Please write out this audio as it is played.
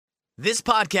This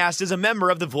podcast is a member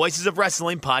of the Voices of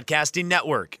Wrestling Podcasting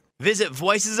Network. Visit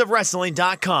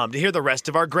voicesofwrestling.com to hear the rest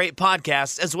of our great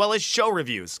podcasts, as well as show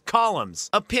reviews, columns,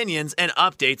 opinions, and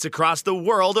updates across the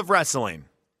world of wrestling.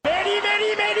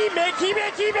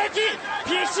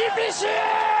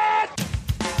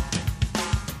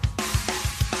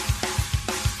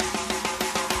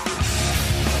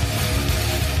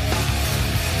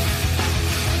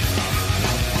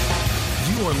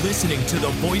 You are listening to the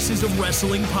Voices of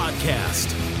Wrestling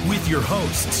podcast with your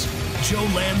hosts, Joe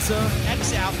Lanza.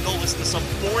 X out and go listen to some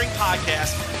boring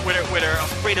podcast where they're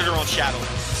afraid of their own shadow.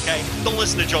 Okay? Don't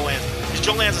listen to Joe Lanza, because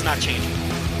Joe Lanza's not changing.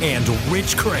 And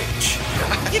Rich Craich.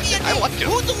 Give me a name. like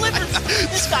him. Who delivers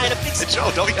this guy in a big spot?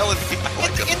 Joe, don't yell at me. I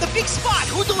like him. In the big spot,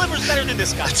 who delivers better than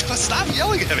this guy? Stop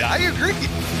yelling at me. I agree.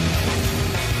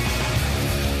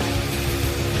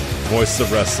 Voices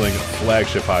of Wrestling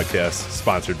Flagship podcast,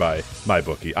 sponsored by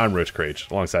MyBookie. I'm Rich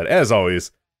Craich, alongside, as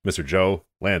always, Mr. Joe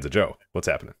Lanza. Joe, what's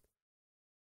happening?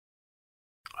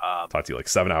 Talked to you like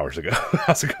 7 hours ago.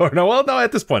 How's it going? No,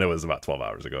 at this point it was about 12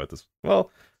 hours ago.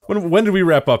 When did we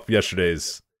wrap up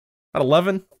yesterday's? At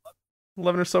 11?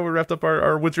 11 or so we wrapped up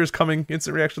our Winter's Coming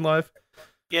Instant Reaction Live?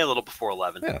 Yeah, a little before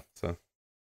 11. Yeah, so.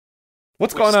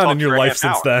 What's going on in your life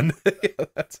since then?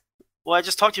 Well, I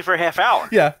just talked to you for a half hour.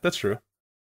 Yeah, that's true.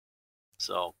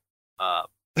 So, I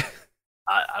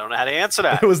don't know how to answer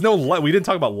that. There was no we didn't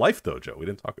talk about life though, Joe.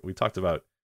 We talked about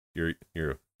your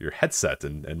headset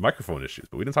and microphone issues,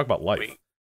 but we didn't talk about life.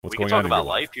 We can talk about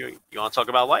life. You want to talk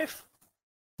about life?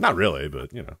 Not really,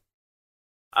 but you know.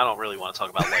 I don't really want to talk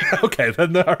about life. Okay,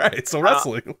 then all right. So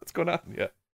wrestling, what's going on? Yeah.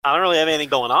 I don't really have anything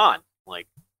going on. Like,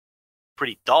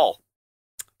 pretty dull.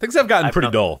 Things have gotten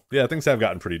pretty dull. Yeah, things have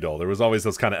gotten pretty dull. There was always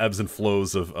those kind of ebbs and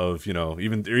flows of you know,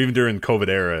 even during COVID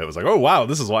era, it was like, oh wow,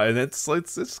 this is why, and it's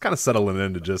kind of settling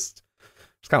into just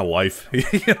kind of life. You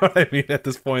know what I mean? At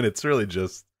this point, it's really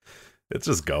just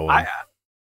going. I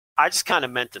just kind of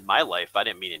meant in my life. I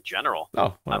didn't mean in general.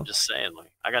 Oh, well. I'm just saying,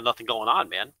 like, I got nothing going on,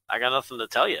 man. I got nothing to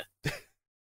tell you.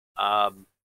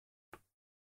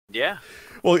 Yeah.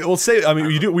 Well, we'll say. I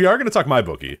mean, we are going to talk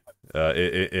MyBookie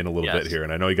in a little bit here,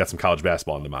 and I know you got some college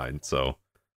basketball in the mind, so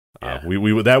that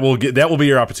will be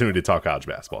your opportunity to talk college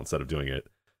basketball instead of doing it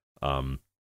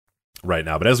right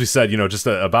now. But as we said, you know, just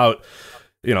about.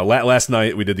 You know, last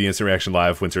night we did the Instant Reaction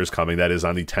Live. Winter is Coming. That is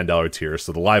on the $10 tier.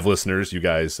 So the live listeners, you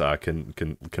guys can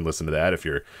listen to that. If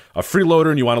you're a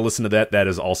freeloader and you want to listen to that, that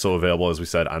is also available, as we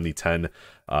said, on the $10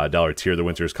 tier. The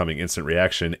Winter is Coming Instant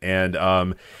Reaction. And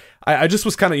I just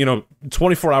was kind of, you know,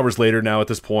 24 hours later now at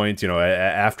this point, you know,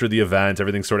 after the event,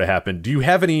 everything sort of happened. Do you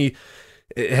have any...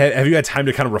 Have you had time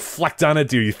to kind of reflect on it?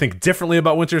 Do you think differently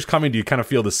about Winter's Coming? Do you kind of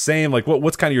feel the same? Like,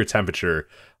 what's kind of your temperature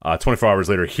 24 hours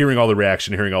later, hearing all the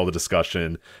reaction, hearing all the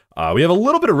discussion? We have a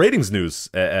little bit of ratings news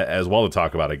as well to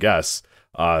talk about, I guess.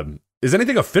 Is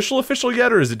anything official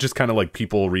yet, or is it just kind of like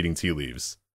people reading tea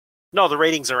leaves? No, the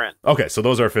ratings are in. Okay, so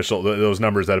those are official. Those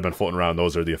numbers that have been floating around,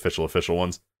 those are the official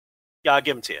ones? Yeah, I'll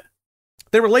give them to you.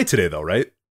 They were late today, though, right?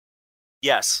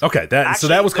 Yes. Okay, so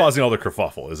that was causing all the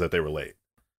kerfuffle, is that they were late.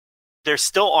 There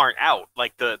still aren't out.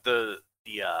 Like the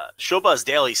Showbuzz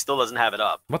Daily still doesn't have it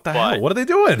up. What the hell? What are they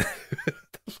doing?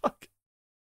 What the fuck?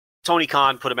 Tony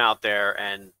Khan put them out there,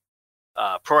 and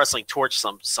Pro Wrestling Torch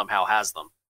somehow has them.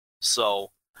 So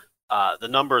the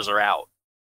numbers are out.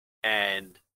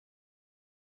 And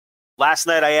last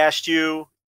night I asked you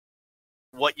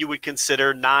what you would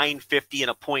consider 950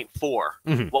 and a 0.4.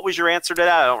 Mm-hmm. What was your answer to that?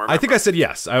 I don't remember. I think I said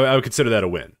yes. I would consider that a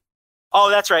win. Oh,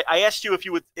 that's right. I asked you if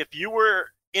you were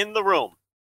in the room,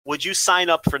 would you sign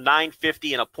up for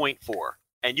 950 and a 0.4?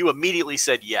 And you immediately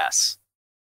said yes.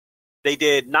 They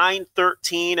did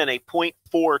 913 and a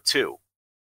 0.42.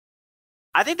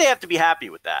 I think they have to be happy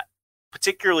with that,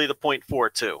 particularly the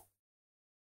 0.42.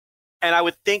 And I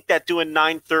would think that doing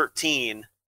 913,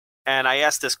 and I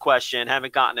asked this question,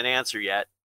 haven't gotten an answer yet,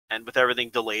 and with everything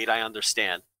delayed, I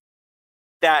understand,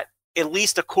 that at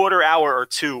least a quarter hour or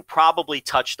two probably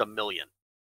touched 1 million.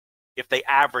 If they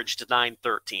averaged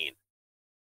 913.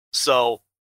 So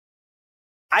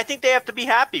I think they have to be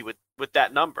happy with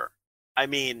that number. I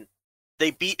mean,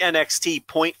 they beat NXT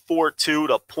 0.42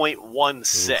 to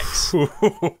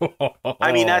 0.16.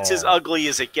 I mean, that's as ugly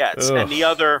as it gets. Ugh. And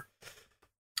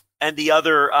the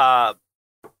other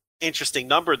interesting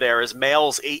number there is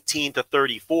males 18 to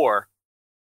 34.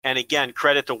 And again,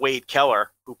 credit to Wade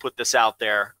Keller, who put this out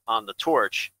there on the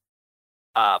Torch.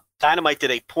 Dynamite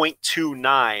did a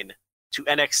 0.29 to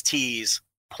NXT's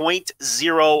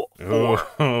 0.04.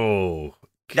 Oh,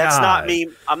 God. That's not me.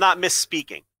 I'm not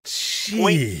misspeaking.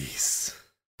 Jeez.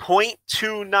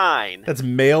 0.29. That's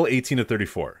male 18 to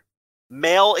 34.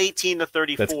 Male 18 to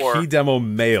 34. That's key demo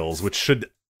males, which should,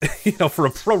 for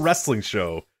a pro wrestling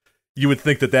show, you would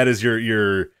think that is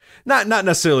your not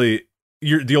necessarily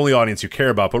the only audience you care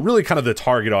about, but really kind of the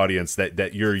target audience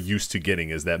that you're used to getting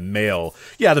is that male.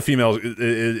 Yeah, the female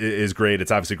is great.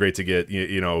 It's obviously great to get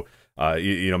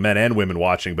men and women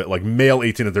watching, but like male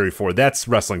 18 to 34, that's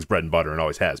wrestling's bread and butter and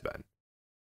always has been.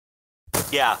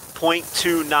 Yeah,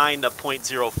 0.29 to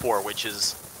 0.04, which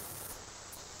is,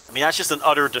 that's just an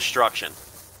utter destruction.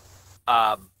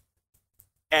 And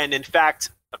in fact,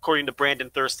 according to Brandon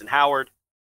Thurston Howard,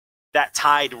 that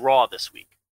tied Raw this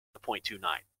week, the 0.29.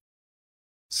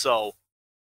 So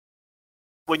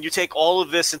when you take all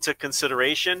of this into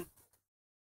consideration,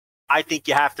 I think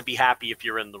you have to be happy if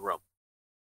you're in the room.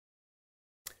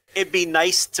 It'd be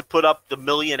nice to put up the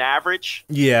million average.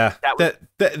 Yeah,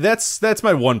 that's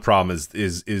my one problem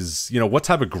is what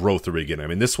type of growth are we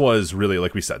getting? This was really,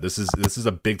 like we said, this is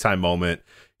a big time moment.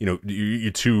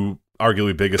 You two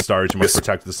arguably biggest stars. You must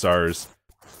protect the stars.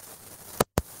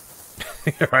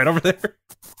 Right over there.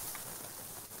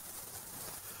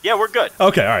 Yeah, we're good.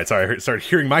 Okay, all right. Sorry, I started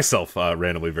hearing myself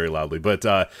randomly very loudly, but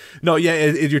no, yeah,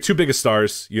 your two biggest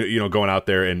stars, going out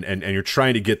there and you're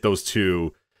trying to get those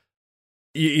two.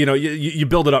 You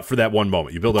build it up for that one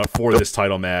moment. You build it up for this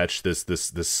title match, this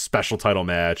special title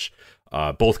match.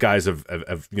 Both guys have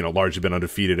largely been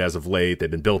undefeated as of late. They've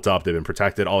been built up, they've been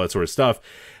protected, all that sort of stuff.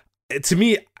 To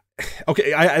me,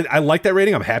 okay, I like that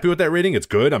rating. I'm happy with that rating. It's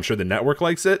good. I'm sure the network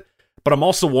likes it. But I'm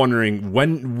also wondering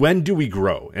when do we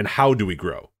grow and how do we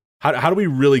grow? How do we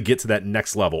really get to that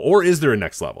next level? Or is there a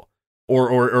next level?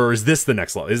 Or is this the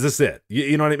next level? Is this it?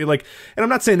 You know what I mean? Like, and I'm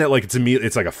not saying that like to me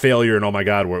it's like a failure and oh my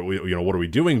god, what are we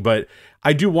doing? But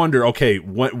I do wonder. Okay,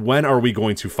 when are we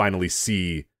going to finally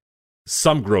see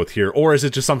some growth here? Or is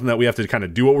it just something that we have to kind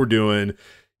of do what we're doing,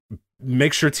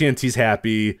 make sure TNT's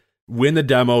happy, win the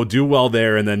demo, do well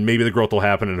there, and then maybe the growth will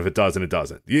happen. And if it doesn't, it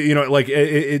doesn't.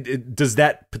 It does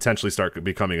that potentially start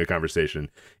becoming a conversation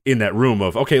in that room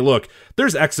of, okay, look,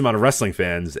 there's X amount of wrestling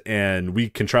fans, and we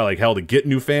can try like hell to get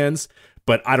new fans,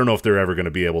 but I don't know if they're ever going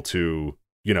to be able to,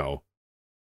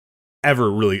 ever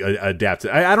really adapt.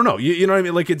 I don't know. You know what I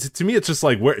mean? Like, to me, it's just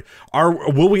like,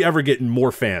 will we ever get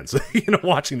more fans,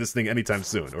 watching this thing anytime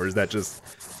soon, or is that just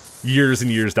years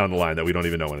and years down the line that we don't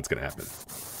even know when it's going to happen?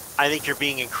 I think you're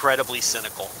being incredibly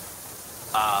cynical.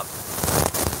 I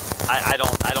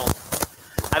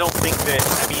don't think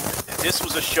that. This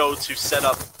was a show to set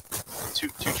up to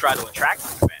try to attract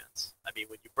new fans.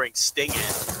 When you bring Sting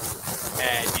in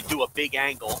and you do a big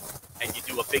angle and you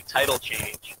do a big title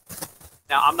change.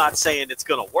 Now, I'm not saying it's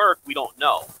going to work. We don't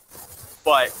know,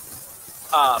 but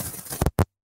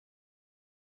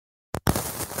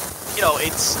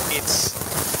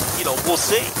it's we'll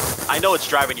see. I know it's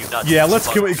driving you nuts. Yeah,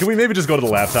 can we maybe just go to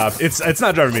the laptop? It's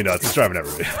not driving me nuts. It's driving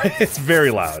everybody. It's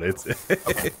very loud.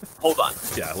 Okay, hold on.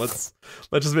 Yeah, let's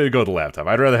just maybe go to the laptop.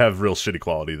 I'd rather have real shitty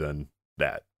quality than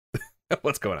that.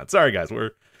 What's going on? Sorry, guys.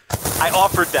 I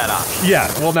offered that option. Yeah.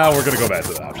 Well, now we're gonna go back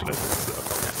to that option.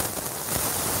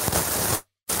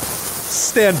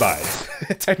 Stand by.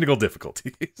 Technical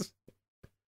difficulties.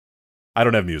 I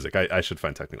don't have music. I should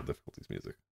find technical difficulties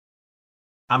music.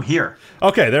 I'm here.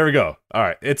 Okay, there we go. All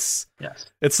right. It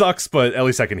sucks, but at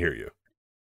least I can hear you.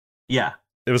 Yeah.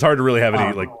 It was hard to really have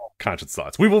any conscious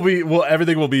thoughts.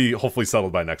 Everything will be hopefully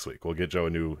settled by next week. We'll get Joe a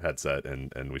new headset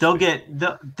and they'll get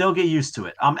used to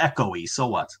it. I'm echoey, so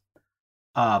what?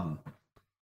 What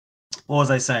was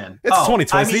I saying? It's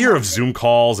 2020. It's the year of Zoom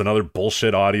calls and other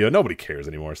bullshit audio. Nobody cares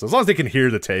anymore. So as long as they can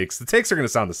hear the takes are going to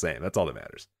sound the same. That's all that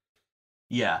matters.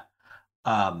 Yeah.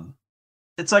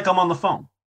 It's like I'm on the phone.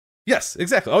 Yes,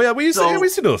 exactly. Oh yeah, we used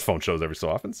to do those phone shows every so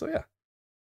often. So yeah.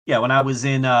 Yeah, when I was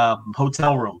in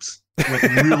hotel rooms with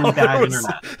really bad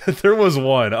internet. There was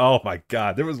one. Oh my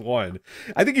god, there was one.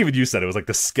 I think even you said it was like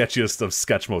the sketchiest of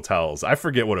sketch motels. I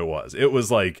forget what it was. It was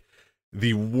like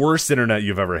the worst internet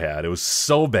you've ever had. It was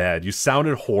so bad. You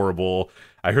sounded horrible.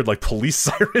 I heard like police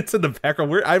sirens in the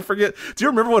background. I forget. Do you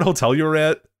remember what hotel you were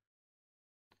at?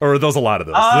 Or are those a lot of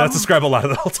those? Does that describe a lot of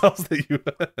the hotels that you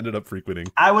ended up frequenting?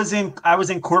 I was in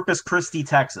Corpus Christi,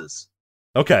 Texas.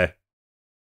 Okay.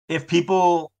 If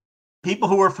people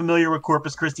who are familiar with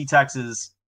Corpus Christi,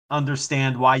 Texas,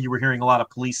 understand why you were hearing a lot of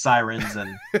police sirens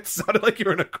and it sounded like you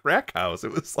were in a crack house.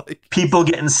 It was like people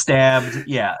getting stabbed.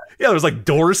 Yeah. Yeah, there was like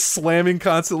doors slamming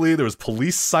constantly. There was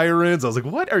police sirens. I was like,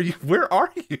 "What are you? Where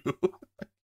are you?"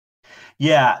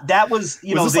 Yeah, that was,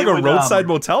 was this like a roadside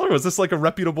motel, or was this like a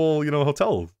reputable,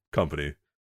 hotel company?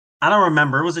 I don't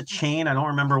remember. It was a chain. I don't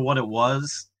remember what it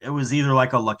was. It was either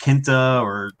like a La Quinta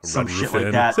or some shit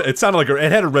like that. It sounded like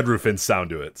it had a Red Roof Inn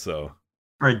sound to it, so.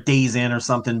 Or a Days Inn or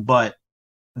something, but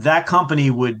that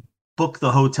company would book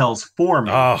the hotels for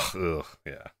me. Oh,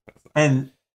 yeah.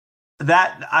 And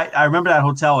that I remember that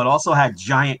hotel. It also had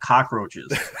giant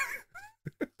cockroaches.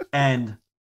 And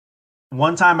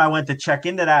one time I went to check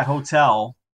into that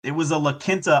hotel. It was a La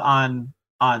Quinta on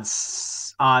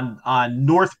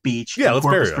North Beach. Yeah, let's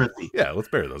bury Corpus them. Christi. Yeah, let's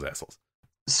bury those assholes.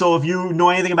 So if you know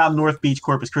anything about North Beach,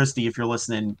 Corpus Christi, if you're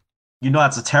listening, you know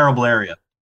that's a terrible area.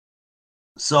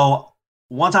 So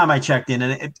one time I checked in,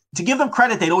 and to give them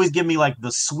credit, they'd always give me like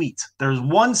the suite. There's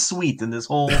one suite in this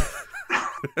whole, with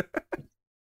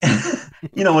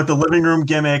the living room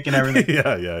gimmick and everything.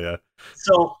 Yeah.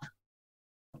 So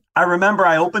I remember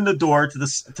I opened the door to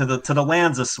the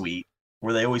Lanza suite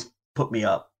where they always put me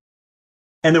up,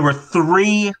 and there were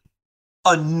 3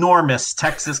 enormous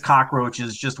Texas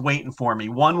cockroaches just waiting for me.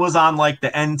 One was on like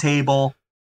the end table,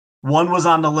 one was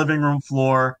on the living room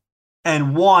floor,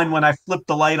 and one, when I flipped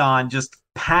the light on, just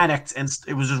panicked and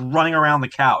it was just running around the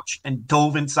couch and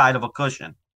dove inside of a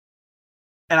cushion.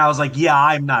 And I was like, yeah,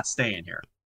 I'm not staying here.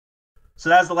 So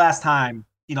that's the last time,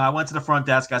 I went to the front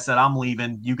desk. I said, I'm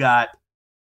leaving. You got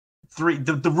 3,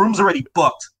 the room's already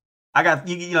booked. I got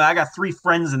I got 3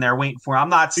 friends in there waiting for. I'm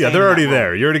not staying. Yeah, they're already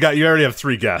there. You already have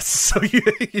 3 guests. So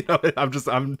I'm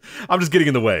just getting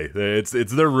in the way. It's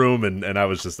their room, and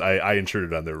I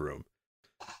intruded on their room.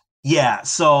 Yeah.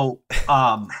 So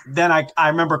then I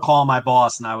remember calling my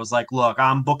boss, and I was like, look,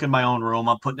 I'm booking my own room.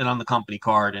 I'm putting it on the company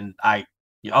card, and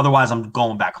otherwise I'm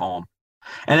going back home.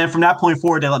 And then from that point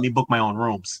forward, they let me book my own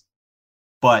rooms.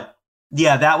 But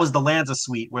yeah, that was the Lanza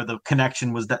suite where the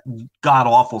connection was that god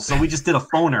awful. So we just did a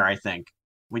phoner. I think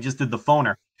we just did the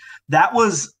phoner. That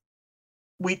was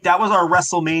our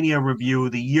WrestleMania review,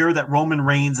 the year that Roman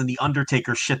Reigns and the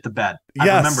Undertaker shit the bed.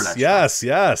 I remember that. Yes,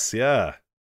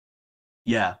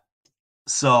 yeah.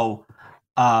 So,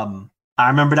 I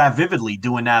remember that vividly.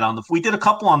 Doing that we did a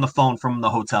couple on the phone from the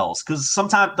hotels, because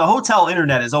sometimes the hotel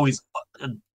internet is always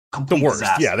complete the worst.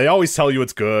 disaster. Yeah, they always tell you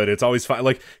it's good. It's always fine.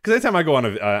 Like, because anytime I go on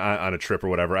a trip or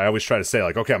whatever, I always try to say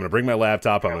like, okay, I'm gonna bring my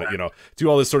laptop. I'm gonna do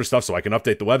all this sort of stuff so I can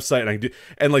update the website, and I can do.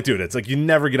 And like, dude, it's like you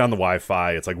never get on the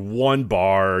Wi-Fi. It's like one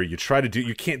bar. You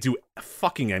can't do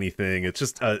fucking anything. It's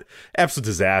just a absolute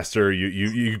disaster.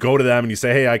 You go to them and you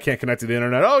say, hey, I can't connect to the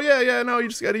internet. Oh yeah, no, you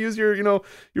just got to use your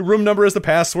your room number as the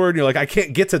password. And you're like, I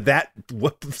can't get to that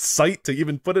site to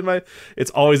even put in my.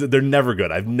 It's always, they're never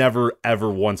good. I've never ever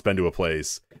once been to a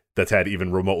place that's had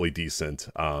even remotely decent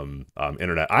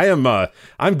internet.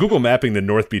 I'm Google mapping the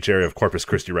North Beach area of Corpus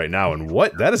Christi right now, and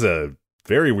that is a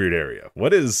very weird area.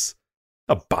 What is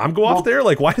a bomb go off there?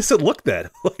 Like, why does it look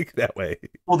that way?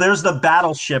 Well, there's the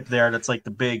Battleship there. That's like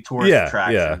the big tourist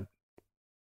attraction. Yeah.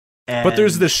 And but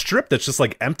there's this strip that's just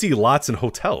like empty lots and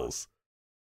hotels.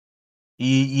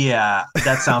 Yeah,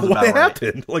 that sounds about right. What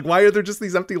happened? Like, why are there just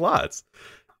these empty lots?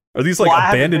 Are these like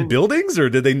abandoned buildings, or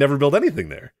did they never build anything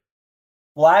there?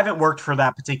 Well, I haven't worked for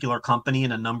that particular company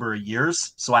in a number of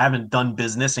years, so I haven't done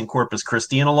business in Corpus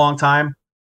Christi in a long time.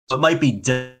 So it might be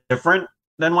different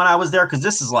than when I was there, because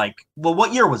this is like, well,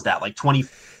 what year was that? Like 20?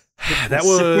 That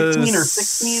was 15 or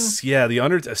 16? Yeah,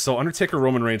 Undertaker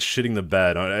Roman Reigns shitting the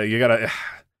bed. You gotta.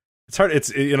 It's hard.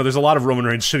 It's there's a lot of Roman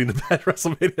Reigns shitting the bed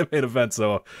WrestleMania main event,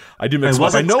 so I do mix them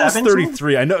up. I know it was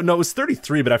 33. I know it was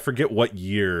 33, but I forget what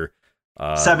year.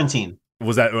 17.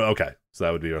 Was that okay? So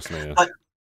that would be WrestleMania. But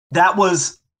that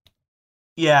was,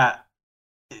 yeah.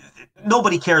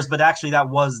 Nobody cares, but actually, that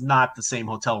was not the same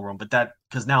hotel room. But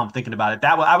because now I'm thinking about it,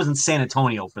 I was in San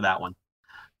Antonio for that one.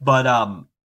 But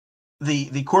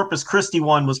the Corpus Christi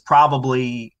one was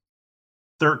probably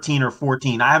 13 or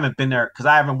 14. I haven't been there because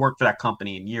I haven't worked for that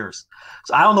company in years.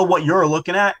 So I don't know what you're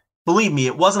looking at. Believe me,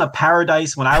 it wasn't a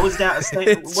paradise when I was down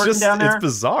down there. It's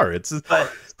bizarre.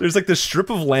 There's like this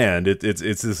strip of land. It's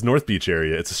this North Beach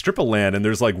area. It's a strip of land, and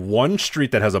there's like one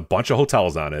street that has a bunch of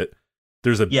hotels on it.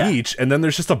 There's a beach, and then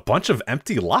there's just a bunch of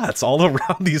empty lots all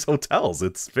around these hotels.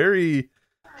 It's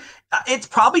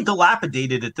probably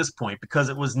dilapidated at this point because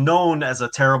it was known as a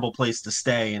terrible place to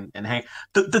stay and hang.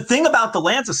 The thing about the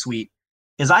Lanza Suite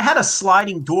is I had a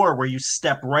sliding door where you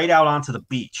step right out onto the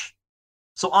beach.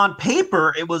 So on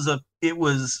paper, it was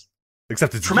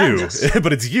except it's tremendous. You,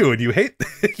 but it's you, and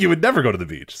you would never go to the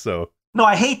beach. So no,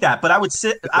 I hate that. But I would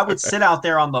sit out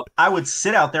there on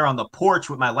the porch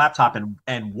with my laptop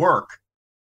and work,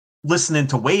 listening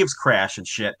to waves crash and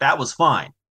shit. That was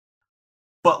fine.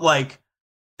 But like,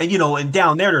 and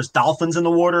down there's dolphins in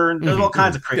the water, and there's all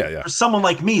kinds of crazy. Yeah. For someone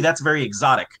like me, that's very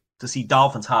exotic to see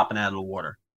dolphins hopping out of the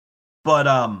water. But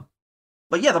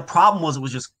yeah, the problem was it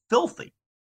was just filthy.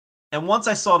 And once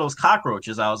I saw those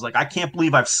cockroaches, I was like, I can't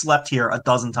believe I've slept here a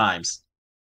dozen times.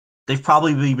 They've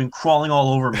probably been crawling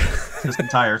all over me this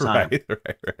entire time.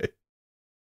 Right.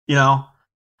 You know,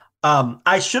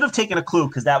 I should have taken a clue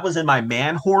because that was in my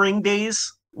man whoring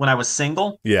days when I was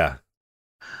single. Yeah.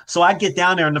 So I'd get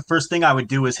down there, and the first thing I would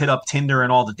do is hit up Tinder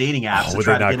and all the dating apps and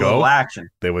try to get a little action.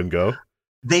 They wouldn't go?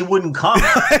 They wouldn't come.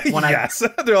 Yes.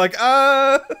 They're like,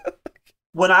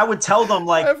 when I would tell them,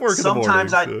 like,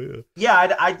 sometimes I'd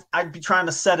be trying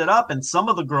to set it up, and some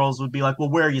of the girls would be like, well,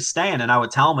 where are you staying? And I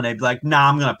would tell them, and they'd be like, nah,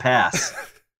 I'm going to pass.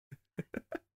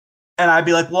 And I'd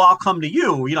be like, well, I'll come to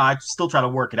you. You know, I'd still try to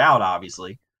work it out,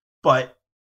 obviously. But,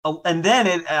 and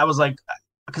then I was like,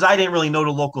 because I didn't really know the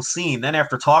local scene. Then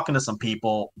after talking to some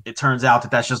people, it turns out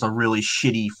that that's just a really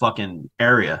shitty fucking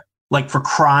area, like for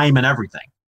crime and everything.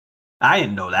 I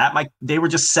didn't know that. They were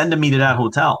just sending me to that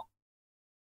hotel.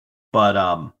 But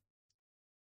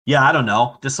yeah, I don't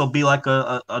know. This will be like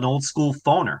an old school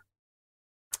phoner.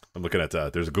 I'm looking at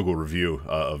there's a Google review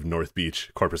of North Beach,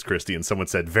 Corpus Christi, and someone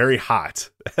said very hot,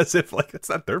 as if like it's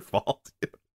not their fault.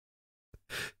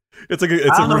 It's like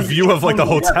it's a review of like the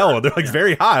hotel. They're like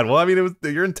very hot. Well, I mean,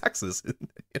 you're in Texas, you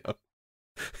know,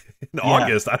 in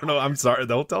August. I don't know. I'm sorry,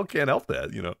 the hotel can't help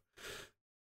that, you know.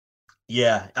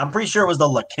 Yeah, I'm pretty sure it was the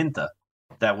La Quinta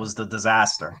that was the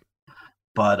disaster.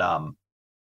 But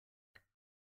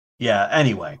yeah.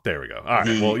 Anyway, there we go. All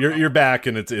right. Well, you're back,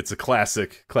 and it's a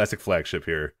classic Flagship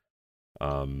here.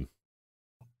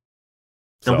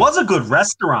 There was a good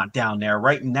restaurant down there,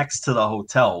 right next to the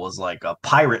hotel. It was like a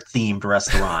pirate themed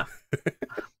restaurant.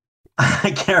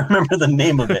 I can't remember the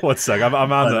name of it. One sec. I'm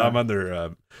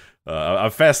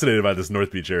fascinated by this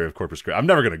North Beach area of Corpus Christi. I'm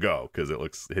never gonna go because it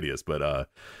looks hideous, but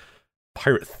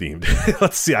pirate themed.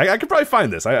 Let's see. I could probably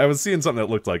find this. I was seeing something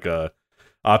that looked like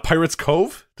Pirates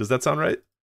Cove. Does that sound right?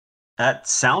 That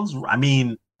sounds. I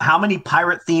mean, how many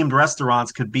pirate themed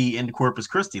restaurants could be in Corpus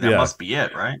Christi? That must be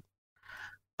it, right?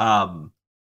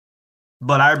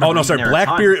 But I remember. Oh no, sorry.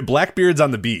 Blackbeard's on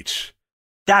the beach.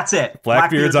 That's it.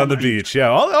 Blackbeard's on the beach.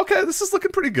 Yeah. Oh, okay. This is looking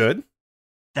pretty good.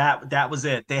 That was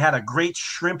it. They had a great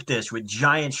shrimp dish with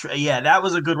giant shrimp. Yeah, that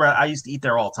was a good. I used to eat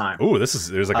there all the time. Ooh,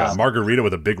 there's like a margarita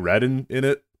with a big red in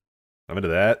it. I'm into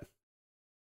that.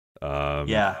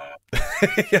 Yeah.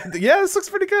 Yeah, this looks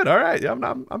pretty good. All right. Yeah,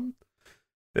 I'm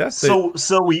yeah. So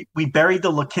we buried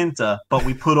the La Quinta, but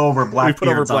we put over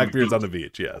Blackbeard's on the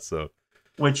beach. Yeah. So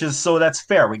that's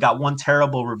fair. We got one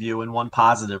terrible review and one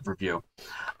positive review.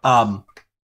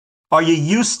 Are you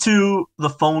used to the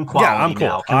phone quality? Yeah, I'm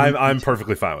cool. Now? I'm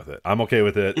perfectly fine with it. I'm okay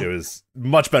with it. It was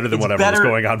much better than whatever was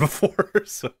going on before.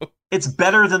 So it's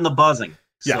better than the buzzing.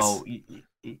 Yes. So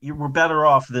you were better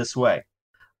off this way.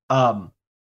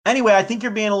 Anyway, I think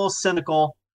you're being a little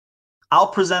cynical. I'll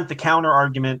present the counter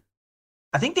argument.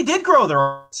 I think they did grow their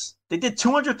audience. They did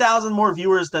 200,000 more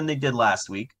viewers than they did last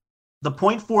week. The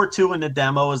 0.42 in the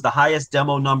demo is the highest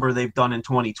demo number they've done in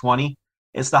 2020.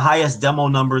 It's the highest demo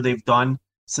number they've done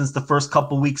since the first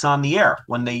couple weeks on the air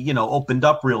when they, opened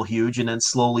up real huge and then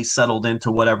slowly settled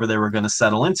into whatever they were going to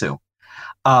settle into.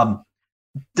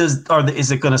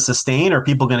 Is it going to sustain? Are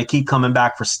people going to keep coming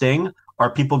back for Sting? Are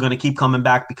people going to keep coming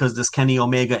back because this Kenny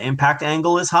Omega Impact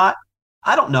angle is hot?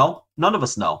 I don't know. None of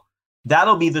us know.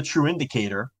 That'll be the true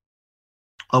indicator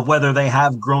of whether they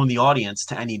have grown the audience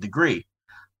to any degree.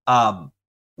 I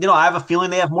have a feeling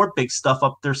they have more big stuff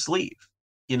up their sleeve.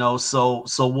 So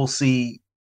we'll see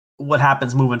what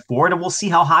happens moving forward, and we'll see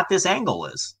how hot this angle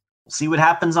is. We'll see what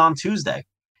happens on Tuesday.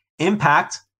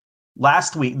 Impact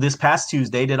this past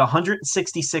Tuesday, did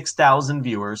 166,000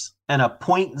 viewers and a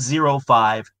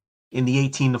 0.05 in the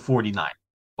 18 to 49.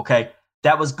 Okay,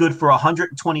 that was good for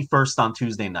 121st on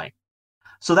Tuesday night.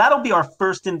 So that'll be our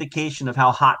first indication of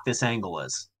how hot this angle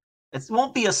is. It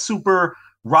won't be a super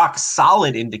rock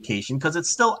solid indication because it's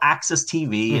still Access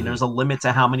TV and there's a limit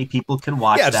to how many people can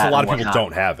watch that. Yeah, a lot of people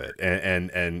don't have it.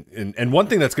 And one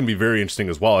thing that's going to be very interesting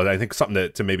as well, and I think something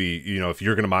that to maybe, if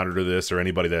you're going to monitor this or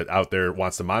anybody that out there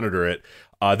wants to monitor it,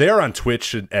 they are on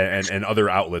Twitch and other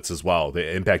outlets as well.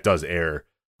 The Impact does air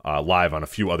live on a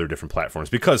few other different platforms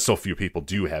because so few people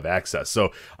do have access. So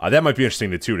that might be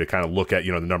interesting to kind of look at,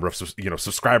 the number of,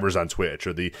 subscribers on Twitch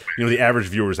or the average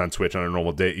viewers on Twitch on a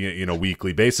normal day,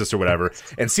 weekly basis or whatever,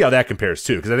 and see how that compares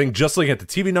too. Because I think just looking at the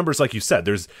TV numbers, like you said,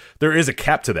 there is a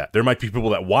cap to that. There might be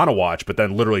people that want to watch, but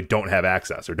then literally don't have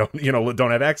access or don't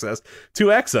have access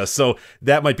to access. So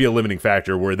that might be a limiting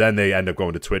factor where then they end up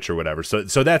going to Twitch or whatever. So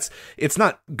it's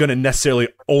not going to necessarily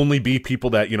only be people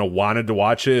that, wanted to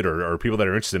watch it or people that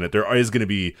are interested in it. There is going to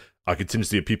be a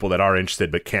contingency of people that are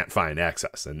interested but can't find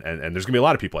access, and there's going to be a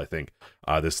lot of people, I think,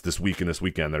 this week and this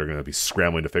weekend that are going to be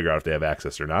scrambling to figure out if they have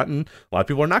access or not, and a lot of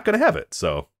people are not going to have it.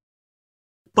 So,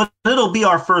 but it'll be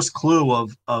our first clue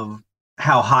of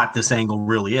how hot this angle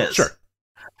really is. Sure.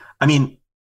 I mean,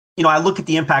 I look at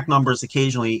the Impact numbers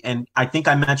occasionally, and I think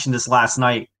I mentioned this last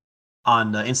night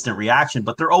on Instant Reaction,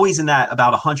 but they're always in that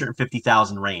about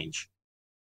 150,000 range.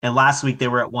 And last week they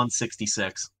were at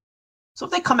 166. So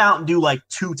if they come out and do like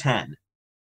 210,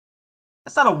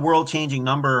 that's not a world-changing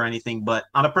number or anything, but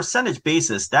on a percentage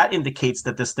basis, that indicates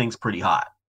that this thing's pretty hot.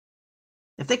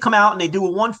 If they come out and they do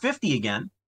a 150 again,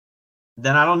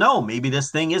 then I don't know. Maybe this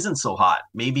thing isn't so hot.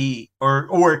 Maybe,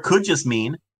 or it could just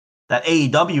mean that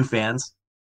AEW fans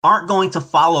aren't going to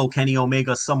follow Kenny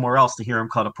Omega somewhere else to hear him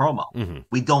cut a promo. Mm-hmm.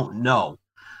 We don't know.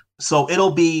 So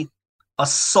it'll be a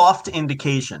soft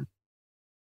indication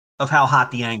of how hot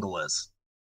the angle is.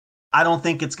 I don't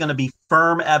think it's going to be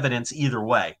firm evidence either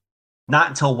way. Not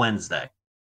until Wednesday.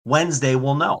 Wednesday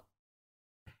we'll know.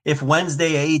 If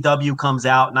Wednesday AEW comes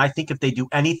out, and I think if they do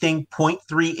anything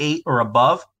 0.38 or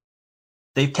above,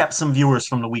 they've kept some viewers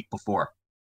from the week before.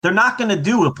 They're not going to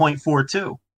do a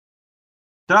 0.42.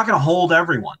 They're not going to hold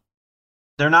everyone.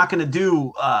 They're not going to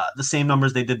do the same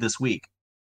numbers they did this week.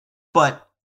 But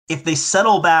if they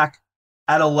settle back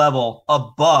at a level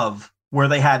above where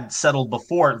they had settled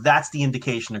before, that's the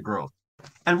indication of growth.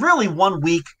 And really 1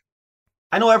 week,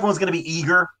 I know everyone's going to be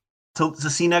eager to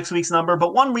see next week's number,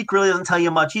 but 1 week really doesn't tell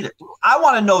you much either. I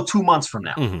want to know 2 months from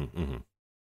now,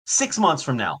 6 months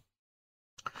from now.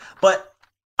 But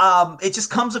it just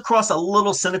comes across a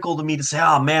little cynical to me to say,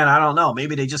 oh, man, I don't know.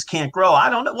 Maybe they just can't grow. I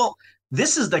don't know. Well,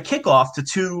 this is the kickoff to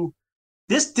two.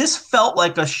 This felt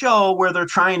like a show where they're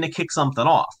trying to kick something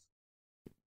off.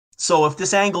 So if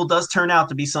this angle does turn out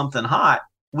to be something hot,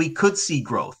 we could see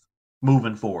growth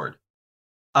moving forward.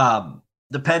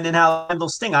 Depending how they handle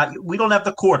Sting. We don't have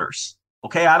the quarters.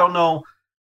 Okay, I don't know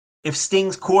if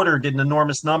Sting's quarter did an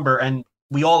enormous number and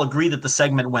we all agree that the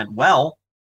segment went well.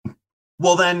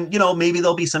 Well, then, maybe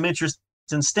there'll be some interest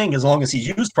in Sting as long as he's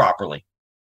used properly.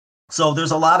 So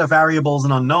there's a lot of variables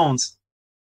and unknowns.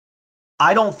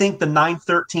 I don't think the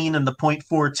 913 and the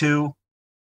 0.42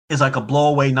 is like a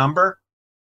blowaway number,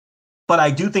 but I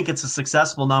do think it's a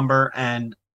successful number,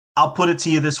 and I'll put it to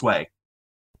you this way.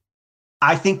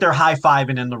 I think they're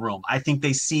high-fiving in the room. I think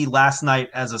they see last night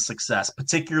as a success,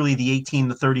 particularly the 18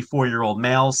 to 34-year-old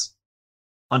males.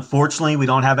 Unfortunately, we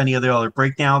don't have any of the other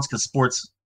breakdowns because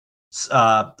sports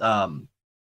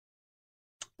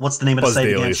what's the name of the site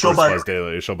again?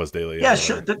 Showbuzz Daily. Yeah,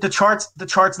 the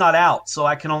chart's not out, so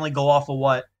I can only go off of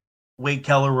what Wade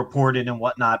Keller reported and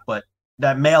whatnot. But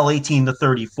that male 18 to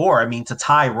 34, to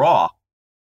tie Raw.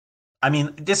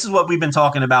 This is what we've been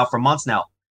talking about for months now.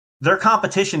 Their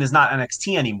competition is not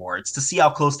NXT anymore. It's to see how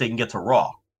close they can get to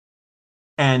Raw.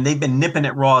 And they've been nipping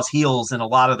at Raw's heels in a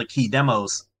lot of the key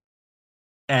demos.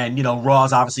 And,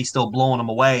 Raw's obviously still blowing them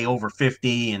away over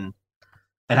 50, and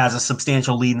it has a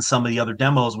substantial lead in some of the other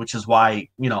demos, which is why,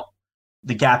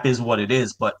 the gap is what it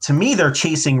is. But to me, they're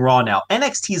chasing Raw now.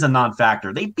 NXT is a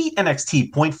non-factor. They beat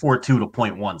NXT 0.42 to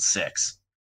 0.16.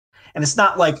 And it's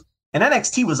not like, and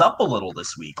NXT was up a little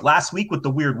this week. Last week with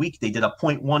the weird week, they did a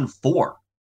 0.14.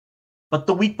 But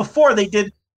the week before, they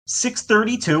did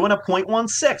 632 and a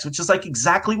 0.16, which is like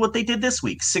exactly what they did this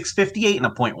week, 658 and a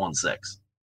 0.16.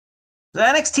 The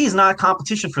NXT is not a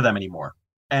competition for them anymore.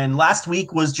 And last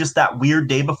week was just that weird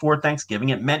day before Thanksgiving.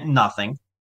 It meant nothing.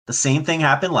 The same thing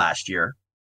happened last year.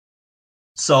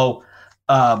 So,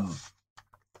 and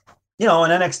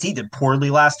NXT did poorly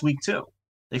last week too.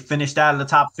 They finished out of the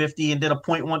top 50 and did a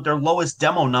 0.1, their lowest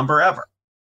demo number ever.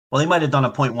 Well, they might have done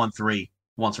a 0.13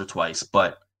 once or twice,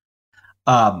 but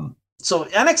so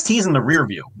NXT is in the rear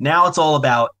view. Now it's all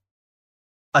about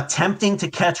attempting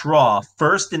to catch Raw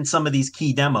first in some of these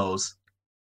key demos,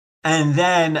 and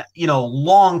then,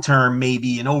 long term,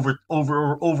 maybe an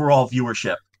overall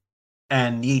viewership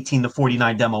and the 18 to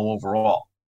 49 demo overall.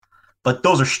 But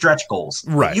those are stretch goals.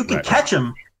 Right. You can catch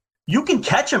them. You can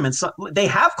catch them, and they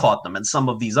have caught them in some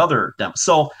of these other demos.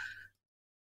 So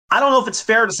I don't know if it's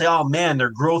fair to say, oh man, their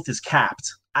growth is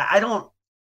capped. I don't.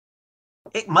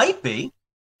 It might be.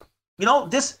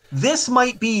 This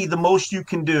might be the most you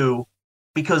can do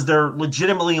because they're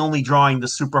legitimately only drawing the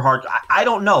super hard. I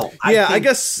don't know. I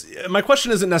guess my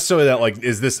question isn't necessarily that,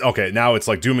 is this, okay, now it's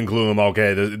like doom and gloom,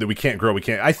 okay, we can't grow, we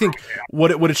can't. I think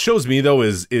what it shows me, though,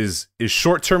 is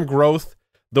short-term growth,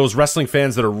 those wrestling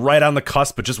fans that are right on the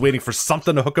cusp but just waiting for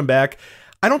something to hook them back.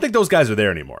 I don't think those guys are there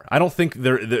anymore. I don't think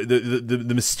they're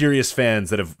the mysterious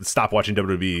fans that have stopped watching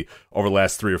WWE over the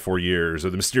last 3 or 4 years, or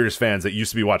the mysterious fans that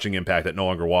used to be watching Impact that no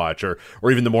longer watch, or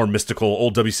even the more mystical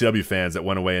old WCW fans that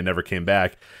went away and never came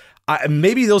back.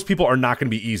 Maybe those people are not going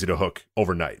to be easy to hook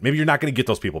overnight. Maybe you're not going to get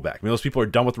those people back. Maybe those people are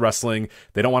done with wrestling.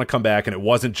 They don't want to come back, and it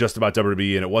wasn't just about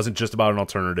WWE, and it wasn't just about an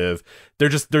alternative.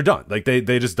 They're done. Like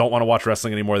they just don't want to watch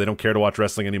wrestling anymore. They don't care to watch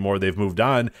wrestling anymore. They've moved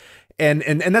on. And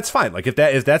that's fine. Like if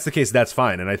that's the case, that's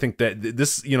fine. And I think that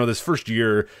this, this first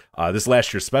year, this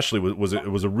last year especially was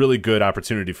a really good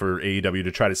opportunity for AEW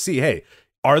to try to see, hey,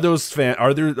 are there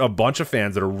a bunch of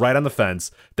fans that are right on the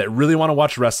fence that really want to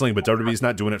watch wrestling, but WWE's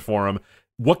not doing it for them?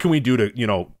 What can we do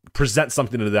to, present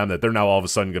something to them that they're now all of a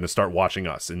sudden going to start watching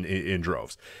us in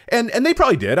droves? And they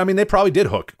probably did. I mean, they probably did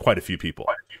hook quite a few people.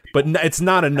 But it's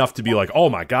not enough to be like, oh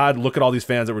my God, look at all these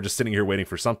fans that were just sitting here waiting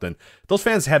for something. Those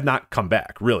fans have not come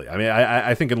back, really. I mean,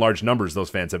 I think in large numbers, those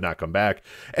fans have not come back.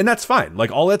 And that's fine.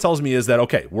 Like, all that tells me is that,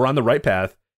 okay, we're on the right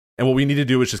path. And what we need to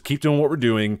do is just keep doing what we're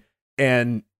doing.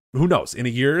 And who knows, in a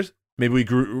year, maybe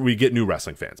we get new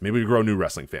wrestling fans. Maybe we grow new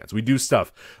wrestling fans. We do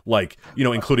stuff like,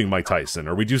 including Mike Tyson,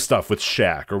 or we do stuff with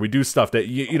Shaq, or we do stuff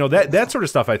that, that sort of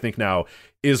stuff I think now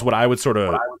is what I would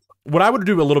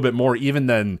do a little bit more even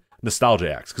than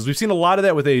nostalgia acts. Because we've seen a lot of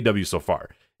that with AEW so far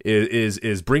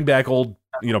is bring back old,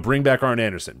 bring back Arn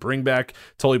Anderson, bring back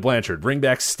Tully Blanchard, bring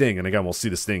back Sting. And again, we'll see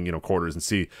the Sting, quarters and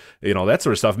see, that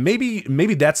sort of stuff. Maybe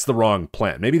that's the wrong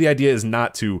plan. Maybe the idea is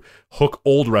not to hook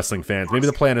old wrestling fans. Maybe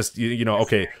the plan is,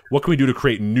 okay, what can we do to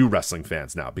create new wrestling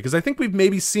fans now? Because I think we've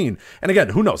maybe seen, and again,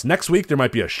 who knows, next week there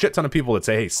might be a shit ton of people that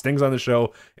say, hey, Sting's on the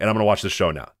show and I'm going to watch the show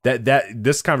now.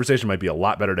 This conversation might be a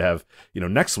lot better to have,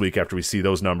 next week after we see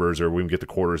those numbers, or we can get the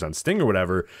quarters on Sting or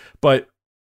whatever. But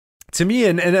to me,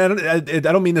 and I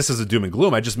don't mean this as a doom and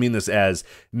gloom. I just mean this as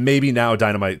maybe now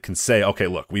Dynamite can say, okay,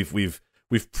 look, we've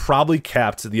probably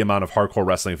capped the amount of hardcore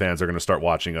wrestling fans that are going to start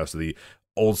watching us, the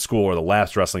old school or the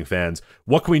lapsed wrestling fans.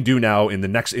 What can we do now in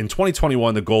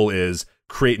 2021? The goal is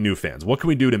create new fans. What can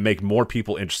we do to make more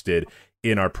people interested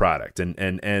in our product?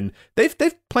 And they've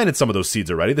planted some of those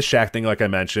seeds already. The Shaq thing, like I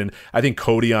mentioned, I think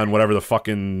Cody on whatever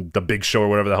the Big Show or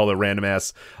whatever the hell, the random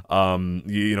ass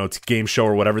game show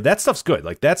or whatever, that stuff's good.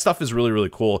 Like that stuff is really, really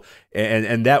cool,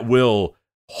 and that will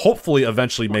hopefully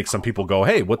eventually make some people go,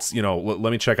 hey, what's,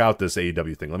 let me check out this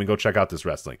AEW thing. Let me go check out this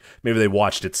wrestling. Maybe they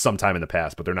watched it sometime in the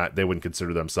past, but they wouldn't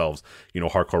consider themselves,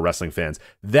 hardcore wrestling fans.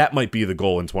 That might be the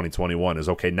goal in 2021 is,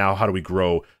 okay, now how do we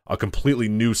grow a completely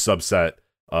new subset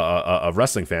of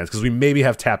wrestling fans? Because we maybe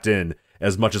have tapped in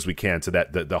as much as we can to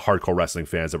the hardcore wrestling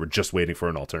fans that were just waiting for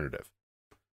an alternative.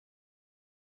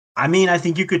 I mean, I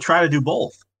think you could try to do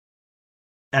both.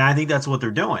 And I think that's what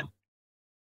they're doing.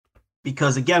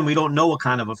 Because again, we don't know what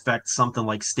kind of effect something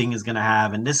like Sting is going to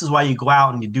have. And this is why you go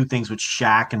out and you do things with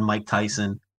Shaq and Mike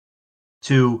Tyson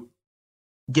to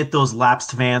get those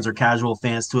lapsed fans or casual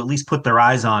fans to at least put their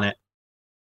eyes on it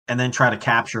and then try to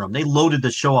capture them. They loaded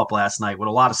the show up last night with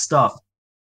a lot of stuff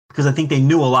because I think they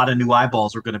knew a lot of new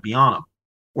eyeballs were going to be on them,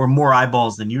 or more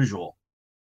eyeballs than usual.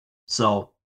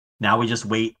 So now we just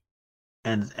wait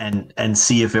and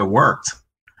see if it worked.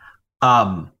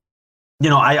 I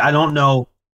don't know.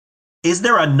 Is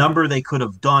there a number they could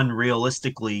have done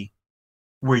realistically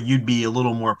where you'd be a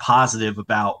little more positive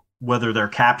about whether they're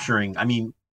capturing? I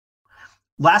mean,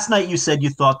 last night you said you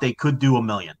thought they could do 1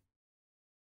 million.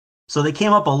 So they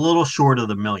came up a little short of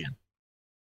the 1 million.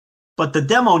 But the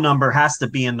demo number has to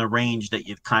be in the range that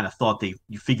you kind of thought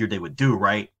you figured they would do,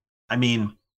 right? I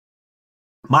mean,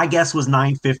 my guess was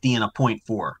 950 and a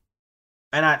 0.4.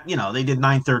 And they did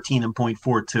 913 and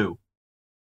 0.42.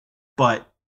 But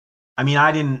I mean,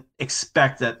 I didn't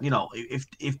expect that,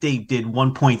 if they did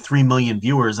 1.3 million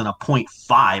viewers and a 0.5,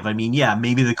 I mean, yeah,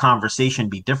 maybe the conversation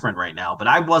would be different right now, but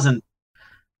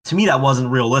to me, that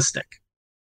wasn't realistic.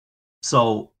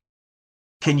 So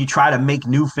can you try to make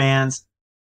new fans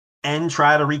and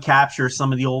try to recapture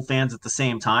some of the old fans at the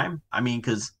same time? I mean,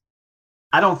 because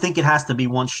I don't think it has to be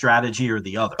one strategy or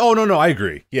the other. Oh, no, I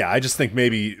agree. Yeah, I just think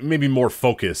maybe more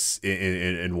focus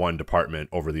in one department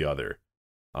over the other.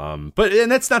 And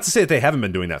that's not to say that they haven't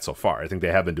been doing that so far. I think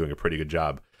they have been doing a pretty good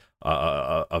job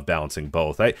of balancing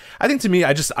both. I think to me,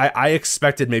 I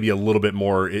expected maybe a little bit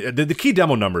more. The key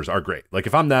demo numbers are great. Like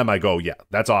if I'm them, I go, yeah,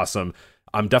 that's awesome.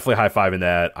 I'm definitely high-fiving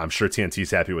that. I'm sure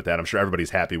TNT's happy with that. I'm sure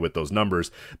everybody's happy with those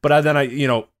numbers. But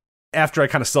then after I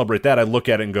kind of celebrate that, I look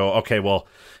at it and go, okay, well,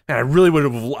 man, we would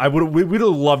have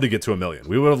loved to get to 1 million.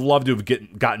 We would have loved to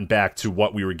have gotten back to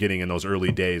what we were getting in those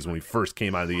early days when we first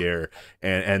came out of the air.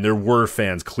 And there were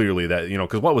fans clearly that,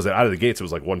 because what was it? Out of the gates, it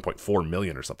was like 1.4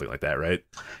 million or something like that, right?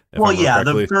 Well, yeah,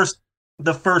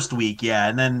 the first week, yeah.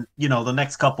 And then, the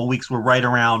next couple weeks were right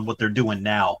around what they're doing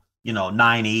now,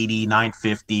 980,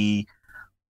 950.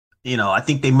 I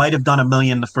think they might have done 1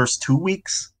 million the first 2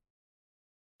 weeks.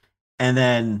 And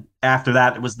then after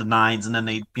that, it was the 9s, and then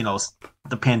they,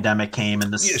 the pandemic came,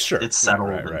 and it's settled.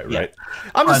 Right.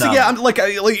 I'm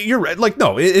just, you're right. Like,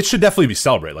 no, it should definitely be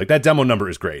celebrated. Like that demo number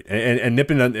is great, and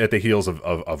nipping at the heels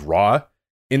of Raw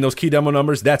in those key demo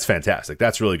numbers, that's fantastic.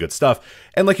 That's really good stuff.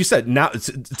 And like you said, now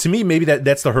to me, maybe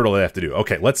that's the hurdle they have to do.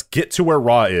 Okay, let's get to where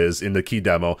Raw is in the key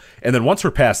demo, and then once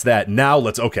we're past that, now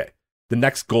the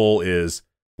next goal is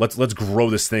let's grow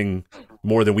this thing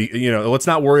more than let's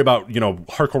not worry about,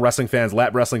 hardcore wrestling fans,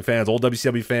 lap wrestling fans, old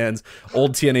WCW fans,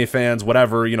 old TNA fans,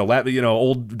 whatever,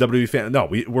 old WWE fans. No,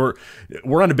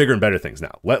 we're on to bigger and better things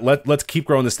now. Let's keep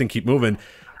growing this thing, keep moving.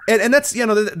 And that's,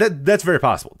 that's very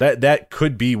possible. That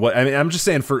could be what, I mean, I'm just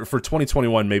saying for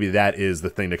 2021, maybe that is the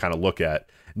thing to kind of look at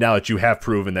now that you have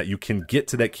proven that you can get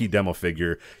to that key demo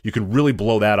figure. You can really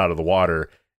blow that out of the water.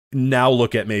 Now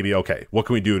look at maybe, okay, what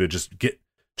can we do to just get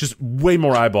way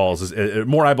more eyeballs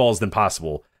than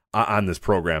possible on this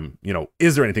program?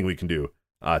 Is there anything we can do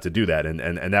to do that?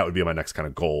 And that would be my next kind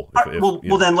of goal.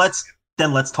 Then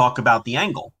let's talk about the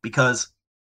angle, because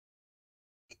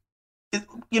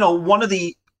one of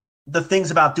the things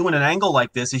about doing an angle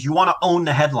like this is you want to own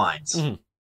the headlines. Mm-hmm.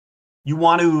 You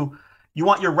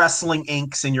want your Wrestling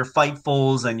Incs and your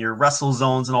Fightfuls and your Wrestle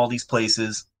Zones and all these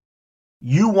places.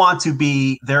 You want to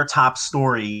be their top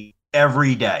story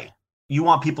every day. You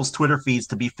want people's Twitter feeds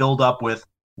to be filled up with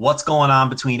what's going on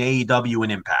between AEW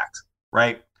and Impact,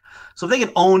 right? So if they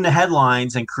can own the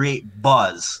headlines and create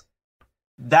buzz,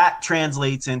 that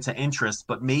translates into interest,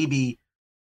 but maybe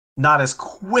not as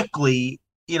quickly.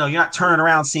 You're not turning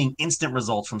around seeing instant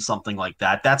results from something like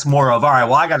that. That's more of, all right,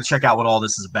 well, I got to check out what all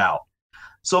this is about.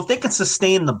 So if they can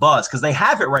sustain the buzz, because they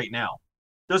have it right now,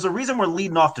 there's a reason we're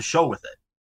leading off the show with it.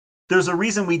 There's a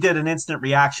reason we did an instant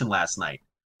reaction last night.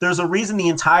 There's a reason the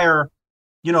entire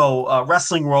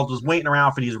wrestling world was waiting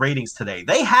around for these ratings today.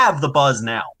 They have the buzz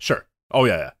now. Sure. Oh,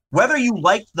 yeah. Whether you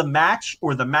liked the match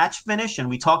or the match finish, and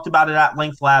we talked about it at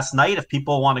length last night, if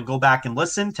people want to go back and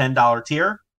listen, $10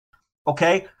 tier,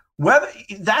 okay? Whether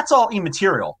that's all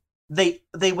immaterial. They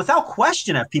without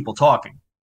question have people talking.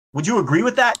 Would you agree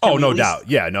with that? Oh, no doubt.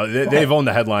 Yeah, no, they've owned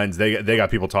the headlines. They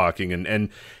got people talking, and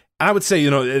I would say,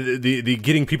 the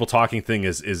getting people talking thing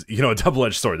is a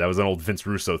double-edged sword. That was an old Vince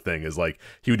Russo thing, is like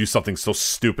he would do something so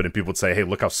stupid and people would say, hey,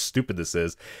 look how stupid this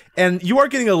is. And you are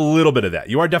getting a little bit of that.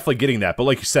 You are definitely getting that. But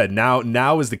like you said,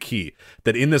 now is the key,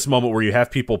 that in this moment where you have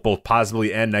people both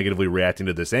positively and negatively reacting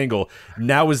to this angle,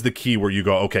 now is the key where you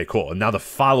go, okay, cool. And now the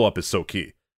follow-up is so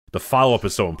key. The follow-up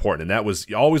is so important, and that was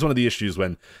always one of the issues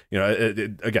when,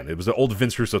 it was the old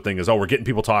Vince Russo thing is, we're getting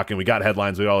people talking, we got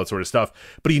headlines, we got all that sort of stuff,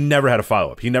 but he never had a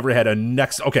follow-up. He never had a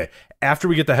next, okay, after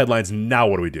we get the headlines, now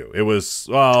what do we do? It was,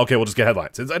 okay, we'll just get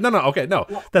headlines. It's,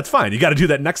 no, that's fine. You got to do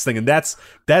that next thing, and that's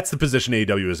the position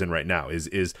AEW is in right now,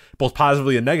 is both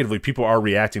positively and negatively, people are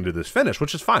reacting to this finish,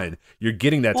 which is fine. You're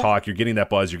getting that talk, you're getting that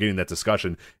buzz, you're getting that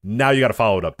discussion. Now you got to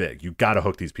follow it up big. You got to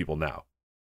hook these people now.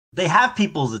 They have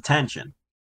people's attention.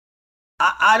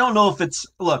 I don't know if it's,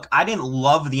 look, I didn't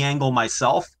love the angle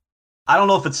myself. I don't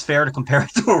know if it's fair to compare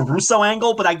it to a Russo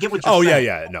angle, but I get what you're saying.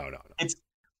 Yeah. No.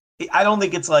 I don't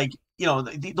think it's like,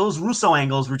 those Russo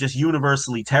angles were just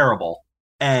universally terrible.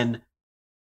 And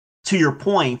to your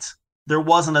point, there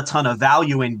wasn't a ton of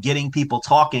value in getting people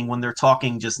talking when they're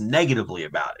talking just negatively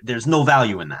about it. There's no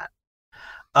value in that.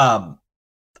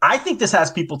 I think this has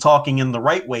people talking in the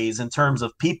right ways in terms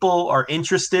of people are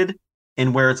interested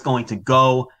in where it's going to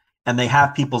go, and they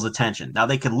have people's attention. Now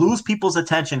they can lose people's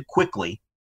attention quickly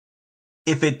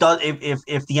if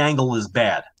the angle is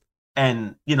bad.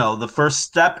 And, the first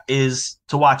step is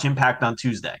to watch Impact on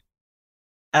Tuesday.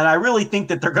 And I really think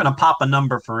that they're going to pop a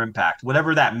number for Impact,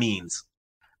 whatever that means,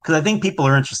 because I think people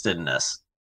are interested in this.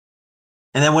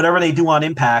 And then whatever they do on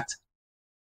Impact,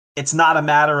 it's not a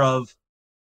matter of,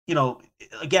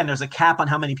 again, there's a cap on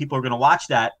how many people are going to watch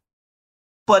that.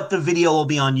 But the video will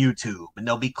be on YouTube and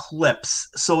there'll be clips.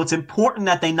 So it's important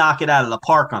that they knock it out of the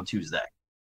park on Tuesday.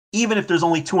 Even if there's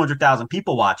only 200,000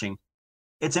 people watching,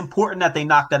 it's important that they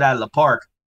knock that out of the park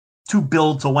to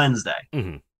build to Wednesday.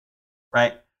 Mm-hmm.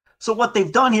 Right? So what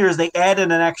they've done here is they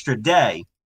added an extra day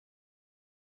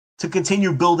to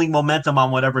continue building momentum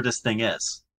on whatever this thing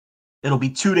is. It'll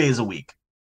be 2 days a week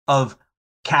of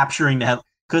capturing the headline.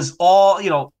 Because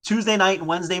Tuesday night and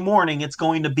Wednesday morning, it's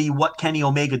going to be what Kenny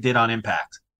Omega did on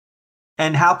Impact.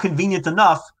 And how convenient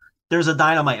enough, there's a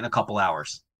Dynamite in a couple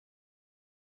hours.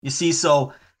 You see,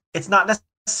 so it's not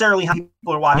necessarily how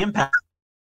people are watching Impact.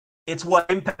 It's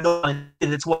what Impact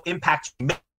did. It's what Impact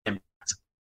made Impact.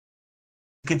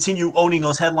 Continue owning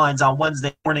those headlines on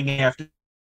Wednesday morning after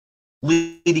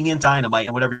leading into Dynamite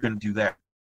and whatever you're going to do there.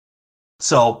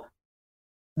 So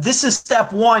this is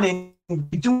step one, and you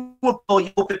do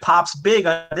you hope it pops big.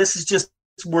 This is just,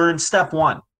 we're in step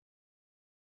one.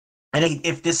 And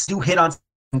if this do hit on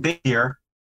big here,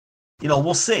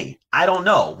 we'll see. I don't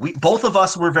know. Both of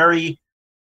us were very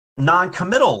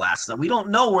non-committal last night. We don't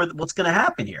know what's going to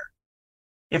happen here.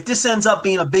 If this ends up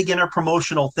being a big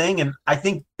interpromotional thing, and I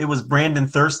think it was Brandon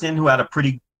Thurston who had a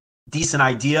pretty decent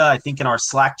idea, I think in our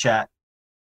Slack chat,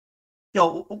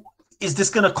 is this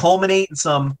going to culminate in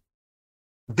some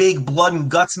big blood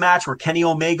and guts match where Kenny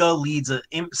Omega leads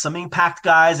some Impact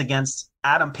guys against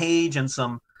Adam Page and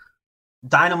some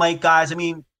Dynamite guys? I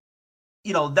mean,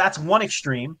 that's one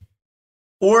extreme.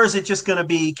 Or is it just going to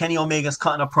be Kenny Omega's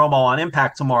cutting a promo on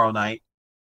Impact tomorrow night,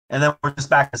 and then we're just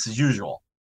back as usual?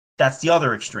 That's the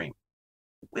other extreme.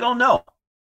 We don't know.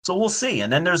 So we'll see.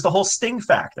 And then there's the whole Sting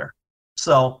factor.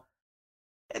 So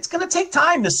it's going to take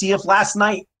time to see if last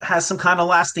night has some kind of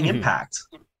lasting impact.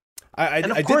 I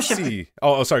did see...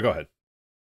 Oh, sorry, go ahead.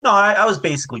 No, I was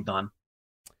basically done.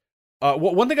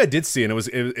 One thing I did see, and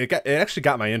it actually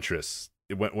got my interest,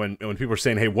 when people were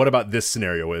saying, hey, what about this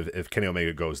scenario if Kenny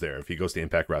Omega goes there, if he goes to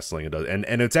Impact Wrestling and does,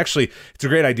 and it's a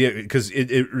great idea, because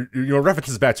it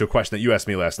references back to a question that you asked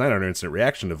me last night on our instant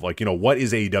reaction of what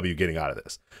is AEW getting out of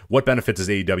this? What benefit does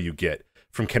AEW get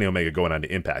from Kenny Omega going on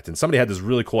to Impact? And somebody had this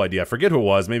really cool idea. I forget who it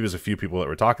was. Maybe it was a few people that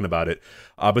were talking about it.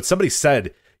 But somebody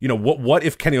said, what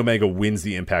if Kenny Omega wins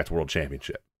the Impact World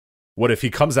Championship? What if he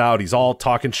comes out, he's all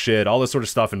talking shit, all this sort of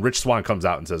stuff, and Rich Swann comes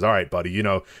out and says, all right, buddy,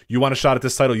 you want a shot at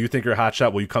this title, you think you're a hot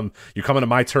shot, well, you come into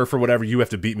my turf or whatever, you have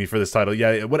to beat me for this title.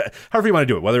 Yeah, however you want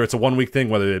to do it, whether it's a 1 week thing,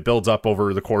 whether it builds up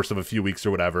over the course of a few weeks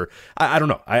or whatever. I don't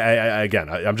know.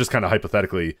 I'm just kind of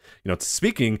hypothetically,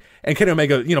 speaking, and Kenny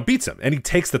Omega, beats him, and he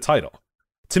takes the title.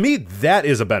 To me, that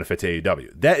is a benefit to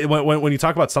AEW. That when you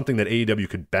talk about something that AEW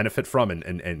could benefit from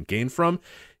and gain from,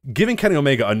 giving Kenny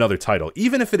Omega another title,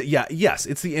 even if yes,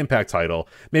 it's the Impact title.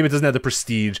 Maybe it doesn't have the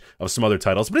prestige of some other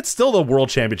titles, but it's still the world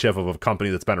championship of a company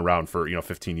that's been around for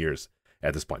 15 years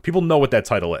at this point. People know what that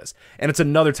title is, and it's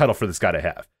another title for this guy to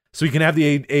have. So he can have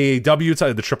the AEW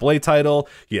title, the AAA title.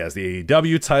 He has the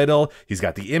AEW title. He's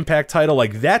got the Impact title.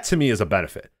 Like, that to me is a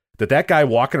benefit. That guy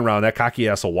walking around, that cocky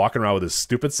asshole walking around with his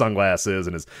stupid sunglasses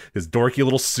and his dorky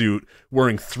little suit,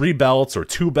 wearing 3 belts or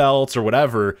 2 belts or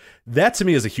whatever, that to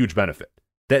me is a huge benefit.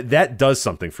 That does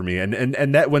something for me.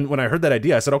 And that when I heard that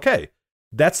idea, I said, okay,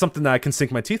 that's something that I can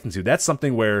sink my teeth into. That's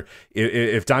something where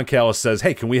if Don Callis says,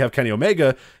 hey, can we have Kenny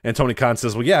Omega? And Tony Khan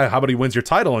says, well, yeah, how about he wins your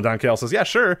title? And Don Callis says, yeah,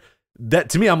 sure. That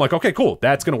to me, I'm like, okay, cool.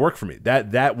 That's going to work for me.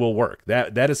 That will work.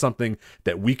 That is something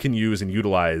that we can use and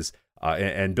utilize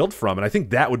and build from. And I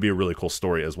think that would be a really cool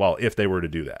story as well if they were to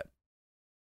do that.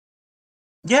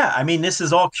 Yeah, I mean, this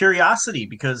is all curiosity,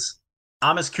 because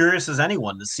I'm as curious as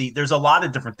anyone to see. There's a lot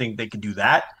of different things they can do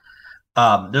that.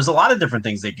 There's a lot of different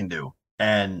things they can do.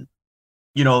 And,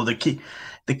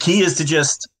 the key is to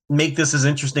just make this as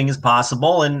interesting as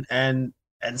possible and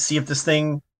see if this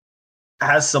thing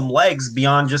has some legs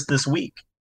beyond just this week.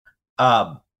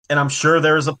 And I'm sure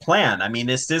there's a plan. I mean,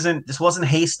 this wasn't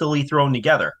hastily thrown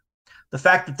together. The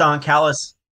fact that Don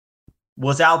Callis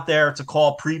was out there to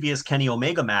call previous Kenny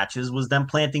Omega matches was them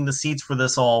planting the seeds for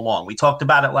this all along. We talked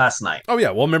about it last night. Oh, yeah.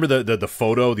 Well, remember the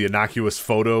photo, the innocuous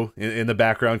photo in the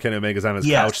background? Kenny Omega's on his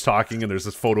couch talking, and there's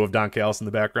this photo of Don Callis in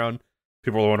the background.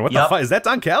 People are wondering, what the fuck? Is that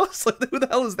Don Callis? Like, who the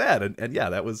hell is that? And yeah,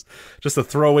 that was just a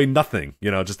throwaway nothing,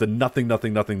 just a nothing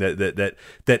that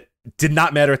did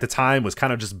not matter at the time, was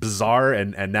kind of just bizarre,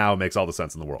 and now makes all the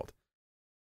sense in the world.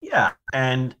 Yeah,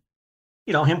 and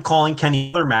him calling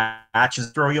Kenny other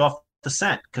matches throw you off the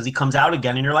scent, because he comes out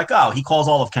again and you're like, oh, he calls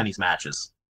all of Kenny's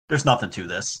matches. There's nothing to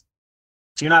this.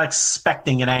 So you're not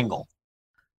expecting an angle.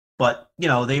 But,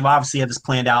 they've obviously had this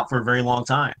planned out for a very long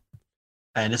time.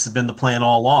 And this has been the plan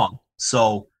all along.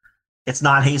 So it's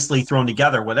not hastily thrown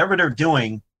together. Whatever they're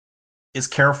doing is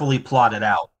carefully plotted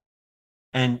out.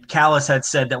 And Callis had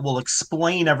said that we'll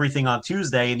explain everything on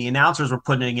Tuesday, and the announcers were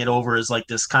putting it over as like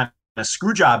this kind of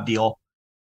screw job deal.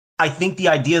 I think the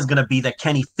idea is going to be that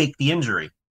Kenny faked the injury.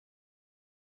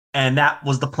 And that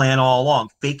was the plan all along.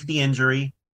 Fake the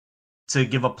injury to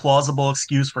give a plausible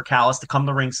excuse for Callis to come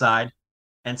to ringside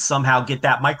and somehow get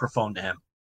that microphone to him.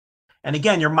 And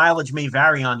again, your mileage may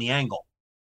vary on the angle,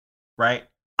 right?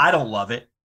 I don't love it.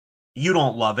 You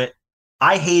don't love it.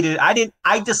 I hate it.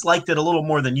 I disliked it a little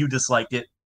more than you disliked it.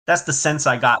 That's the sense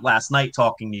I got last night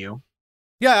talking to you.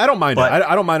 Yeah, I don't mind it.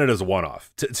 I don't mind it as a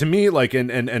one-off. To me, like,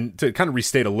 and to kind of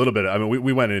restate a little bit, I mean,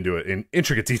 we went into it in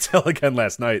intricate detail again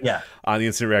last night on the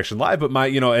Instant Reaction Live, but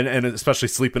and especially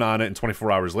sleeping on it and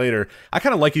 24 hours later, I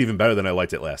kind of like it even better than I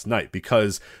liked it last night,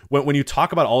 because when you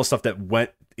talk about all the stuff that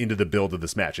went into the build of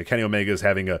this match, and Kenny Omega is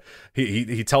having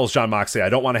he tells Jon Moxley, I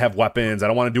don't want to have weapons, I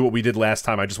don't want to do what we did last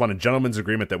time, I just want a gentleman's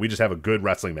agreement that we just have a good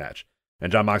wrestling match.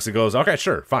 And Jon Moxley goes, okay,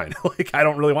 sure, fine. Like, I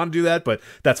don't really want to do that, but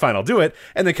that's fine, I'll do it.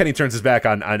 And then Kenny turns his back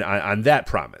on that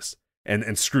promise.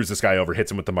 and screws this guy over,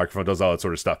 hits him with the microphone, does all that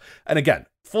sort of stuff. And again,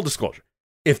 full disclosure,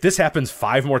 if this happens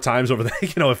 5 more times over the,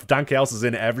 if Don Callis is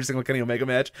in every single Kenny Omega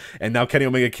match, and now Kenny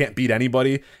Omega can't beat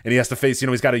anybody, and he has to face,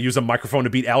 he's got to use a microphone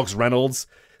to beat Alex Reynolds,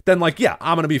 then yeah,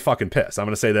 I'm going to be fucking pissed. I'm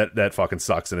going to say that fucking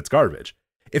sucks and it's garbage.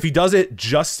 If he does it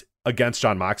just against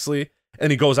Jon Moxley,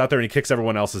 and he goes out there and he kicks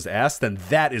everyone else's ass, then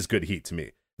that is good heat to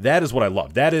me. That is what I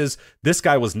love. That is, this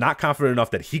guy was not confident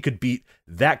enough that he could beat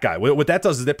that guy. What that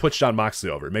does is it puts Jon Moxley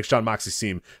over. It makes Jon Moxley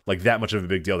seem like that much of a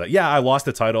big deal. That, yeah, I lost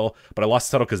the title, but I lost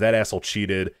the title because that asshole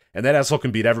cheated, and that asshole can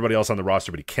beat everybody else on the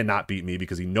roster, but he cannot beat me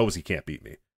because he knows he can't beat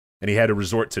me. And he had to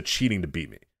resort to cheating to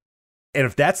beat me. And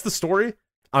if that's the story,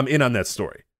 I'm in on that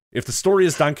story. If the story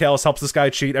is Don Callis helps this guy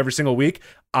cheat every single week,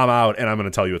 I'm out, and I'm going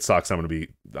to tell you it sucks. I'm going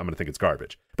to think it's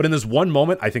garbage. But in this one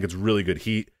moment, I think it's really good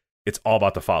heat. It's all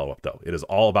about the follow-up, though. It is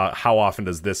all about how often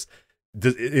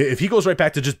if he goes right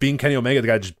back to just being Kenny Omega, the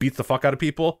guy just beats the fuck out of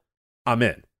people, I'm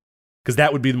in. Because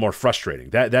that would be the more frustrating.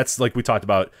 That's like we talked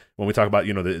about when we talk about,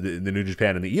 the New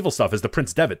Japan and the evil stuff, is the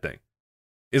Prince Devitt thing.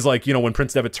 Is like, when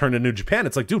Prince Devitt turned to New Japan,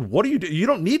 it's like, dude, what are you doing? You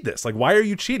don't need this. Like, why are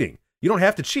you cheating? You don't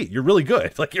have to cheat. You're really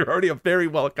good. Like, you're already a very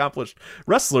well-accomplished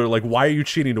wrestler. Like, why are you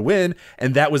cheating to win?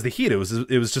 And that was the heat. It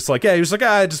was just like, yeah, he was like,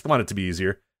 I just want it to be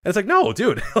easier. And it's like, no,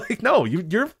 dude, like, no,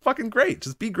 you're fucking great.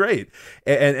 Just be great.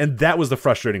 And that was the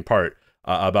frustrating part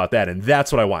about that. And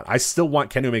that's what I want. I still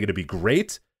want Kenny Omega to be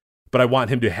great, but I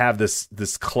want him to have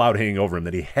this cloud hanging over him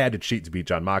that he had to cheat to beat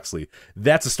Jon Moxley.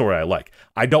 That's a story I like.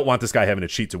 I don't want this guy having to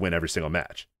cheat to win every single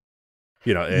match.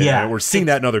 And we're seeing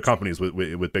that in other companies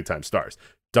with big time stars.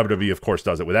 WWE, of course,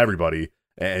 does it with everybody,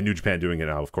 and New Japan doing it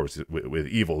now, of course, with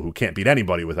Evil, who can't beat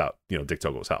anybody without Dick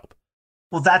Togo's help.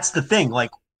 Well, that's the thing.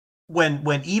 Like,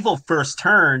 when Evil first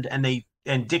turned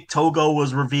and Dick Togo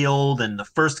was revealed and the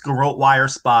first Garrote Wire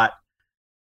spot,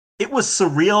 it was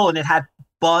surreal and it had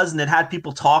buzz and it had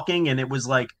people talking, and it was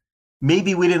like,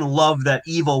 maybe we didn't love that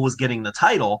Evil was getting the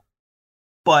title,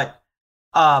 but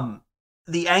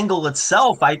the angle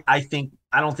itself, I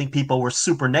don't think people were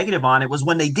super negative on. It was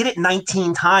when they did it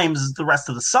 19 times the rest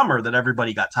of the summer that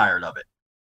everybody got tired of it.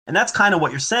 And that's kind of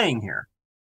what you're saying here.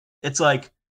 It's like,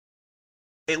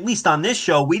 at least on this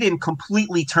show, we didn't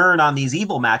completely turn on these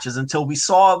Evil matches until we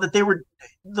saw that they were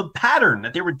the pattern,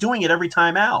 that they were doing it every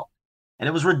time out. And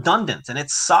it was redundant and it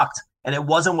sucked. And it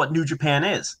wasn't what New Japan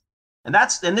is. And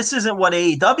this isn't what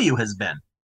AEW has been.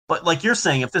 But like you're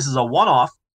saying, if this is a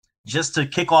one-off just to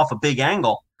kick off a big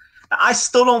angle, I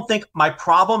still don't think my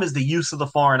problem is the use of the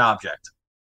foreign object.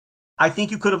 I think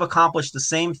you could have accomplished the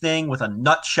same thing with a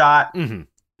nut shot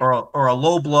or a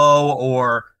low blow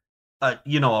or a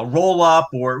roll up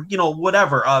or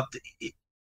whatever.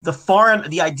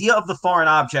 The idea of the foreign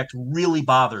object really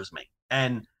bothers me,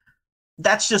 and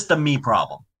that's just a me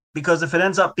problem. Because if it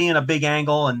ends up being a big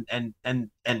angle and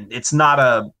it's not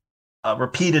a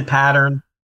repeated pattern,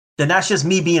 then that's just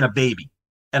me being a baby,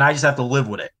 and I just have to live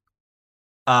with it.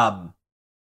 And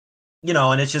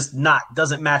it's just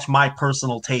doesn't match my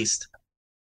personal taste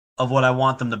of what I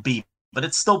want them to be. But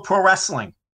it's still pro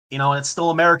wrestling, and it's still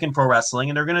American pro wrestling,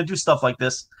 and they're going to do stuff like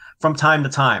this from time to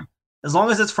time. As long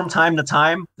as it's from time to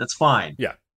time, that's fine.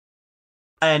 Yeah.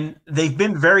 And they've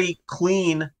been very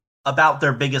clean about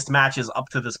their biggest matches up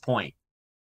to this point.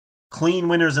 Clean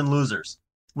winners and losers,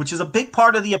 which is a big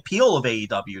part of the appeal of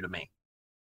AEW to me.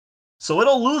 So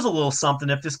it'll lose a little something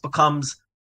if this becomes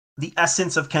the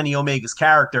essence of Kenny Omega's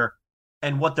character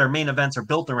and what their main events are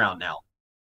built around now.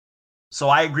 So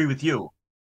I agree with you.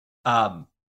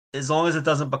 As long as it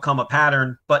doesn't become a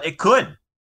pattern, but it could.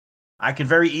 I could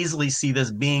very easily see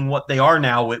this being what they are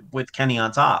now with Kenny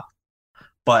on top.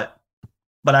 But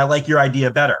I like your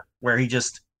idea better, where he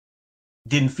just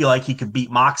didn't feel like he could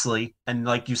beat Moxley. And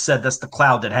like you said, that's the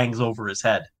cloud that hangs over his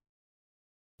head.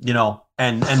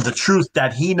 And the truth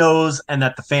that he knows and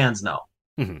that the fans know.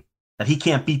 Mm-hmm. That he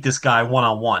can't beat this guy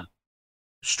one-on-one,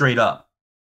 straight up.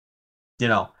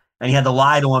 And he had to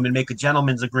lie to him and make a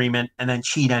gentleman's agreement and then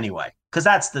cheat anyway. Because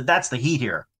that's the heat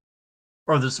here.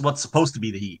 Or this what's supposed to be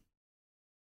the heat.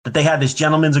 That they had this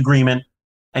gentleman's agreement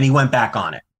and he went back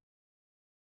on it.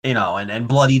 And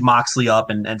bloodied Moxley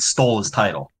up and stole his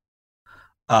title.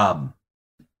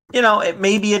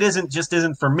 Maybe it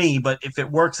isn't for me, but if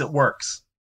it works, it works.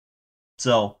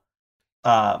 So,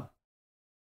 I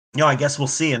guess we'll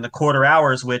see in the quarter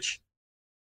hours, which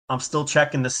I'm still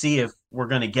checking to see if we're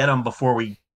going to get them before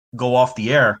we go off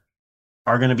the air,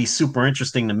 are going to be super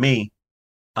interesting to me.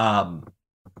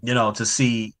 To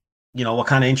see, what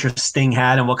kind of interest Sting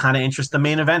had and what kind of interest the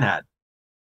main event had.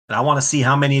 And I want to see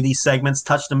how many of these segments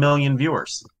touched 1 million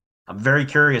viewers. I'm very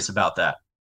curious about that.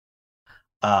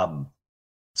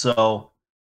 It's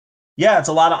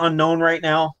a lot of unknown right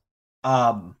now.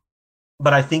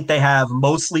 but I think they have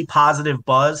mostly positive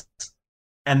buzz,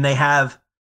 and they have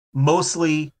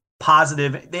mostly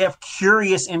positive. They have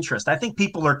curious interest. I think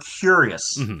people are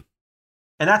curious, and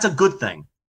that's a good thing.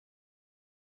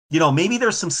 Maybe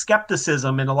there's some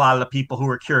skepticism in a lot of the people who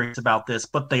are curious about this,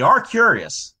 but they are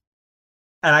curious,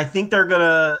 and I think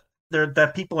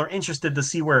that people are interested to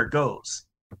see where it goes.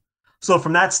 So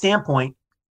from that standpoint,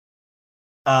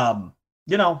 strong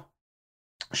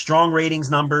ratings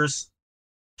numbers,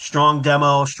 strong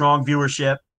demo, strong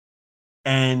viewership,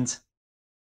 and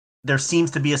there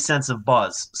seems to be a sense of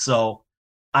buzz. So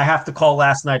I have to call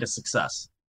last night a success.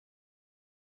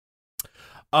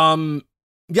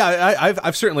 Yeah,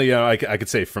 I've certainly, I could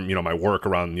say from, my work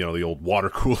around, the old water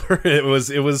cooler, it was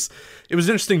an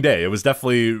interesting day. It was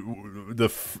definitely the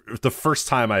first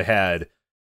time I had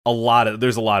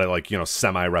there's a lot of like,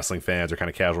 semi wrestling fans or kind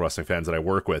of casual wrestling fans that I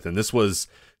work with. And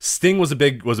Sting was a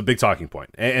big talking point,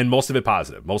 and most of it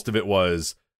positive. Most of it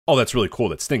was, oh, that's really cool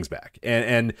that Sting's back.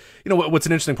 And what's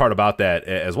an interesting part about that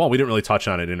as well, we didn't really touch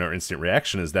on it in our instant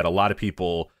reaction, is that a lot of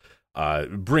people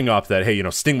bring up that, hey,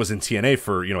 Sting was in TNA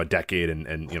for, a decade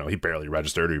and he barely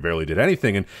registered or he barely did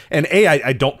anything. And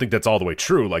I don't think that's all the way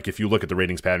true. Like, if you look at the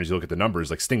ratings patterns, you look at the numbers,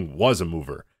 like Sting was a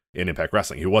mover in Impact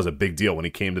Wrestling. He was a big deal when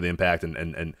he came to the Impact,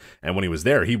 and when he was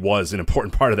there, he was an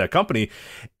important part of that company.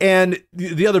 And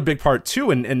the other big part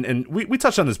too, and we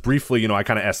touched on this briefly, I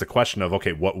kind of asked the question of,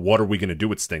 okay, what are we going to do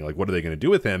with Sting? Like, what are they going to do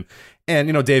with him?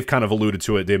 And, Dave kind of alluded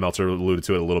to it. Dave Meltzer alluded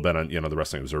to it a little bit on, the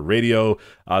Wrestling Observer Radio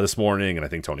this morning. And I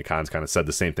think Tony Khan's kind of said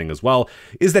the same thing as well,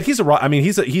 is that he's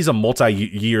a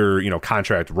multi-year,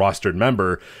 contract rostered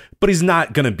member, but he's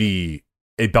not going to be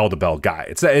a bell-to-bell guy.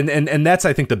 It's and that's,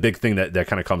 I think, the big thing that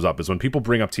kind of comes up is when people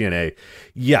bring up TNA.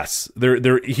 Yes,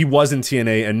 he was in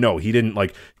TNA, and no, he didn't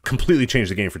like completely change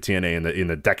the game for TNA in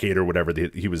the decade or whatever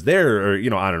he was there,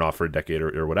 or on and off for a decade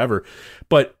or whatever.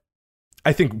 But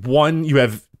I think, one, you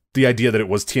have the idea that it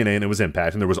was TNA and it was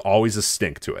Impact, and there was always a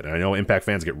stink to it. And I know Impact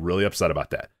fans get really upset about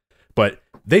that, but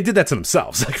they did that to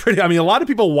themselves. A lot of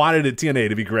people wanted TNA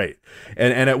to be great,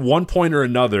 and at one point or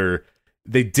another,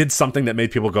 they did something that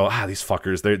made people go, these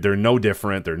fuckers, they're no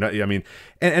different. They're not,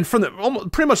 and from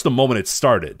pretty much the moment it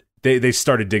started, they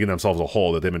started digging themselves a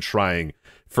hole that they've been trying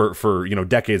for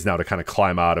decades now to kind of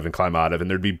climb out of, and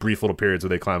there'd be brief little periods where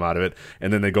they climb out of it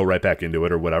and then they go right back into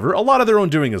it or whatever. A lot of their own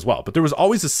doing as well, but there was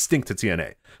always a stink to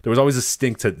TNA. There was always a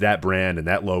stink to that brand and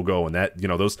that logo and that,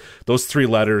 those three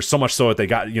letters, so much so that they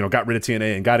got rid of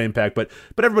TNA and got Impact, but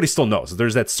everybody still knows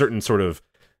there's that certain sort of,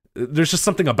 there's just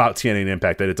something about TNA and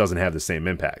Impact that it doesn't have the same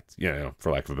impact,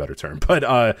 for lack of a better term.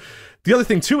 But the other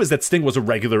thing too is that Sting was a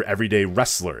regular everyday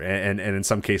wrestler, and in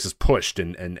some cases pushed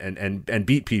and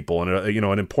beat people, and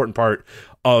an important part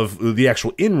of the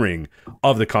actual in-ring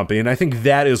of the company. And I think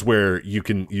that is where you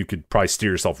could probably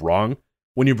steer yourself wrong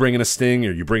when you bring in a Sting,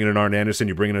 or you bring in an Arn Anderson,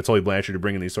 you bring in a Tully Blanchard, you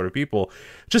bring in these sort of people.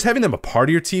 Just having them a part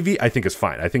of your TV, I think, is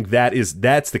fine. I think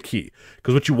that's the key.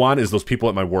 Because what you want is those people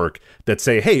at my work that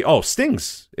say, hey,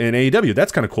 Sting's in AEW,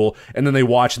 that's kind of cool. And then they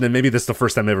watch, and then maybe this is the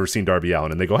first time they've ever seen Darby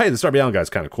Allin, and they go, hey, this Darby Allin guy's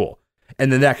kind of cool. And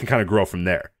then that can kind of grow from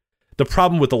there. The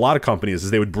problem with a lot of companies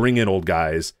is they would bring in old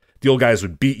guys, the old guys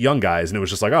would beat young guys, and it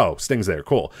was just like, oh, Sting's there,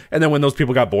 cool. And then when those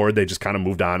people got bored, they just kind of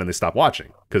moved on and they stopped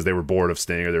watching because they were bored of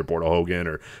Sting, or they were bored of Hogan,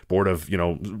 or bored of,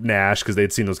 Nash, because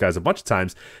they'd seen those guys a bunch of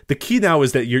times. The key now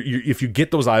is that if you get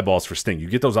those eyeballs for Sting, you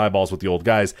get those eyeballs with the old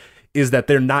guys, is that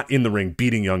they're not in the ring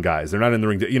beating young guys. They're not in the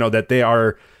ring, that they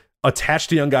are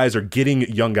attached to young guys or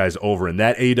getting young guys over. And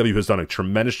that AEW has done a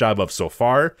tremendous job of so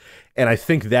far. And I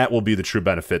think that will be the true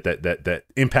benefit that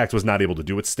Impact was not able to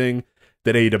do with Sting,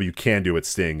 that AEW can do with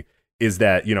Sting, is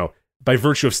that, by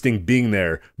virtue of Sting being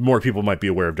there, more people might be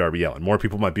aware of Darby Allin, more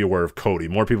people might be aware of Cody,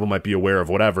 more people might be aware of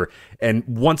whatever. And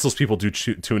once those people do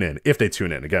tune in, if they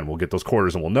tune in, again, we'll get those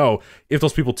quarters and we'll know if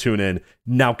those people tune in,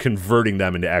 now converting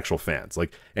them into actual fans,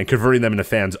 and converting them into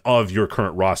fans of your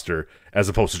current roster, as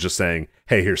opposed to just saying,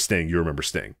 hey, here's Sting, you remember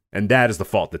Sting. And that is the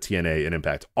fault that TNA and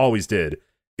Impact always did,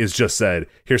 is just said,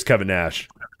 here's Kevin Nash,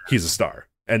 he's a star.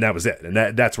 And that was it.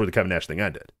 And that's where the Kevin Nash thing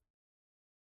ended.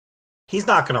 He's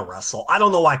not going to wrestle. I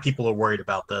don't know why people are worried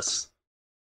about this.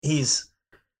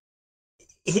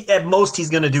 At most, he's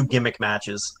going to do gimmick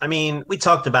matches. I mean, we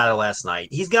talked about it last night.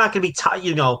 He's not going to be,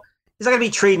 he's not going to be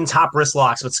trading top wrist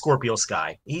locks with Scorpio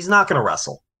Sky. He's not going to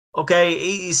wrestle. Okay,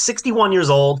 he's 61 years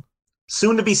old,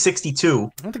 soon to be 62.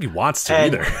 I don't think he wants to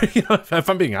either. If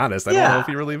I'm being honest, I don't know if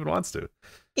he really even wants to.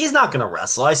 He's not going to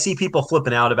wrestle. I see people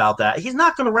flipping out about that. He's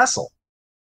not going to wrestle.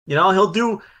 He'll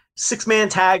do 6-man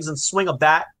tags and swing a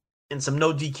bat in some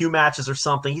no DQ matches or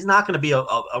something. He's not going to be a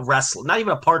wrestler, not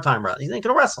even a part-time wrestler. He's not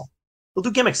going to wrestle. He'll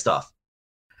do gimmick stuff.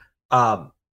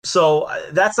 So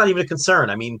that's not even a concern.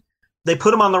 I mean, they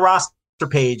put him on the roster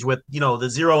page with, the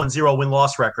 0-0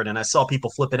 win-loss record, and I saw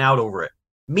people flipping out over it.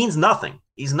 It means nothing.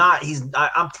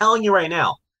 I'm telling you right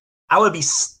now, I would be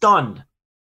stunned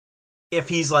if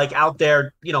he's like out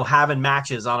there, having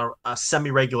matches on a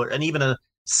semi-regular and even a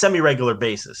semi-regular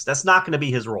basis. That's not going to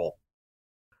be his role.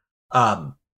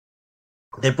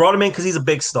 They brought him in because he's a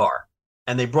big star,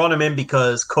 and they brought him in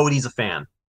because Cody's a fan,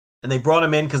 and they brought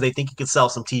him in because they think he could sell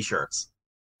some T-shirts,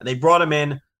 and they brought him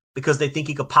in because they think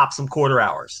he could pop some quarter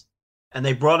hours, and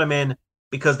they brought him in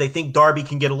because they think Darby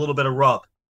can get a little bit of rub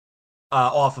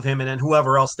off of him, and then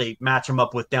whoever else they match him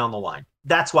up with down the line.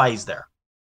 That's why he's there.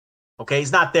 Okay,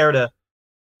 he's not there to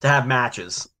have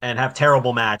matches and have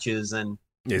terrible matches and.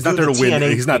 Yeah, he's not there to win.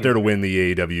 He's not there to win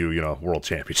the AEW, World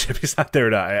Championship. He's not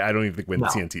there to. I don't even think win the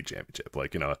TNT Championship.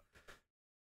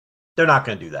 They're not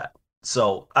going to do that.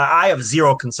 So I have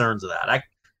zero concerns of that.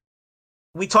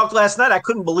 We talked last night. I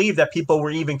couldn't believe that people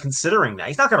were even considering that.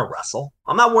 He's not going to wrestle.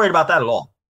 I'm not worried about that at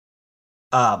all.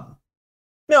 And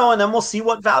then we'll see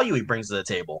what value he brings to the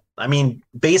table. I mean,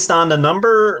 based on the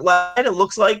number, it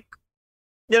looks like,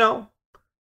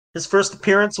 his first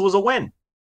appearance was a win.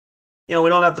 We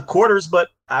don't have the quarters, but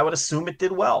I would assume it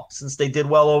did well since they did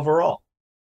well overall.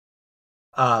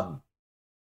 But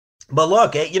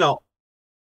look,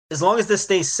 as long as this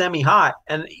stays semi-hot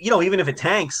and, even if it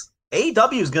tanks,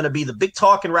 AEW is going to be the big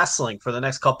talk in wrestling for the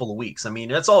next couple of weeks. I mean,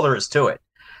 that's all there is to it.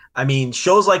 I mean,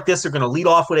 shows like this are going to lead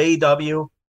off with AEW,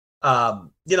 and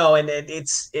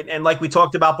like we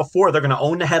talked about before, they're going to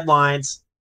own the headlines.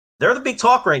 They're the big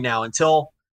talk right now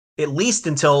until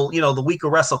the week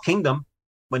of Wrestle Kingdom,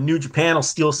 when New Japan will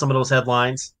steal some of those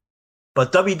headlines.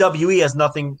 But WWE has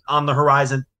nothing on the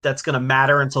horizon that's going to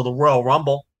matter until the Royal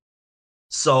Rumble.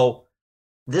 So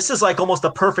this is like almost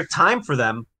a perfect time for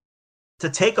them to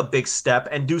take a big step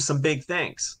and do some big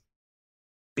things,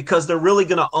 because they're really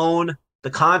going to own the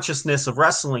consciousness of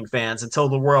wrestling fans until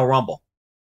the Royal Rumble.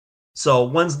 So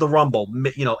when's the Rumble?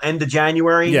 End of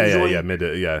January? Yeah,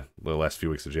 the last few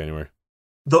weeks of January.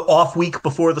 The off week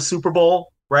before the Super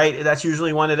Bowl. Right? That's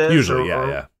usually when it is. Usually,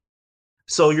 yeah.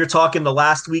 So you're talking the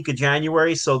last week of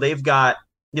January. So they've got,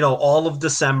 all of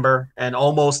December and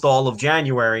almost all of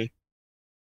January,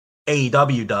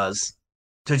 AEW does,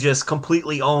 to just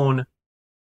completely own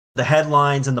the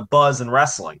headlines and the buzz in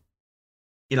wrestling,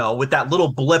 with that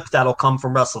little blip that'll come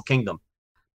from Wrestle Kingdom.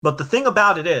 But the thing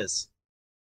about it is,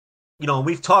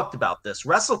 we've talked about this.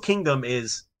 Wrestle Kingdom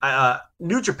is,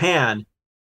 New Japan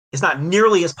is not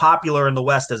nearly as popular in the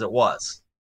West as it was.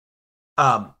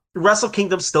 Wrestle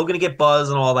Kingdom's still going to get buzz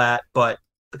and all that, but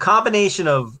the combination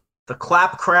of the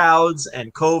clap crowds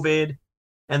and COVID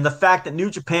and the fact that New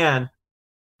Japan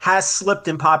has slipped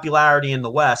in popularity in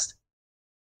the West,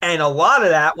 and a lot of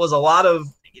that was a lot of,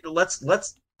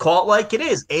 let's call it like it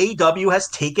is, AEW has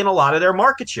taken a lot of their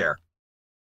market share.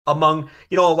 Among,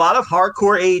 a lot of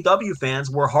hardcore AEW fans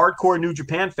were hardcore New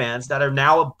Japan fans that are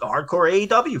now hardcore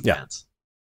AEW fans.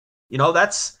 I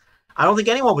don't think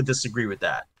anyone would disagree with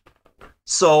that.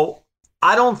 So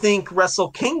I don't think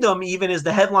Wrestle Kingdom even is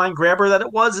the headline grabber that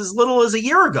it was as little as a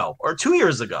year ago or 2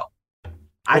 years ago.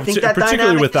 I think that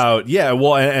particularly without,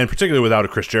 and particularly without a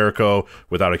Chris Jericho,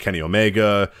 without a Kenny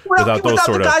Omega, without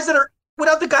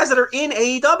the guys that are in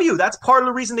AEW. That's part of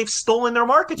the reason they've stolen their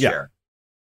market share.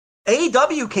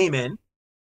 AEW came in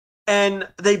and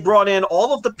they brought in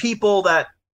all of the people that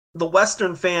the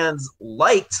Western fans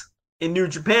liked in New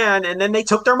Japan, and then they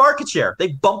took their market share. They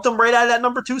bumped them right out of that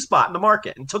number 2 spot in the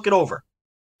market and took it over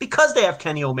because they have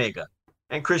Kenny Omega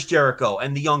and Chris Jericho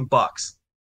and the Young Bucks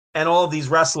and all of these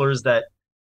wrestlers that,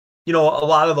 a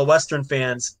lot of the Western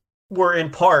fans were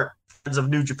in part fans of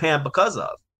New Japan because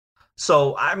of.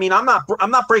 So, I mean, I'm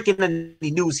not breaking any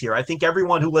news here. I think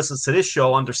everyone who listens to this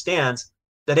show understands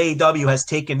that AEW has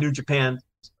taken New Japan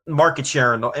market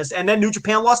share, and then New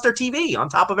Japan lost their TV on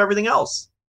top of everything else,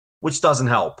 which doesn't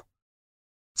help.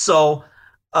 So,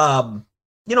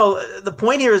 the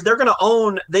point here is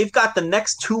they've got the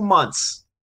next 2 months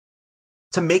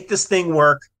to make this thing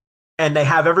work, and they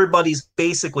have everybody's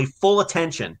basically full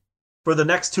attention for the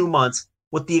next 2 months,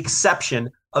 with the exception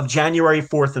of January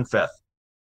 4th and 5th.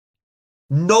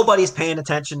 Nobody's paying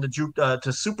attention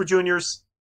to Super Juniors,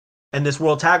 and this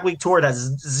World Tag League Tour. It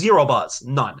has zero buzz,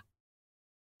 none.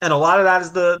 And a lot of that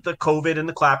is the COVID and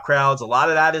the clap crowds. A lot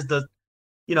of that is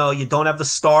you don't have the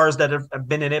stars that have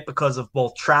been in it because of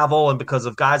both travel and because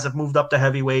of guys have moved up to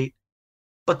heavyweight.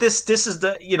 But this is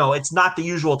it's not the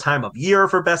usual time of year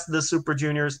for Best of the Super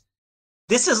Juniors.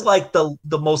 This is like the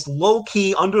most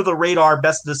low-key, under-the-radar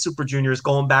Best of the Super Juniors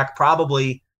going back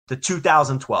probably to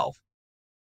 2012.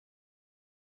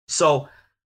 So,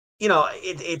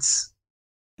 it's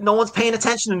no one's paying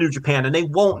attention to New Japan, and they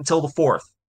won't until the 4th.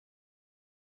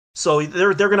 So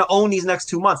they're going to own these next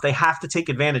 2 months. They have to take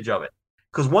advantage of it.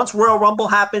 Because once Royal Rumble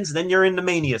happens, then you're in the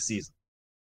Mania season.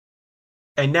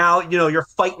 And now, you're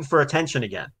fighting for attention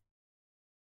again.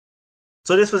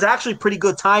 So this was actually pretty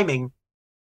good timing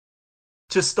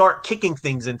to start kicking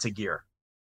things into gear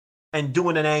and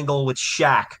doing an angle with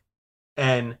Shaq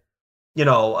and,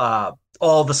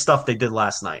 all the stuff they did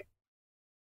last night.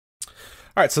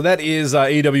 All right, so that is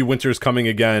AEW Winter's coming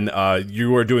again.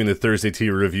 You are doing the Thursday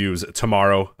TV reviews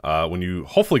tomorrow when you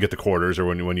hopefully get the quarters or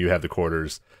when you have the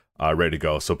quarters ready to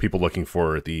go. So people looking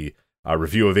for the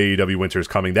review of AEW Winter's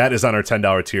coming. That is on our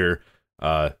 $10 tier,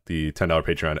 the $10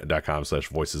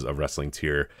 patreon.com/voices of wrestling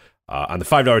tier. On the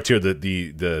 $5 tier,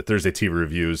 the Thursday TV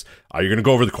reviews, you're going to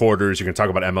go over the quarters, you're going to talk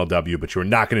about MLW, but you're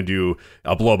not going to do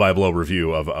a blow-by-blow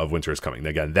review of Winter is Coming.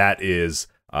 Again, that is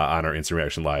on our Instant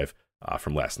Reaction Live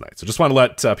from last night. So just want to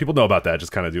let people know about that,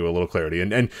 just kind of do a little clarity.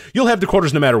 And you'll have the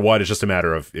quarters no matter what, it's just a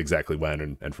matter of exactly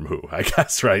when and from who, I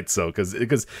guess, right? So,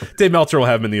 because Dave Meltzer will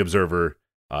have them in the Observer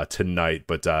tonight,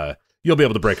 but you'll be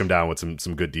able to break them down with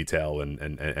some good detail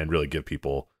and really give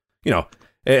people,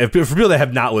 for people that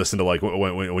have not listened to like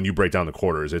when you break down the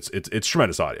quarters, it's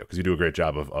tremendous audio because you do a great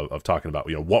job of talking about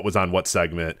what was on what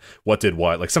segment, what did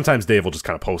what. Like sometimes Dave will just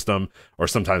kind of post them, or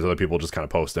sometimes other people just kind of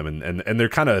post them, and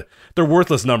they're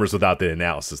worthless numbers without the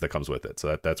analysis that comes with it.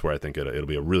 So that's where I think it'll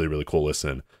be a really really cool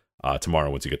listen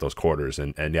tomorrow once you get those quarters.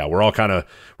 And yeah, we're all kind of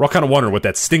wondering what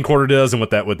that Sting quarter does and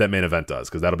what that main event does,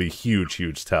 because that'll be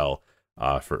huge tell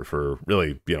for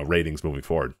really ratings moving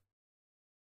forward.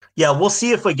 Yeah, we'll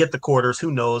see if we get the quarters.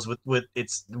 Who knows with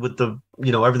the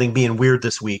everything being weird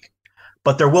this week.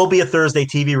 But there will be a Thursday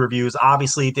TV reviews.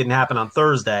 Obviously, it didn't happen on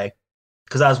Thursday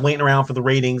because I was waiting around for the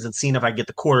ratings and seeing if I get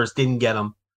the quarters. Didn't get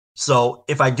them. So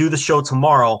if I do the show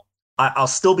tomorrow, I'll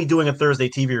still be doing a Thursday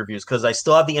TV reviews because I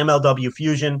still have the MLW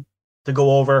Fusion to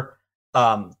go over.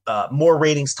 More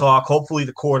ratings talk. Hopefully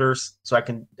the quarters, so I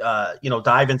can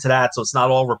dive into that. So it's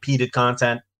not all repeated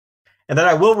content. And then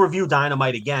I will review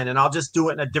Dynamite again, and I'll just do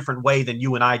it in a different way than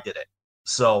you and I did it.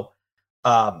 So,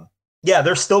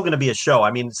 there's still going to be a show.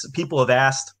 I mean, people have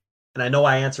asked, and I know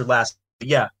I answered last. But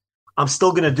yeah, I'm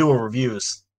still going to do a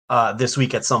reviews this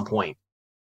week at some point,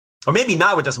 or maybe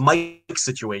not with this Mike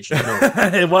situation.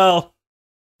 Well,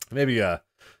 maybe.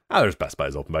 There's Best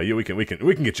Buys open by you. We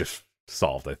can get you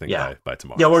solved. I think by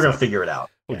tomorrow. Yeah, we're gonna figure it out.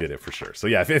 We'll get it for sure. So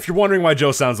yeah, if you're wondering why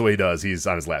Joe sounds the way he does, he's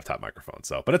on his laptop microphone.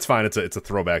 So, but it's fine. It's a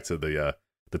throwback to the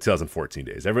 2014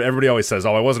 days. Everybody always says,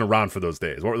 "Oh, I wasn't around for those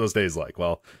days." What were those days like?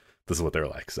 Well, this is what they're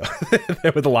like. So,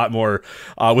 with a lot more,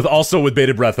 with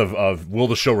bated breath of will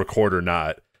the show record or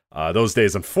not. Those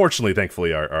days, unfortunately,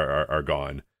 thankfully, are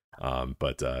gone.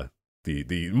 But the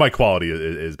mic quality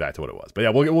is back to what it was. But yeah,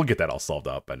 we'll get that all solved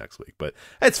up by next week. But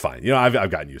it's fine. I've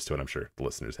gotten used to it. I'm sure the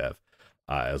listeners have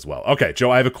as well. Okay,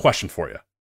 Joe, I have a question for you.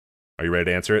 Are you ready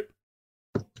to answer it?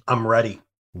 I'm ready.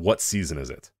 What season is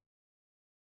it?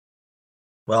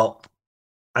 Well,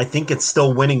 I think it's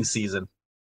still winning season.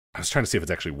 I was trying to see if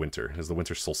it's actually winter. Has the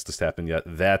winter solstice happened yet?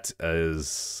 That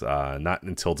is not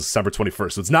until December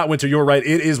 21st. So it's not winter. You're right.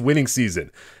 It is winning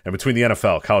season. And between the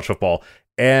NFL, college football,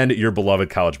 and your beloved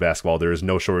college basketball, there is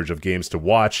no shortage of games to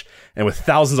watch. And with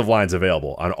thousands of lines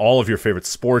available on all of your favorite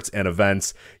sports and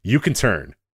events, you can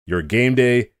turn your game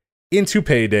day into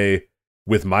payday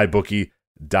with MyBookie.ag.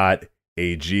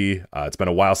 It's been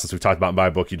a while since we've talked about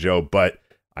MyBookie, Joe, but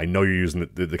I know you're using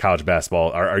the college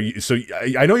basketball. Are you? So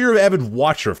I know you're an avid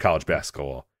watcher of college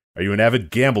basketball. Are you an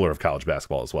avid gambler of college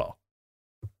basketball as well?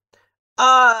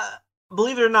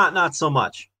 Believe it or not so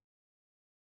much.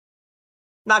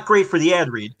 Not great for the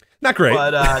ad read. Not great,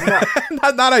 but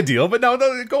no. not ideal. But no,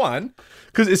 go on.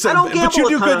 Because I don't gamble. But you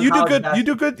do good. You do good. Basketball. You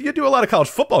do good. You do a lot of college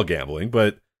football gambling,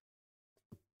 but.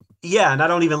 Yeah, and I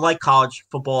don't even like college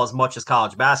football as much as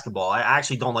college basketball. I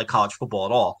actually don't like college football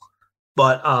at all.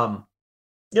 But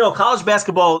college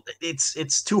basketball,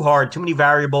 it's too hard, too many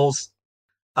variables.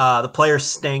 The players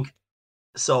stink,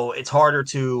 so it's harder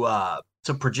to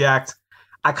project.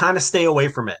 I kind of stay away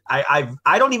from it.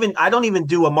 I don't even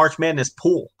do a March Madness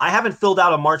pool. I haven't filled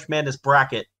out a March Madness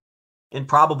bracket in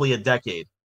probably a decade.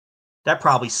 That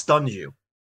probably stuns you.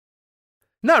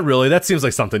 Not really. That seems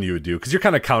like something you would do because you're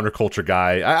kind of counterculture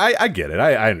guy. I get it.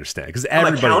 I understand because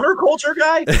everybody. I'm a counterculture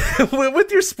guy.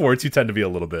 With your sports, you tend to be a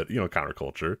little bit,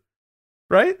 counterculture,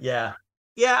 right? Yeah.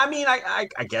 I mean, I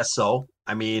guess so.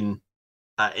 I mean,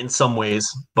 in some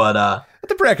ways, but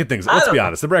the bracket thing's. Let's be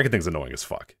honest. The bracket thing's annoying as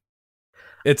fuck.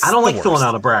 I don't like filling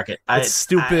out a bracket. It's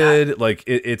stupid.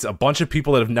 It's a bunch of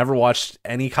people that have never watched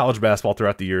any college basketball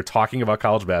throughout the year talking about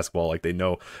college basketball like they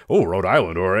know, oh, Rhode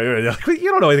Island, or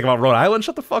you don't know anything about Rhode Island.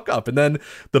 Shut the fuck up. And then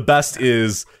the best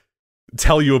is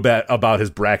tell you about his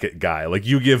bracket guy. Like,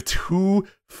 you give two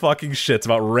fucking shits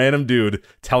about random dude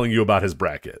telling you about his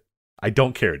bracket. I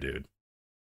don't care, dude.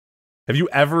 Have you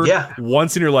ever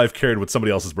once in your life cared what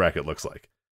somebody else's bracket looks like?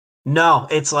 No,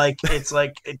 it's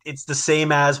the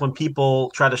same as when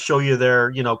people try to show you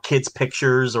their, kids'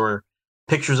 pictures or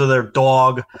pictures of their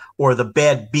dog or the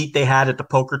bad beat they had at the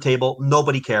poker table.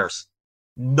 Nobody cares.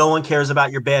 No one cares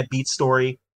about your bad beat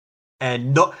story.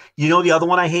 And the other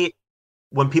one I hate?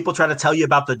 When people try to tell you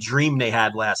about the dream they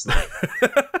had last night.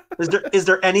 Is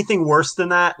there anything worse than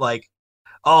that? Like,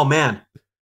 oh man,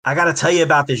 I got to tell you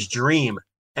about this dream.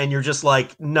 And you're just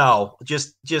like, no,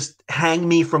 just hang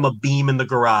me from a beam in the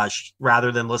garage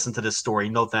rather than listen to this story.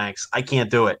 No thanks. I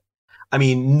can't do it. I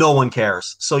mean, no one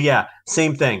cares. So yeah,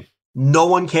 same thing. No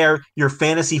one cares. Your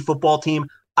fantasy football team.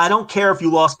 I don't care if you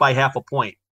lost by half a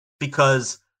point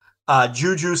because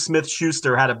Juju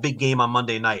Smith-Schuster had a big game on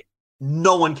Monday night.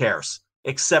 No one cares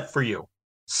except for you.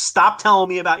 Stop telling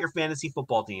me about your fantasy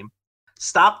football team.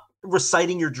 Stop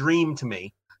reciting your dream to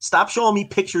me. Stop showing me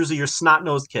pictures of your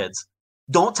snot-nosed kids.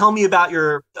 Don't tell me about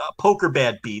your poker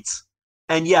bad beats.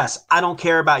 And yes, I don't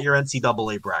care about your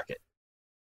NCAA bracket.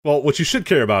 Well, what you should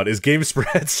care about is game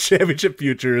spreads, championship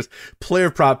futures, player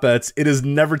prop bets. It is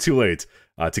never too late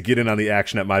to get in on the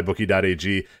action at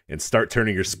mybookie.ag and start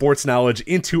turning your sports knowledge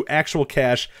into actual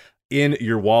cash in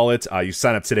your wallet. You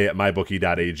sign up today at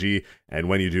mybookie.ag, and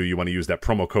when you do, you want to use that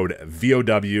promo code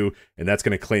VOW, and that's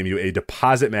going to claim you a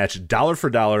deposit match dollar for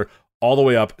dollar all the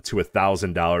way up to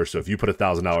 $1,000. So if you put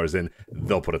 $1,000 in,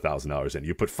 they'll put $1,000 in.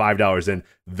 You put $5 in,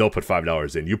 they'll put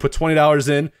 $5 in. You put $20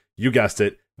 in, you guessed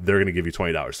it, they're going to give you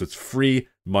 $20. So it's free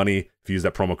money if you use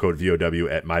that promo code VOW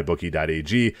at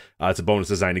mybookie.ag. It's a bonus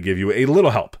designed to give you a little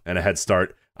help and a head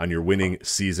start on your winning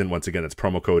season. Once again, that's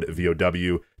promo code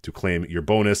VOW to claim your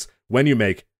bonus when you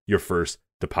make your first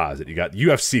deposit. You got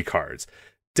UFC cards,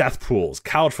 death pools,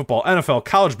 college football, NFL,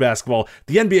 college basketball,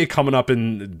 the NBA coming up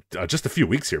in just a few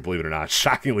weeks here, believe it or not.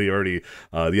 Shockingly, already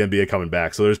the NBA coming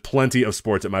back. So there's plenty of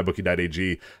sports at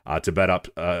mybookie.ag to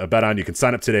bet on. You can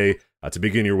sign up today to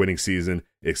begin your winning season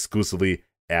exclusively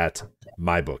at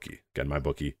MyBookie. Again,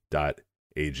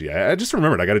 mybookie.ag. I just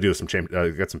remembered I got to do some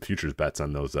got some futures bets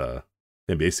on those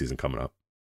NBA season coming up.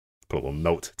 Put a little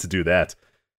note to do that.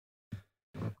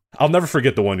 I'll never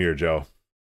forget the one year, Joe.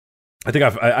 I think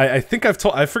I've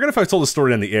told, I forget if I told the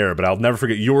story on the air, but I'll never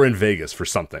forget you were in Vegas for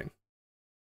something.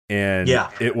 And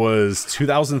it was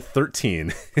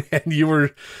 2013 and you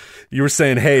were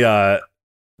saying, "Hey, I'm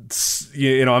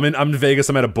in Vegas,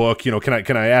 I'm at a book,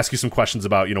 can I ask you some questions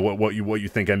about, what you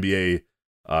think NBA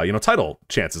title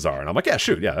chances are?" And I'm like, "Yeah,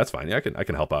 shoot. Yeah, that's fine. Yeah, I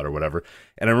can help out or whatever."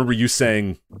 And I remember you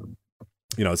saying,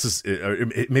 this is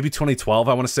maybe 2012,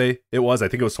 I want to say it was. I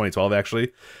think it was 2012,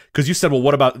 actually. Because you said, well,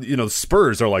 what about, the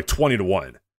Spurs are like 20-1.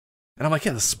 And I'm like,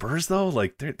 yeah, the Spurs, though,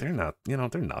 like, they're not,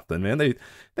 they're nothing, man. They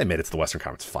made it to the Western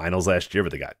Conference Finals last year,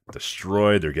 but they got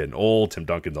destroyed. They're getting old. Tim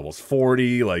Duncan's almost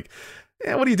 40. Like,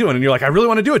 yeah, what are you doing? And you're like, I really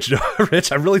want to do it,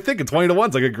 Rich. I'm really thinking 20-1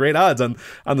 is like a great odds on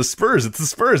the Spurs. It's the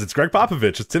Spurs. It's Greg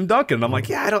Popovich. It's Tim Duncan. And I'm like,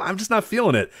 yeah, I'm just not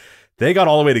feeling it. They got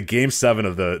all the way to Game 7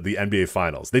 of the NBA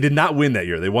Finals. They did not win that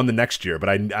year. They won the next year, but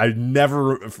I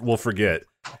never will forget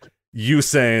you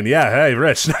saying, "Yeah, hey,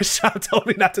 Rich, nice job telling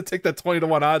me not to take that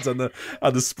 20-1 odds on the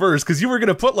Spurs," because you were going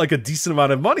to put like a decent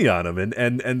amount of money on them,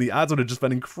 and the odds would have just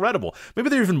been incredible. Maybe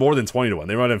they're even more than 20-1.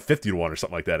 They were on 50-1 or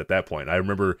something like that at that point. I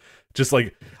remember just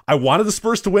like I wanted the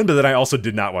Spurs to win, but then I also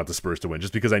did not want the Spurs to win,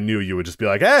 just because I knew you would just be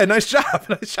like, "Hey, nice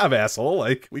job, asshole!"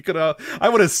 Like we could, I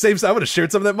would have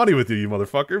shared some of that money with you, you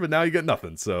motherfucker. But now you get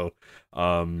nothing. So,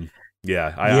 I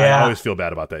always feel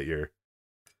bad about that year.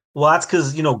 Well, that's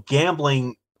because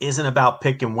gambling isn't about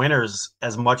picking winners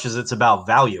as much as it's about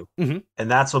value. Mm-hmm. And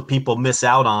that's what people miss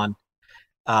out on.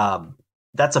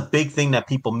 That's a big thing that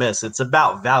people miss. It's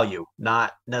about value,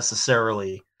 not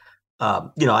necessarily,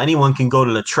 anyone can go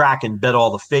to the track and bet all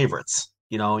the favorites,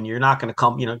 and you're not going to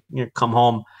come, you come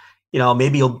home,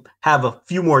 maybe you'll have a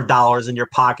few more dollars in your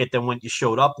pocket than what you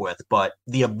showed up with, but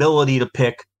the ability to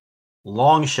pick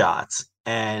long shots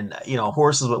and,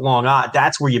 horses with long odds,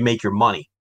 that's where you make your money.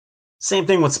 Same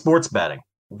thing with sports betting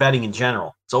in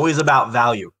general. It's always about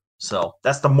value. So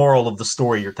that's the moral of the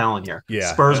story you're telling here.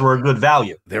 Yeah. Spurs were a good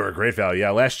value. They were a great value. Yeah,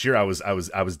 last year I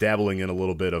was dabbling in a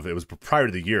little bit of, it was prior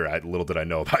to the year. Little did I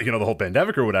know about the whole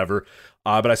pandemic or whatever.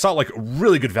 But I saw like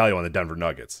really good value on the Denver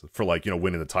Nuggets for like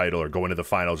winning the title or going to the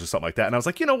finals or something like that. And I was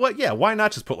like, you know what? Yeah, why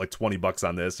not just put like $20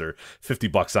 on this or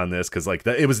 $50 on this? Because like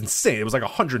it was insane. It was like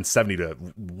 170 to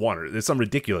 1 or there's some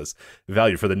ridiculous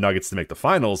value for the Nuggets to make the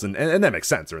finals, and that makes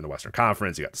sense. They're in the Western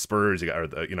Conference. You got the Spurs. You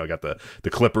got got the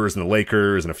Clippers and the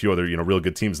Lakers and a few other real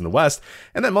good teams in the West.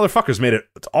 And then motherfuckers made it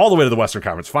all the way to the Western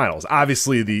Conference Finals.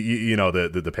 Obviously,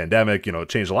 the pandemic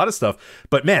changed a lot of stuff,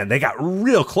 but man, they got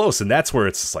real close, and that's where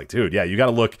it's just like, dude, yeah, you got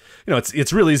to look.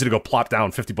 It's really easy to go plop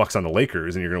down $50 on the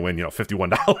Lakers, and you're gonna win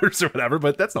 $51 or whatever.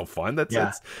 But that's no fun.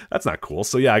 That's not cool.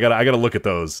 So yeah, I gotta look at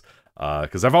those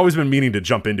because I've always been meaning to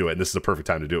jump into it, and this is a perfect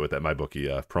time to do it with that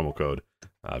MyBookie promo code.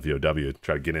 VOW,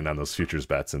 try to get in on those futures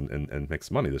bets and make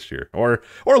some money this year, or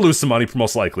lose some money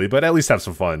most likely, but at least have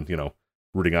some fun,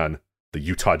 rooting on the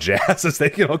Utah Jazz as they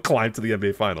climb to the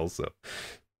NBA Finals. So,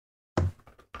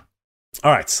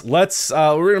 all right,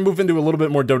 we're gonna move into a little bit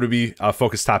more WWE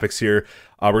focused topics here.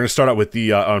 We're gonna start out with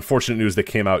the unfortunate news that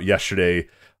came out yesterday,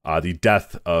 the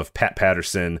death of Pat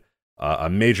Patterson, a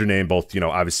major name, both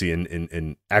obviously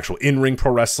in actual in-ring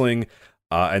pro wrestling.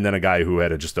 And then a guy who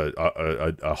had just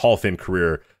a Hall of Fame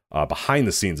career behind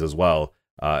the scenes as well,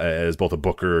 as both a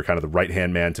booker, kind of the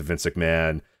right-hand man to Vince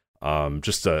McMahon,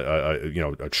 just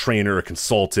a trainer, a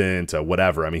consultant,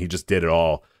 whatever. I mean, he just did it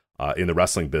all in the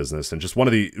wrestling business, and just one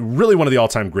of the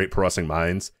all-time great pro wrestling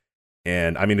minds.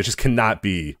 And I mean, it just cannot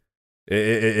be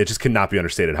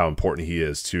understated how important he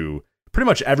is to pretty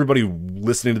much everybody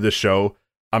listening to this show.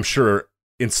 I'm sure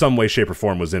in some way, shape, or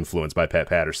form was influenced by Pat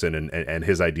Patterson and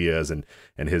his ideas and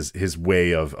his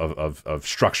way of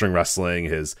structuring wrestling,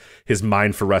 his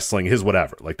mind for wrestling, his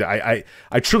whatever. Like I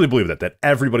truly believe that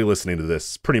everybody listening to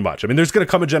this, pretty much. I mean, there's going to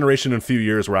come a generation in a few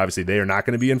years where obviously they are not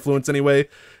going to be influenced anyway,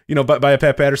 by a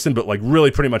Pat Patterson, but like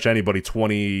really pretty much anybody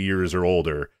 20 years or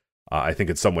older, I think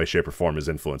in some way, shape, or form is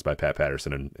influenced by Pat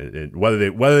Patterson, and whether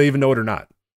they even know it or not.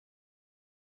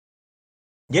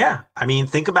 Yeah, I mean,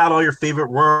 think about all your favorite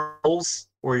Royals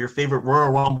or your favorite Royal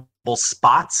Rumble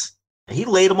spots. And he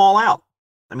laid them all out.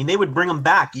 I mean, they would bring him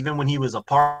back even when he was a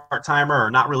part-timer or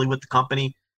not really with the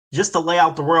company, just to lay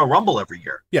out the Royal Rumble every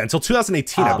year. Yeah, until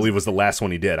 2018, I believe, was the last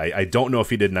one he did. I don't know if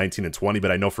he did 19 and 20,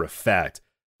 but I know for a fact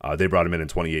they brought him in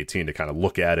 2018 to kind of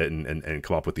look at it and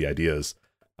come up with the ideas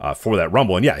for that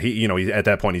Rumble. And yeah, he at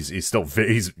that point he's still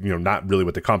not really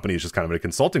with the company. He's just kind of in a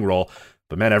consulting role.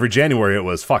 But man, every January it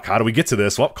was, fuck, how do we get to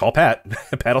this? Well, call Pat.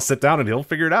 Pat will sit down and he'll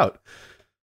figure it out.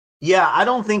 Yeah, I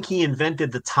don't think he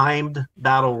invented the timed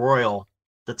battle royal,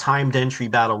 the timed entry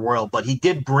battle royal, but he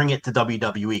did bring it to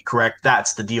WWE, correct?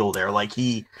 That's the deal there. Like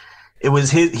he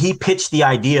pitched the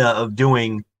idea of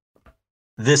doing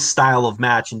this style of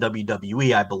match in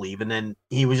WWE, I believe, and then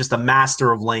he was just a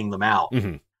master of laying them out.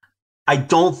 Mm-hmm. I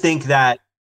don't think that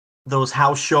those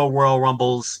house show Royal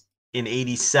Rumbles in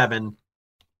 87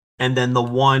 and then the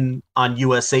one on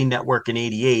USA Network in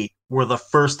 88 were the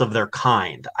first of their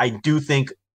kind. I do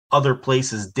think other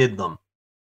places did them.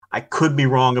 I could be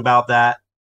wrong about that,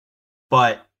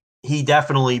 but he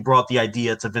definitely brought the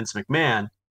idea to Vince McMahon.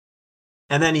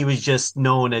 And then he was just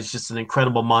known as just an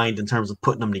incredible mind in terms of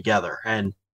putting them together.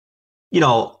 And, a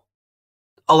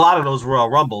lot of those Royal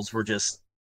Rumbles were just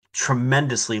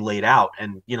tremendously laid out.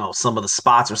 And, some of the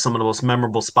spots are some of the most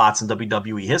memorable spots in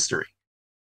WWE history.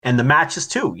 And the matches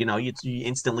too, you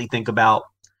instantly think about,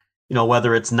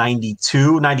 whether it's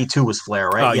 92 was Flair,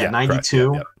 right? 92.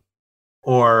 Correct. Yep.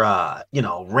 Or,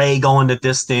 Ray going the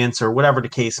distance or whatever the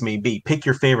case may be. Pick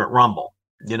your favorite Rumble,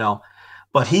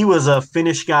 But he was a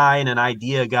finish guy and an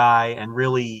idea guy and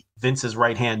really Vince's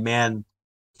right-hand man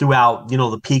throughout,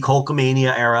 the peak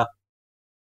Hulkamania era.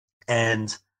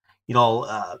 And,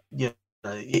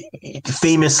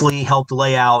 famously helped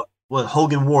lay out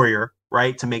Hogan Warrior,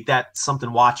 right, to make that something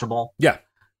watchable. Yeah.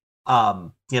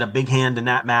 He had a big hand in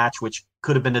that match, which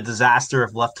could have been a disaster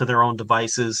if left to their own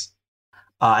devices.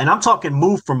 And I'm talking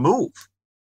move for move.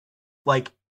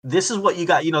 Like, this is what you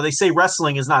got. They say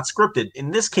wrestling is not scripted.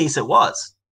 In this case, it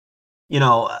was.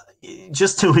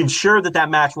 Just to ensure that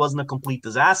match wasn't a complete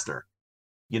disaster.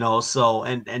 So,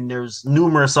 and there's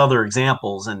numerous other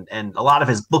examples, and a lot of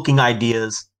his booking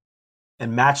ideas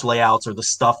and match layouts are the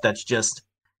stuff that's just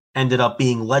ended up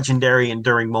being legendary and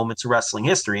enduring moments of wrestling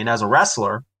history. And as a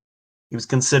wrestler, he was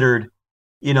considered,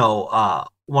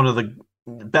 one of the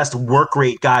best work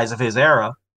rate guys of his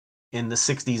era in the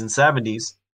 60s and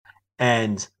 70s.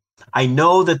 And I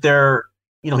know that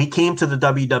he came to the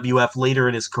WWF later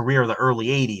in his career, the early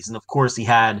 80s. And of course he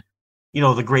had,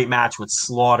 the great match with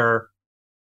Slaughter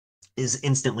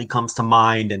instantly comes to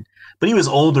mind. But he was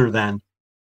older then.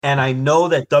 And I know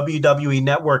that WWE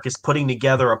Network is putting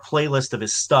together a playlist of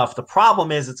his stuff. The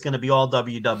problem is it's going to be all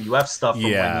WWF stuff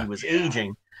from when he was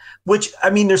aging, which,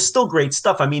 I mean, there's still great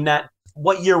stuff. I mean,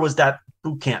 what year was that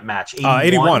boot camp match?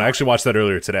 81. I actually watched that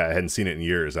earlier today. I hadn't seen it in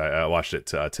years. I watched it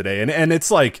today. And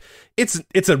it's like, it's a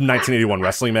 1981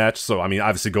 wrestling match. So, I mean,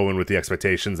 obviously go in with the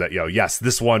expectations that, yes,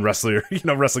 this one Wrestling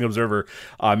Observer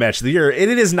match of the year. It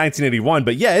is 1981,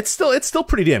 but yeah, it's still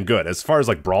pretty damn good as far as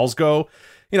like brawls go.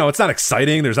 It's not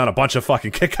exciting. There's not a bunch of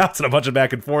fucking kickouts and a bunch of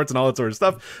back and forths and all that sort of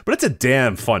stuff, but it's a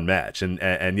damn fun match. And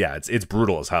yeah, it's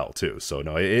brutal as hell too. So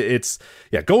no,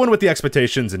 go in with the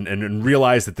expectations and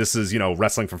realize that this is,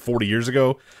 wrestling from 40 years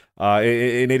ago,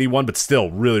 in 81, but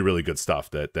still really, really good stuff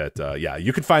that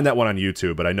you can find that one on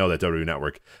YouTube, but I know that WWE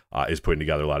Network, is putting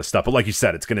together a lot of stuff. But like you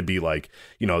said, it's going to be like,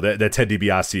 that Ted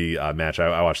DiBiase, match.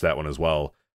 I watched that one as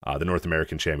well. The North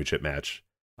American Championship match.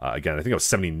 Again, I think it was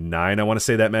 79, I want to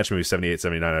say that match, maybe 78,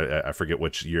 79, I forget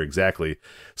which year exactly.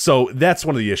 So that's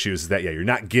one of the issues is that, you're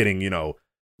not getting,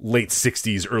 late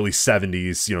 60s, early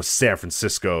 70s, San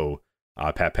Francisco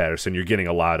Pat Patterson. You're getting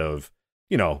a lot of,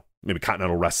 maybe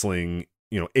Continental Wrestling,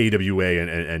 AWA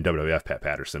and WWF Pat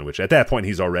Patterson, which at that point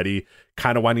he's already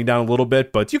kind of winding down a little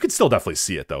bit, but you can still definitely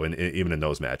see it, though, even in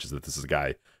those matches, that this is a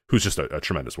guy who's just a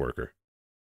tremendous worker.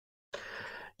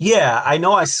 Yeah, I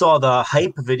know I saw the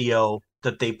hype video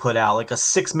that they put out, like a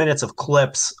 6 minutes of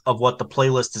clips of what the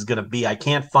playlist is going to be. I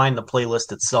can't find the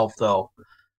playlist itself though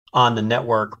on the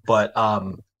network, but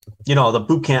the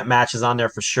boot camp match is on there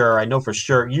for sure. I know for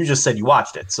sure. You just said you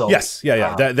watched it, so yes,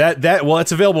 yeah. That well,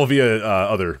 it's available via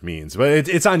other means, but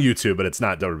it's on YouTube, but it's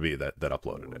not WWE that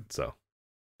uploaded it. So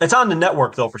it's on the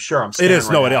network though for sure. It is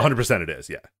 100% it is.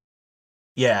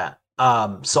 Yeah.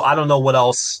 So I don't know what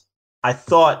else. I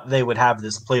thought they would have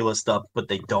this playlist up, but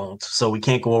they don't. So we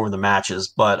can't go over the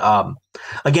matches. But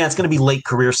again, it's going to be late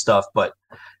career stuff. But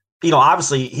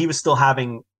obviously he still had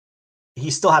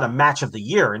a match of the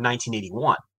year in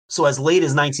 1981. So as late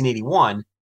as 1981,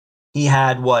 he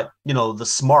had what the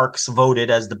Smarks voted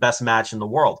as the best match in the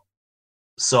world.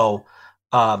 So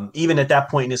even at that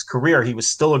point in his career, he was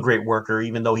still a great worker,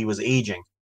 even though he was aging.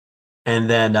 And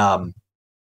then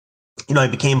he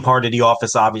became part of the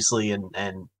Office, obviously,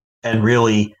 and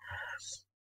really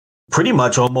pretty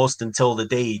much almost until the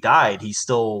day he died, he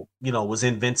still, was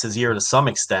in Vince's ear to some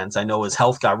extent. I know his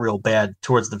health got real bad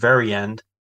towards the very end.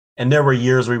 And there were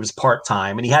years where he was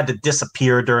part-time and he had to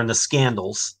disappear during the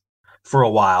scandals for a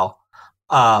while.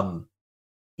 And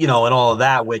all of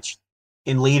that, which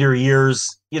in later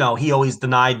years, he always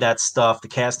denied that stuff, the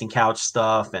casting couch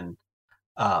stuff. And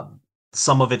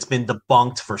some of it's been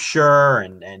debunked for sure.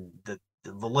 And the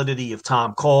validity of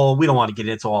Tom Cole. We don't want to get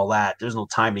into all that. There's no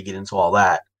time to get into all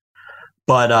that.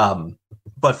 But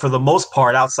for the most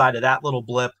part, outside of that little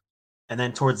blip, and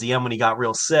then towards the end when he got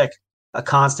real sick, a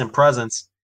constant presence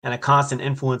and a constant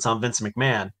influence on Vince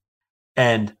McMahon.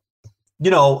 And,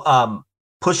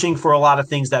 pushing for a lot of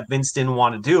things that Vince didn't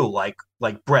want to do, like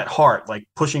Bret Hart, like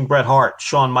pushing Bret Hart,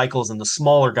 Shawn Michaels, and the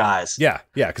smaller guys. Yeah,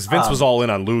 because Vince was all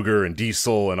in on Luger and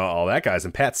Diesel and all that guys,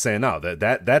 and Pat's saying, no,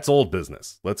 that's old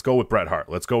business. Let's go with Bret Hart.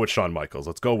 Let's go with Shawn Michaels.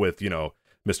 Let's go with,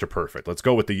 Mr. Perfect. Let's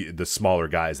go with the smaller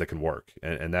guys that can work.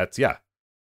 And that's, that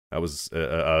was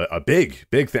a big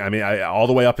thing. I mean, all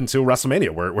the way up until WrestleMania,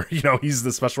 where he's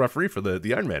the special referee for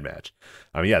the Iron Man match.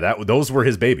 I mean, those were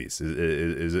his babies.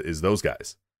 Is those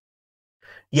guys.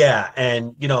 Yeah,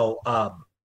 and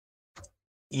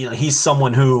he's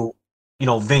someone who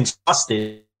Vince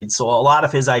trusted, so a lot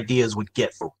of his ideas would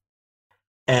get through.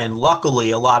 And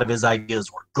luckily, a lot of his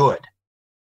ideas were good,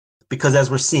 because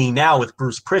as we're seeing now with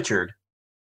Bruce Pritchard,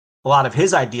 a lot of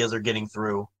his ideas are getting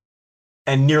through,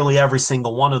 and nearly every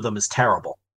single one of them is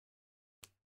terrible.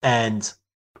 And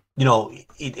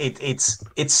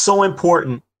it's so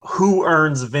important who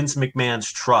earns Vince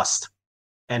McMahon's trust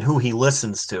and who he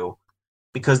listens to,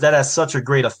 because that has such a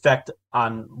great effect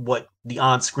on what the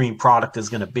on-screen product is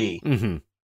going to be. Mm-hmm.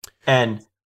 And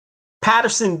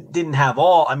Patterson didn't have a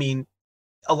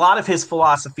lot of his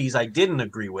philosophies I didn't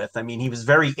agree with. I mean, he was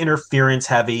very interference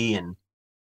heavy and,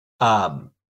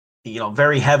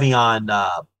 very heavy on,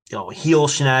 heel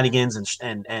shenanigans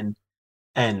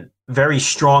and very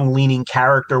strong leaning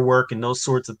character work and those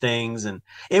sorts of things. And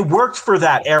it worked for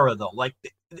that era though. Like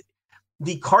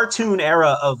the cartoon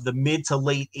era of the mid to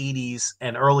late 80s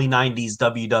and early 90s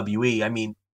WWE, I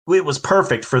mean, it was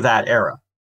perfect for that era.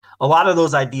 A lot of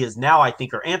those ideas now I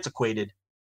think are antiquated,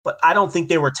 but I don't think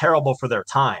they were terrible for their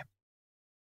time.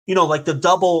 Like the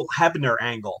double Hebner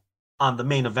angle on the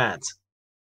main event.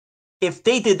 If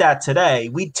they did that today,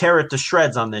 we'd tear it to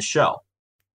shreds on this show.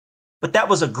 But that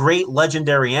was a great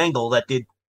legendary angle that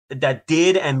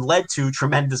did and led to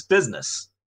tremendous business.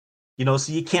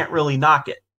 So you can't really knock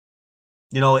it.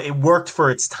 It worked for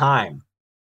its time.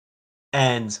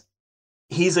 And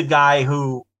he's a guy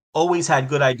who always had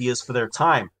good ideas for their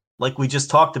time, like we just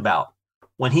talked about.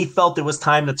 When he felt it was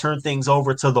time to turn things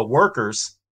over to the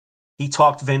workers, he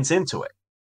talked Vince into it.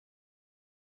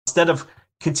 Instead of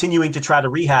continuing to try to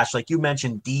rehash, like you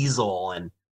mentioned, Diesel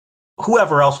and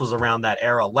whoever else was around that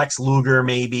era, Lex Luger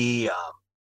maybe,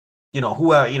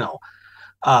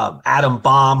 Adam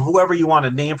Bomb, whoever you want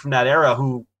to name from that era,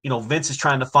 who Vince is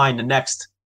trying to find the next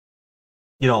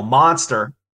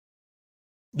monster.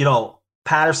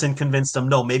 Patterson convinced him,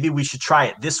 no, maybe we should try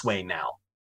it this way now.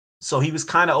 So he was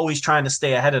kind of always trying to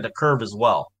stay ahead of the curve as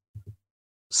well.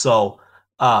 So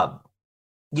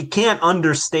you can't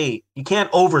overstate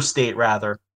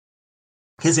rather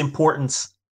his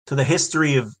importance to the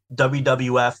history of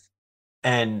WWF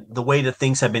and the way that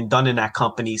things have been done in that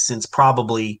company since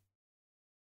probably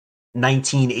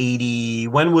 1980.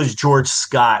 When was George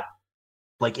Scott?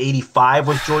 Like 85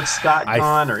 was George Scott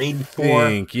gone, or 84? I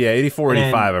think, 84,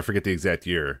 85. I forget the exact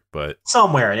year, but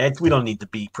somewhere. We don't need to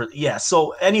be.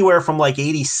 So anywhere from like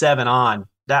 87 on,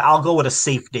 that I'll go with a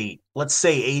safe date. Let's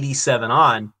say 87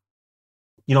 on,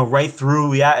 right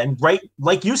through. Yeah. And right,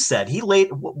 like you said,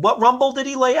 what Rumble did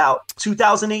he lay out?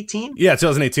 2018? Yeah,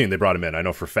 2018. They brought him in. I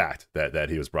know for a fact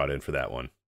that he was brought in for that one.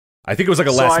 I think it was like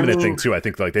a last-minute thing, too. I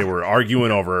think like they were arguing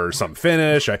over some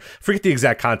finish. I forget the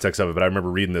exact context of it, but I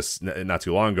remember reading this not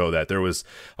too long ago that there was,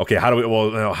 okay, how do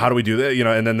we do that?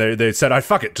 And then they said, all right,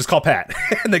 fuck it, just call Pat.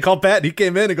 And they called Pat, and he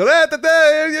came in and goes,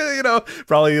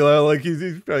 probably like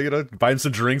he's buy him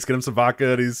some drinks, get him some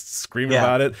vodka, and he's screaming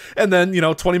about it. And then,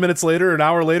 20 minutes later, an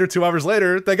hour later, 2 hours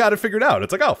later, they got it figured out.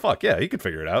 It's like, oh, fuck, yeah, he can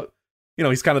figure it out.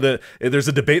 He's kind of there's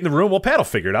a debate in the room. Well, Pat will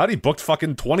figure it out. He booked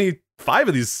fucking 25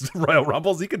 of these Royal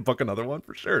Rumbles. He could book another one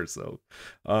for sure. So,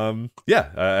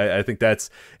 I think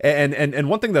that's, and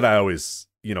one thing that I always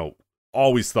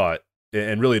thought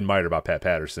and really admired about Pat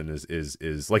Patterson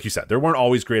is like you said, there weren't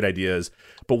always great ideas,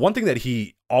 but one thing that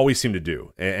he always seemed to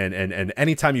do, and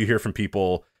anytime you hear from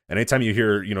people, and anytime you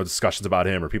hear, discussions about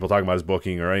him or people talking about his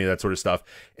booking or any of that sort of stuff,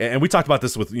 and we talked about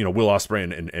this with, Will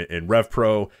Ospreay and Rev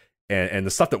Pro, and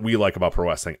the stuff that we like about pro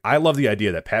wrestling. I love the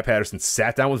idea that Pat Patterson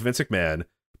sat down with Vince McMahon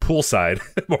poolside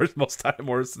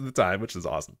most of the time, which is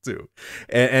awesome too,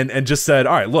 and just said,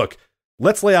 all right, look,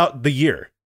 let's lay out the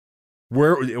year.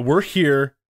 We're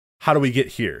here. How do we get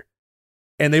here?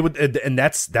 And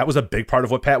that was a big part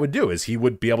of what Pat would do, is he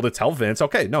would be able to tell Vince,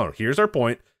 okay, no, here's our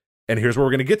point, and here's where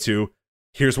we're going to get to.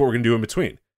 Here's what we're going to do in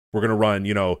between. We're going to run,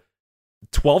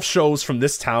 12 shows from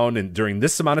this town and during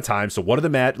this amount of time. So what are the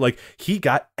match? Like, he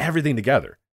got everything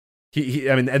together.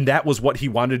 And that was what he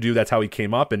wanted to do. That's how he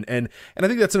came up. And I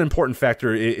think that's an important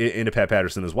factor into Pat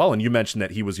Patterson as well. And you mentioned that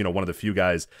he was, one of the few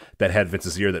guys that had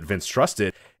Vince's ear, that Vince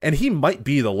trusted. And he might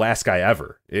be the last guy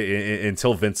ever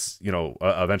until Vince,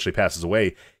 eventually passes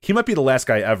away. He might be the last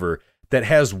guy ever that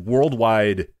has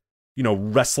worldwide,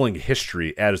 wrestling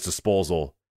history at his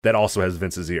disposal that also has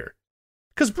Vince's ear.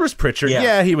 Because Bruce Pritchard,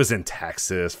 he was in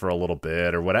Texas for a little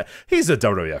bit or whatever. He's a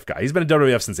WWF guy. He's been in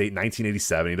WWF since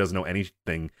 1987. He doesn't know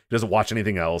anything. He doesn't watch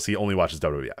anything else. He only watches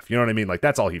WWF. You know what I mean? Like,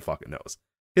 that's all he fucking knows.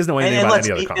 He doesn't know anything about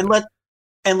any other company.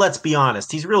 And let's be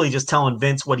honest. He's really just telling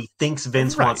Vince what he thinks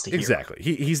Vince wants to hear. Exactly.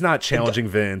 He's not challenging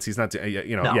Vince. He's not,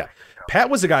 Pat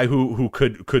was a guy who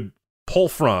could pull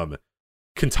from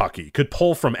Kentucky, could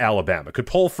pull from Alabama, could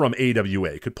pull from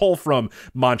AWA, could pull from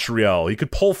Montreal, he could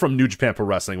pull from New Japan Pro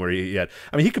Wrestling, where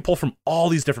he could pull from all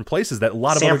these different places that a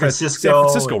lot of other guys, San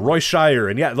Francisco, Roy Shire,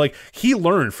 and he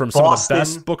learned from some of the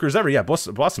best bookers ever. Yeah,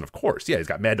 Boston, of course. Yeah, he's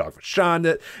got Mad Dog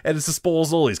Vachon at his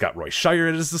disposal. He's got Roy Shire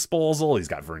at his disposal. He's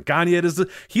got Vern Gagne at his.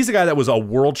 He's a guy that was a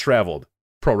world-traveled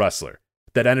pro wrestler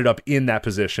that ended up in that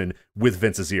position with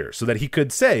Vince's ear, so that he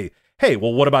could say, hey,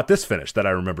 well, what about this finish that I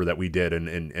remember that we did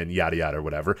and yada yada or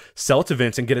whatever? Sell it to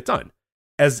Vince and get it done.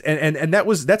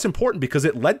 That's important, because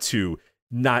it led to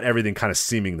not everything kind of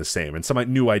seeming the same, and some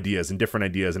new ideas and different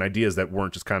ideas and ideas that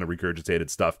weren't just kind of regurgitated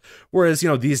stuff. Whereas,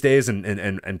 these days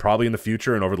and probably in the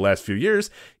future and over the last few years,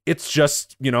 it's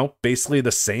just, basically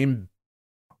the same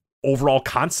overall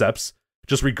concepts,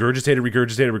 just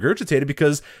regurgitated,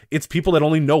 because it's people that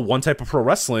only know one type of pro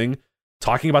wrestling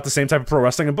talking about the same type of pro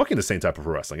wrestling and booking the same type of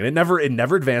pro wrestling. And it never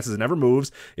advances, it never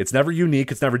moves, it's never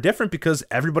unique, it's never different, because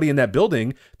everybody in that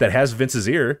building that has Vince's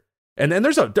ear, and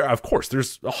there's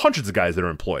hundreds of guys that are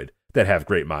employed that have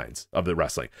great minds of the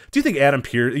wrestling. Do you think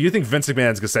you think Vince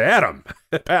McMahon's gonna say, Adam,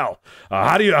 pal,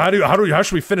 how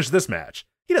should we finish this match?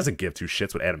 He doesn't give two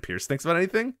shits what Adam Pearce thinks about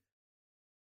anything.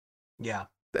 Yeah.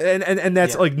 And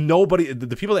that's like nobody,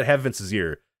 the people that have Vince's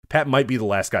ear, Pat might be the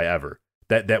last guy ever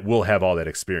that will have all that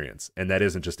experience. And that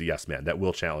isn't just a yes man, that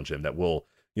will challenge him, that will,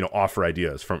 offer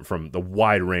ideas from the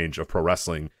wide range of pro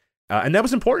wrestling. And that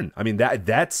was important. I mean,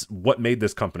 that's what made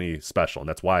this company special. And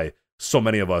that's why so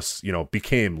many of us,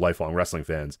 became lifelong wrestling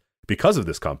fans because of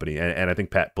this company. And I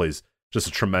think Pat plays just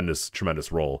a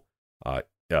tremendous role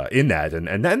in that.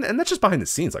 And that's just behind the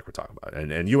scenes, like we're talking about.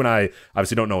 And you and I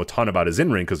obviously don't know a ton about his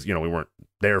in-ring because, we weren't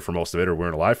there for most of it or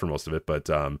weren't alive for most of it. But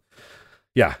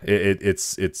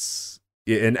it's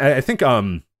and I think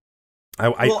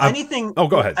anything. Oh,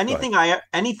 go ahead.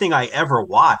 Anything I ever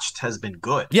watched has been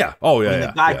good. Yeah. Oh, yeah. I mean,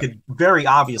 the guy could very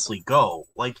obviously go.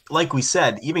 Like we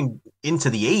said, even into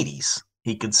the 80s,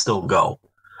 he could still go.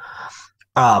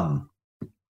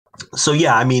 So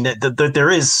yeah, I mean,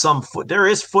 there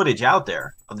is footage out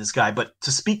there of this guy. But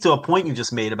to speak to a point you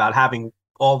just made about having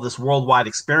all this worldwide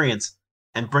experience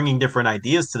and bringing different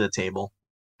ideas to the table,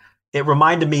 it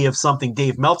reminded me of something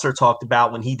Dave Meltzer talked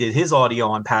about when he did his audio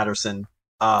on Patterson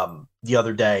the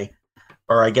other day,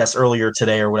 or I guess earlier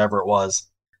today or whatever it was,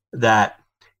 that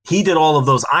he did all of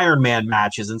those Iron Man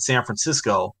matches in San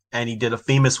Francisco, and he did a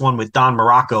famous one with Don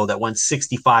Morocco that went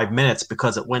 65 minutes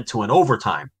because it went to an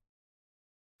overtime.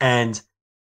 And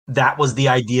that was the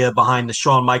idea behind the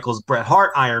Shawn Michaels Bret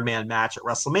Hart Iron Man match at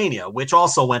WrestleMania, which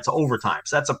also went to overtime.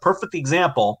 So that's a perfect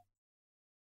example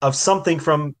of something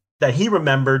from that he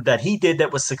remembered that he did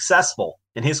that was successful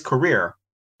in his career,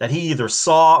 that he either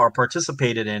saw or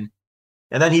participated in,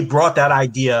 and then he brought that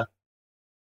idea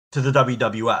to the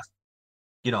WWF,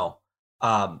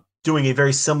 doing a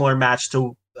very similar match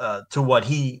to what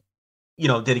he,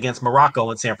 did against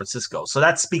Morocco in San Francisco. So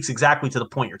that speaks exactly to the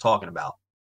point you're talking about.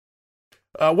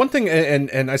 One thing,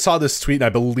 and I saw this tweet, and I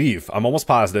believe, I'm almost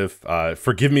positive.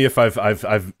 Forgive me if I've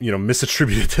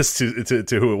misattributed this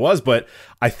to who it was, but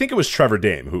I think it was Trevor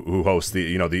Dame who hosts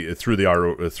the through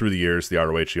the years the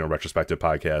ROH retrospective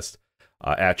podcast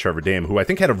at Trevor Dame, who I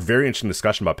think had a very interesting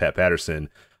discussion about Pat Patterson.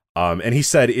 And he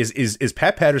said, is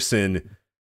Pat Patterson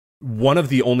one of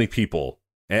the only people?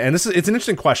 And it's an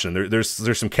interesting question. There's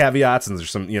some caveats and there's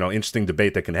some interesting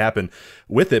debate that can happen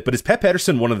with it. But is Pat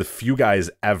Patterson one of the few guys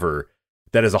ever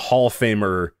that is a Hall of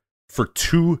Famer for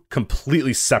two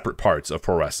completely separate parts of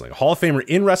pro wrestling? A Hall of Famer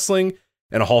in wrestling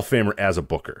and a Hall of Famer as a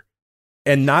booker.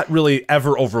 And not really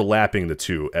ever overlapping the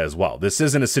two as well. This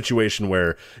isn't a situation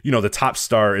where, the top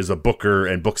star is a booker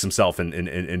and books himself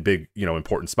in big,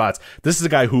 important spots. This is a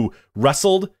guy who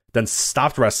wrestled, then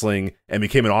stopped wrestling and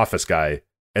became an office guy,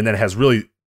 and then has really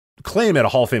claim at a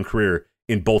Hall of Fame career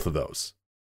in both of those.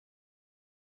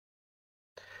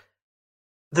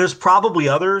 There's probably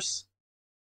others,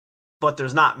 but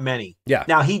there's not many. Yeah.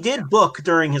 Now he did book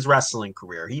during his wrestling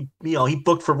career. He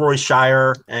booked for Roy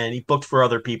Shire and he booked for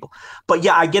other people. But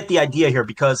yeah, I get the idea here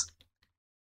because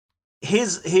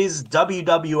his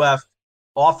WWF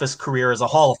office career is a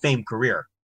Hall of Fame career,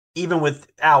 even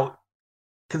without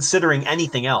considering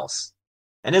anything else.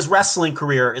 And his wrestling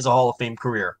career is a Hall of Fame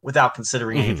career without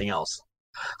considering anything else.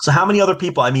 So how many other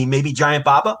people? I mean, maybe Giant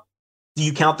Baba? Do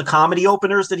you count the comedy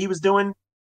openers that he was doing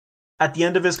at the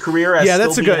end of his career? As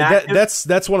that's a good.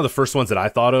 That's one of the first ones that I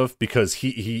thought of because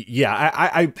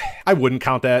I wouldn't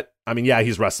count that. I mean, yeah,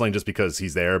 he's wrestling just because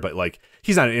he's there, but like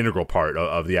he's not an integral part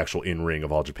of the actual in ring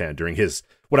of All Japan during his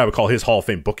what I would call his Hall of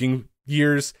Fame booking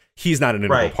years. He's not an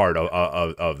integral part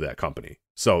of that company.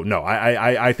 So no,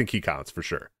 I think he counts for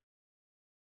sure.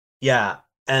 Yeah,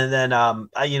 and then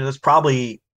there's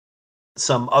probably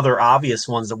some other obvious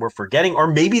ones that we're forgetting, or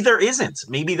maybe there isn't.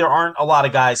 Maybe there aren't a lot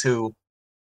of guys who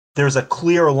there's a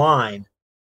clear line.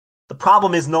 The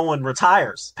problem is no one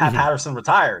retires. Pat Patterson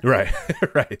retired. Right,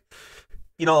 right.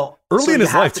 Early in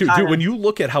his life too. Dude, when you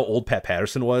look at how old Pat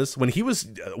Patterson was, when he was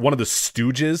one of the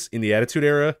stooges in the Attitude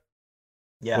Era,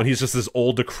 when he's just this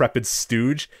old decrepit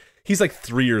stooge, he's like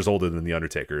 3 years older than The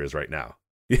Undertaker is right now.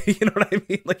 You know what I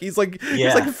mean? Like he's like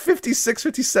 56,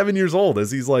 57 years old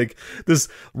as he's like this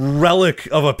relic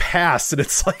of a past, and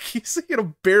it's like he's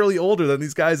barely older than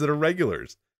these guys that are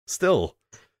regulars still.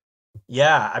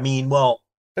 Yeah, I mean,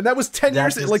 and that was 10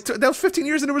 years, that was 15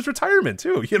 years into his retirement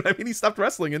too. You know what I mean? He stopped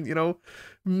wrestling and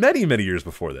many years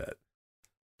before that.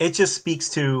 It just speaks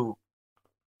to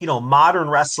modern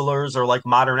wrestlers are like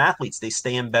modern athletes. They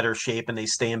stay in better shape and they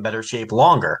stay in better shape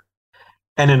longer.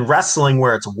 And in wrestling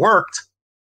where it's worked,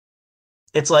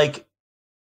 it's like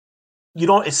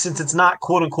since it's not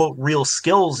quote unquote real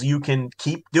skills, you can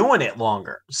keep doing it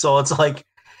longer. So it's like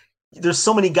there's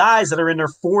so many guys that are in their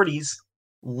 40s,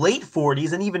 late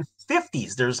 40s, and even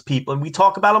 50s. There's people, and we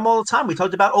talk about them all the time. We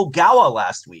talked about Ogawa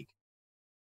last week,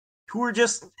 who are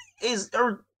just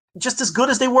just as good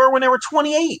as they were when they were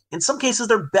 28. In some cases,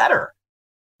 they're better.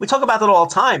 We talk about that all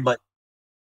the time, but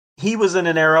he was in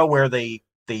an era where they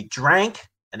drank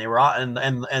and they were and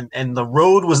the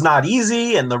road was not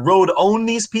easy, and the road owned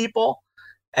these people,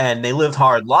 and they lived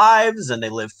hard lives and they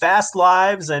lived fast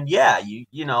lives, and yeah,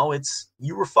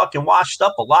 you were fucking washed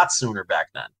up a lot sooner back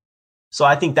then. So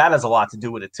I think that has a lot to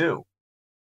do with it too.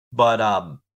 But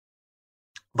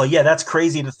yeah, that's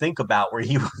crazy to think about, where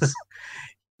he was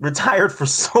retired for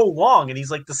so long, and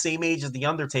he's like the same age as the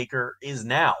Undertaker is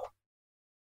now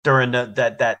during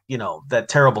that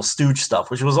terrible Stooge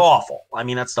stuff, which was awful. I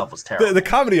mean, that stuff was terrible. The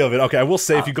comedy of it, okay, I will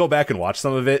say, if you go back and watch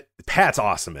some of it, Pat's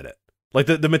awesome in it. Like,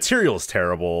 the material is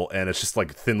terrible, and it's just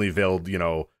like thinly veiled,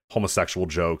 homosexual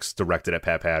jokes directed at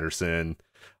Pat Patterson.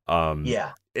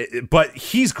 But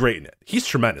he's great in it. He's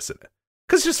tremendous in it.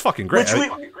 Because it's just fucking great.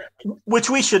 Which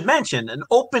we should mention, an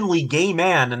openly gay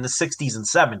man in the 60s and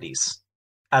 70s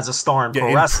as a star in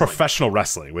pro wrestling. Professional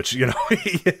wrestling, which,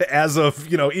 as of,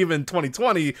 even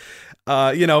 2020,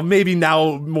 maybe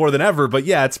now more than ever. But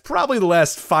yeah, it's probably the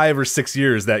last 5 or 6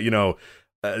 years that,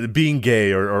 being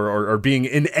gay or being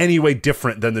in any way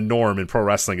different than the norm in pro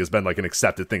wrestling has been like an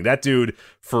accepted thing. That dude,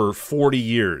 for 40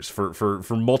 years, for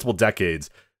multiple decades,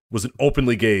 was an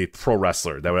openly gay pro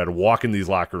wrestler that would walk in these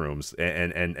locker rooms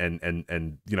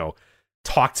and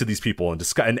talk to these people and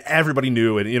discuss, and everybody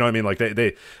knew. And like I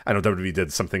know WWE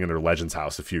did something in their Legends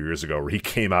house a few years ago where he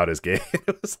came out as gay.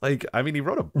 It was like, I mean, he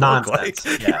wrote a book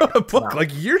he wrote a book like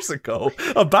years ago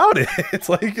about it. It's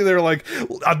like they're like,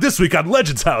 this week on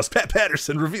Legends house, Pat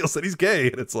Patterson reveals that he's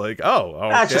gay, and it's like, oh, okay.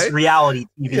 That's just reality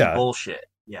TV bullshit.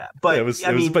 Yeah, but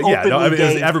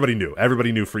everybody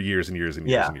knew for years and years and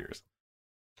years and years.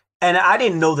 And I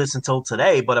didn't know this until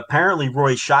today, but apparently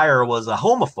Roy Shire was a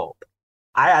homophobe.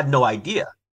 I had no idea.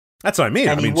 That's what I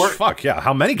mean. Fuck yeah.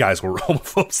 How many guys were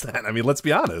homophobes then? I mean, let's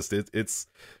be honest. It's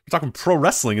we're talking pro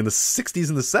wrestling in the 60s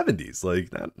and the 70s.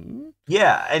 Like that.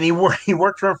 Yeah, and he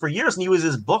worked for him for years, and he was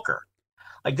his booker.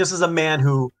 Like, this is a man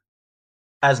who,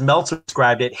 as Meltzer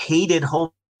described it, hated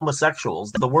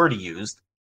homosexuals, the word he used.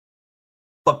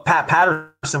 But Pat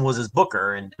Patterson was his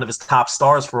booker and one of his top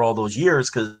stars for all those years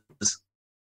because,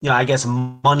 I guess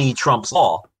money trumps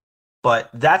all.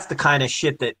 But that's the kind of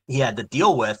shit that he had to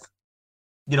deal with,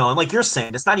 and like you're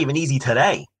saying, it's not even easy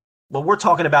today. But we're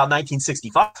talking about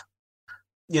 1965,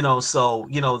 so,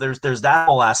 there's that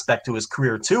whole aspect to his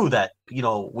career too that,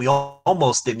 we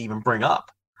almost didn't even bring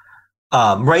up.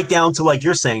 Right down to, like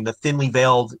you're saying, the thinly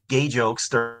veiled gay jokes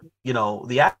during,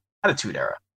 the Attitude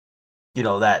Era,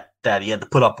 that he had to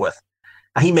put up with.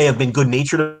 He may have been good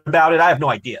natured about it. I have no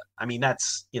idea. I mean,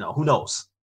 that's, who knows?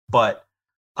 But,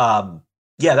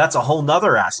 yeah, that's a whole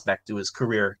nother aspect to his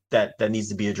career that needs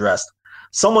to be addressed.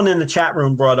 Someone in the chat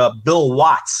room brought up Bill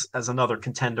Watts as another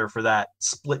contender for that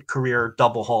split career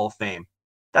double Hall of Fame.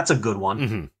 That's a good one.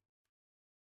 Mm-hmm.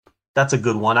 That's a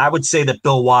good one. I would say that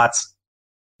Bill Watts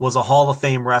was a Hall of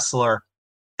Fame wrestler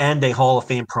and a Hall of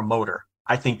Fame promoter.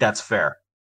 I think that's fair.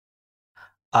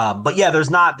 But yeah,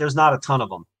 there's not a ton of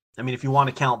them. I mean, if you want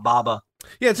to count Baba.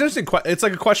 Yeah, it's interesting. It's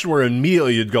like a question where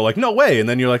immediately you'd go like, no way. And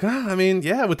then you're like, I mean,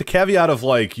 yeah, with the caveat of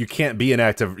like, you can't be an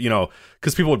active,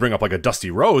 because people would bring up like a Dusty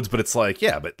Rhodes, but it's like,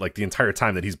 yeah, but like the entire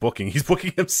time that he's booking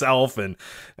himself and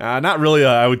not really,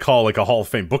 I would call like a Hall of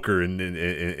Fame booker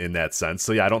in that sense.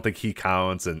 So yeah, I don't think he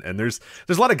counts. And there's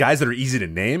a lot of guys that are easy to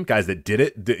name, guys that did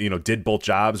it, did both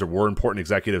jobs or were important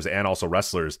executives and also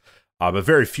wrestlers. But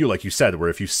very few, like you said, where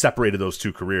if you separated those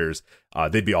two careers,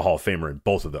 they'd be a Hall of Famer in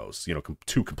both of those,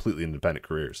 two completely independent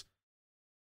careers.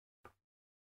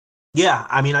 Yeah,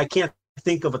 I mean, I can't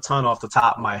think of a ton off the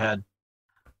top of my head.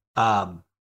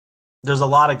 There's a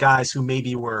lot of guys who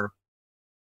maybe were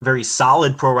very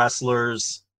solid pro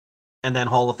wrestlers and then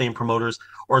Hall of Fame promoters,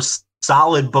 or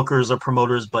solid bookers or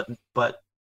promoters, but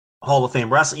Hall of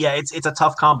Fame wrestling. Yeah, it's a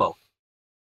tough combo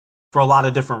for a lot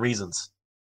of different reasons.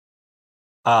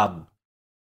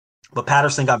 But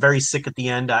Patterson got very sick at the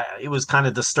end. It was kind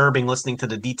of disturbing listening to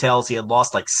the details. He had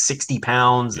lost like 60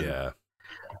 pounds. Yeah.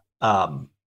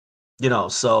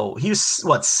 So he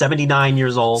was 79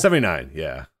 years old. 79.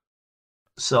 Yeah.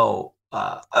 So,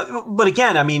 but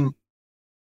again, I mean,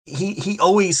 he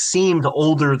always seemed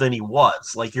older than he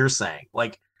was, like you're saying.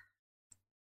 Like,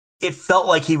 it felt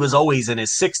like he was always in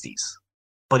his 60s,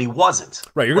 but he wasn't.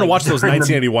 Right. You're going to watch those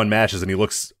 1981 matches and he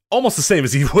looks almost the same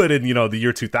as he would in the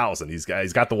year 2000. He's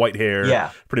got the white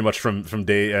hair, pretty much from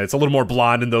day. It's a little more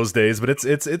blonde in those days, but it's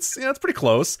it's pretty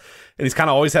close. And he's kind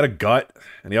of always had a gut,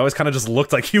 and he always kind of just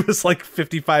looked like he was like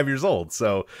 55 years old.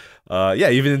 So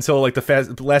even until like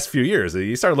the last few years,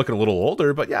 he started looking a little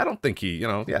older. But I don't think he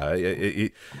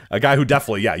a guy who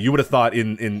definitely you would have thought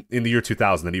in the year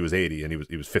 2000 that he was 80 and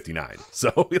he was 59.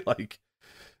 So like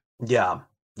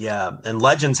and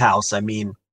Legends House. I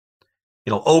mean,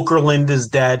 Okerlund is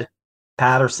dead.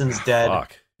 Patterson's dead.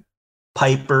 Fuck.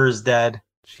 Piper's dead.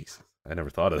 Jesus, I never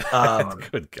thought of that.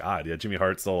 Good God. Yeah, Jimmy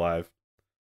Hart's still alive.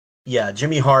 Yeah,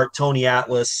 Jimmy Hart, Tony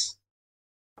Atlas,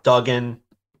 Duggan.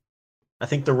 I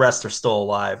think the rest are still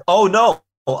alive. Oh no.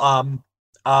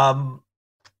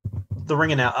 The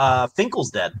ringing out. Finkel's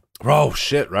dead. Oh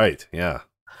shit, right. Yeah.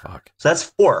 Fuck. So that's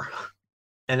 4.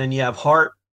 And then you have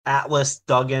Hart, Atlas,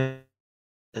 Duggan.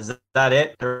 Is that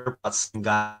it? There are some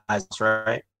guys,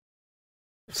 right?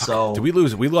 So did we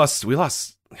lose? We lost.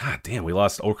 God damn, we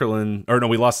lost Okerlund. Or no,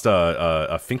 we lost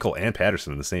Finkel and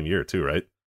Patterson in the same year too, right?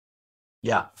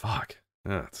 Yeah. Fuck.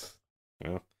 Yeah.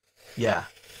 Yeah.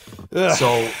 Ugh.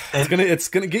 So it's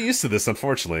gonna get used to this.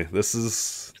 Unfortunately, this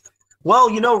is. Well,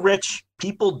 Rich,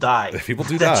 people die. People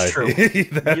do That's die. True.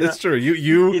 That is true.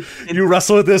 You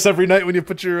wrestle with this every night when you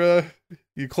put your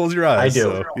you close your eyes. I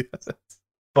do. So,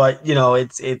 But it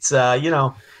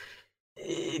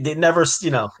never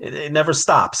it never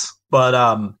stops. But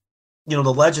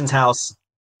the Legends House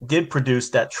did produce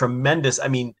that tremendous. I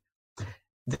mean,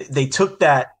 they took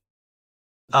that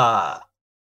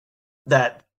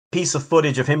piece of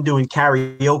footage of him doing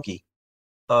karaoke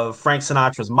of Frank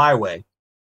Sinatra's "My Way"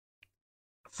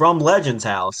 from Legends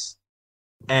House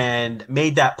and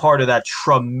made that part of that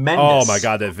tremendous. Oh my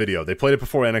God, that video! They played it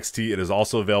before NXT. It is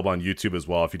also available on YouTube as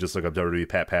well. If you just look up WWE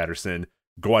Pat Patterson,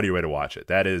 go out of your way to watch it.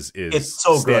 That is it's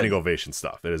so standing good. Ovation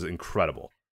stuff. It is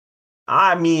incredible.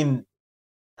 I mean,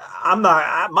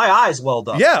 my eyes welled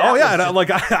up. Yeah,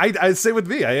 That I say with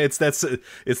me, it's the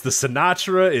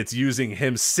Sinatra. It's using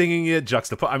him singing it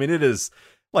juxtaposed. I mean, it is.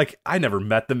 Like, I never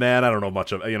met the man. I don't know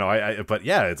much of, but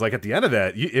yeah, it's like at the end of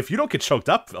that, if you don't get choked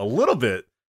up a little bit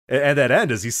at that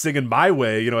end as he's singing "My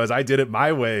Way," as I did it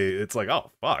my way, it's like,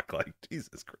 oh fuck, like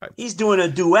Jesus Christ. He's doing a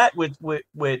duet with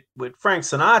Frank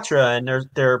Sinatra, and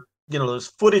there's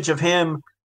footage of him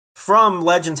from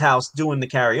Legends House doing the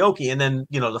karaoke, and then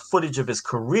the footage of his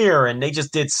career, and they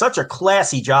just did such a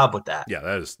classy job with that. Yeah,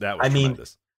 that was I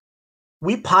tremendous.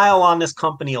 We pile on this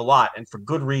company a lot, and for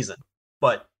good reason,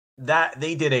 but that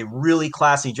they did a really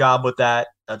classy job with that,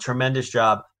 a tremendous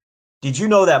job. Did you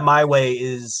know that "My Way"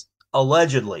 is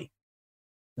allegedly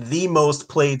the most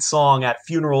played song at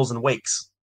funerals and wakes?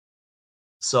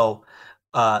 So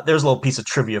there's a little piece of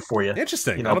trivia for you.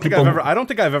 Interesting. I don't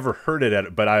think I've ever heard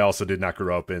it but I also did not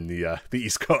grow up in the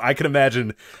East Coast. I can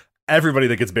imagine everybody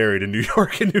that gets buried in New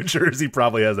York and New Jersey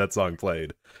probably has that song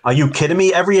played. Are you kidding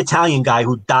me? Every Italian guy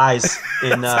who dies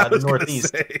in the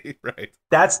Northeast, right?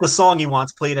 That's the song he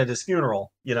wants played at his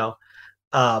funeral.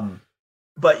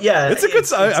 But yeah, it's a good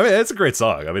song. I mean, it's a great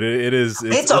song. I mean, it's a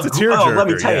tearjerker. Let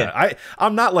me tell you,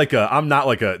 I'm not like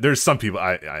a. There's some people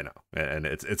I know, and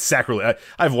it's sacrilege.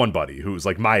 I have one buddy who's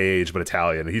like my age but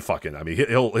Italian, and he fucking. I mean,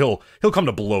 he'll come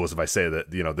to blows if I say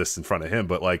that this in front of him.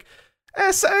 But like,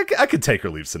 I could take or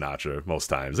leave Sinatra most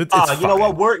times. It's you know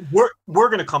what? We're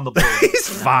gonna come to blows. He's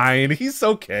fine. He's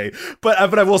okay. But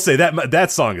I will say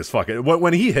that song is fucking.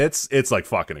 When he hits, it's like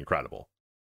fucking incredible.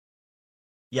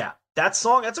 Yeah. That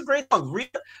song, that's a great song.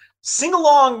 Sing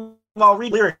along while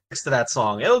read lyrics to that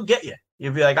song. It'll get you.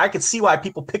 You'll be like, I could see why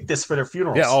people pick this for their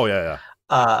funerals. Yeah, oh yeah.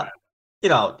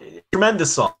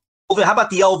 Tremendous song. How about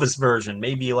the Elvis version?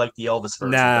 Maybe you like the Elvis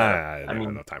version. Nah, I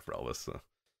mean, no time for Elvis. So.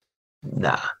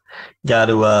 Nah. The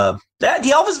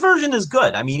Elvis version is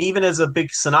good. I mean, even as a big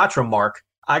Sinatra mark,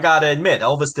 I gotta admit,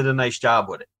 Elvis did a nice job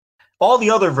with it. All the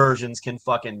other versions can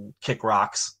fucking kick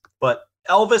rocks, but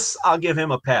Elvis, I'll give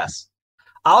him a pass.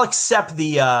 I'll accept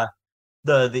the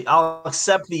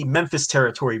Memphis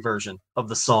territory version of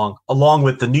the song along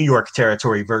with the New York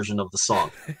territory version of the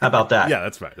song. How about that? Yeah,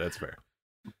 that's right. That's fair.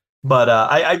 But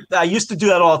I used to do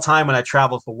that all the time when I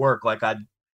traveled for work. Like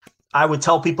I would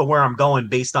tell people where I'm going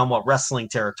based on what wrestling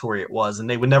territory it was, and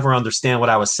they would never understand what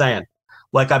I was saying.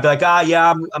 Like I'd be like,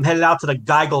 I'm headed out to the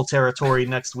Geigel territory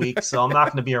next week, so I'm not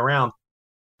going to be around.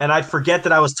 And I'd forget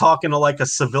that I was talking to like a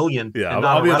civilian. Yeah,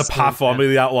 I'll be in the PAFO. I'll be in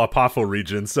the outlaw PAFO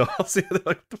region. So I'll see. Like,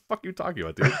 what the fuck are you talking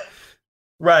about, dude?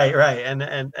 Right.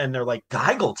 And they're like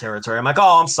Geigel territory. I'm like,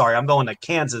 oh, I'm sorry. I'm going to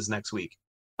Kansas next week.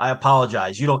 I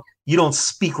apologize. You don't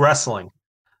speak wrestling.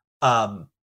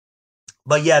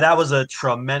 But yeah, that was a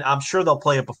tremendous. I'm sure they'll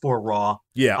play it before Raw.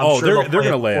 Yeah. They're going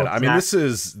to lay it. I mean, this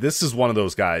is one of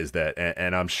those guys that,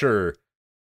 and I'm sure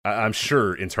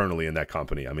internally in that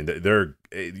company, I mean,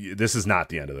 this is not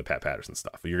the end of the Pat Patterson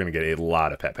stuff. You're going to get a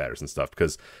lot of Pat Patterson stuff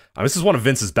because this is one of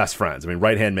Vince's best friends. I mean,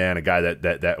 right hand man, a guy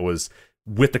that was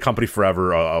with the company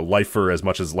forever, a lifer as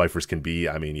much as lifers can be.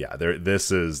 I mean, yeah,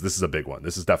 this is a big one.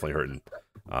 This is definitely hurting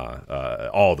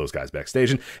all of those guys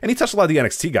backstage, and he touched a lot of the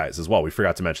NXT guys as well. We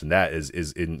forgot to mention that is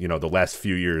in the last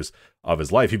few years of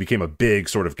his life, he became a big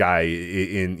sort of guy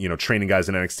in training guys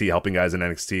in NXT, helping guys in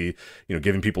NXT,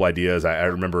 giving people ideas. I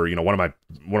remember one of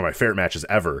my favorite matches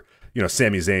ever.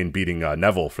 Sami Zayn beating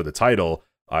Neville for the title.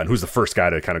 And who's the first guy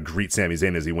to kind of greet Sami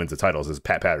Zayn as he wins the titles is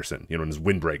Pat Patterson, in his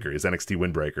windbreaker, his NXT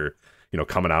windbreaker,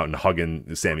 coming out and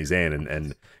hugging Sami Zayn.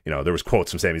 And there was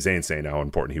quotes from Sami Zayn saying how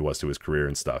important he was to his career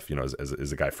and stuff,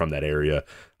 as a guy from that area,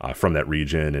 from that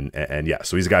region. And yeah,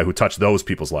 so he's a guy who touched those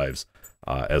people's lives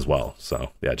as well.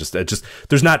 So yeah, just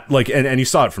there's not like, and you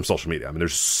saw it from social media. I mean,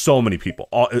 there's so many people,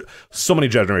 so many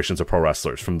generations of pro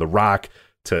wrestlers, from The Rock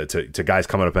to guys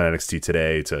coming up in NXT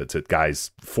today to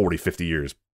guys 40, 50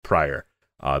 years prior.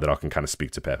 That all can kind of speak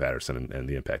to Pat Patterson and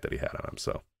the impact that he had on him.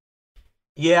 So,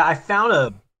 yeah, I found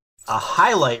a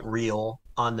highlight reel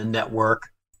on the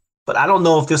network, but I don't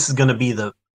know if this is going to be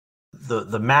the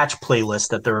match playlist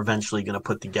that they're eventually going to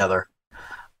put together.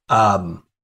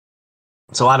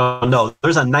 So I don't know.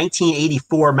 There's a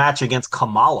 1984 match against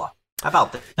Kamala. How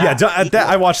about that? Yeah,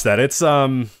 I watched that. It's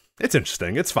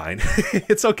interesting. It's fine.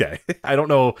 It's okay. I don't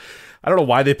know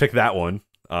why they picked that one.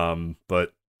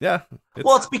 But. Yeah.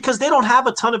 It's because they don't have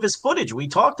a ton of his footage. We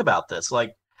talked about this.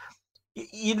 Like,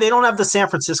 they don't have the San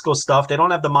Francisco stuff. They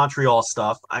don't have the Montreal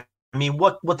stuff. I mean,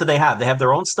 what do they have? They have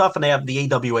their own stuff, and they have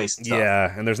the AWA stuff.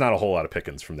 Yeah, and there's not a whole lot of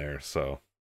pickings from there. So,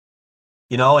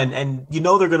 and they're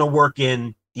going to work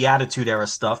in the Attitude Era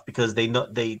stuff because they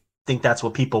think that's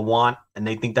what people want, and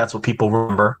they think that's what people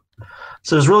remember.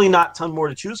 So there's really not a ton more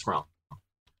to choose from.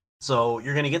 So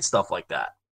you're going to get stuff like that.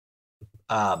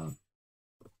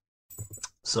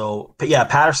 So, but yeah,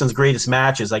 Patterson's greatest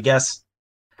matches, I guess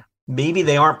maybe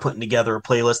they aren't putting together a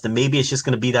playlist, and maybe it's just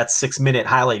going to be that 6-minute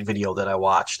highlight video that I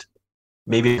watched.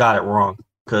 Maybe I got it wrong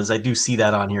because I do see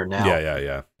that on here now.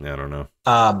 Yeah. I don't know.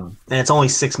 And it's only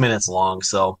 6 minutes long.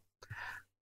 So,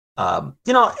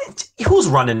 who's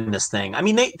running this thing? I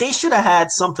mean, they should have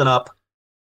had something up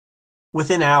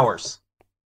within hours,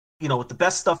 with the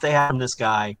best stuff they have from this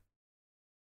guy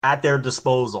at their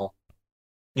disposal,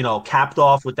 capped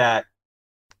off with that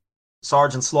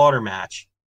Sergeant Slaughter match.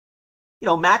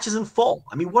 Matches in full.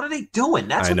 I mean, what are they doing?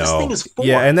 That's what this thing is for.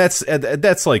 Yeah, and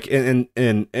that's like, and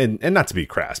not to be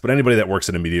crass, but anybody that works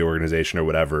in a media organization or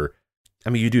whatever, I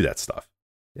mean, you do that stuff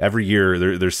every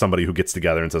year. There's somebody who gets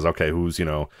together and says, okay, who's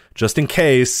just in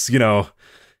case,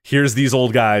 here's these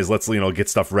old guys. Let's get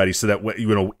stuff ready so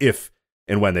that if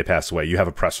and when they pass away, you have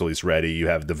a press release ready, you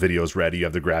have the videos ready, you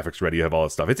have the graphics ready, you have all that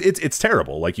stuff. It's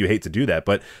terrible. Like, you hate to do that,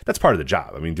 but that's part of the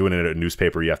job. I mean, doing it at a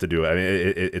newspaper, you have to do it. I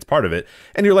mean, it's part of it.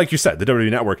 And you're, like you said, the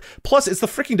WWE Network. Plus, it's the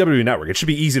freaking WWE Network. It should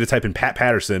be easy to type in Pat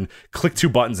Patterson, click 2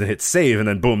 buttons, and hit save, and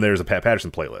then boom, there's a Pat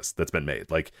Patterson playlist that's been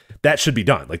made. Like, that should be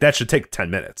done. Like, that should take 10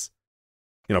 minutes.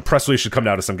 Press release should come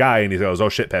down to some guy and he goes, oh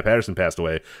shit, Pat Patterson passed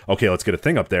away. Okay, let's get a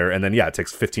thing up there. And then, yeah, it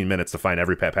takes 15 minutes to find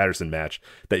every Pat Patterson match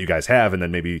that you guys have. And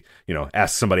then maybe,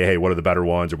 ask somebody, hey, what are the better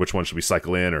ones, or which one should we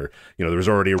cycle in? Or, there's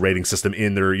already a rating system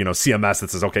in there, CMS that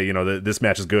says, okay, this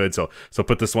match is good. So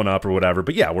put this one up or whatever.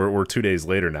 But yeah, we're 2 days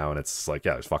later now and it's like,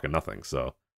 yeah, there's fucking nothing.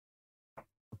 So.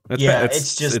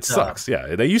 It's just it sucks.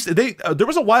 Yeah. There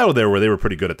was a while there where they were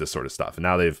pretty good at this sort of stuff. And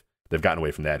now they've gotten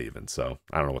away from that even. So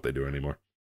I don't know what they do anymore.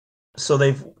 So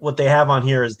what they have on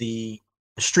here is the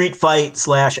street fight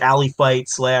 / alley fight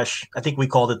 / I think we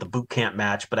called it the boot camp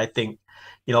match, but I think,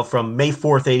 from May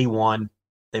 4th, 81,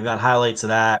 they've got highlights of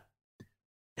that.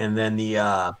 And then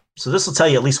so this will tell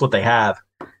you at least what they have.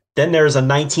 Then there's a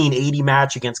 1980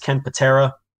 match against Ken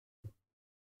Patera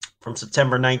from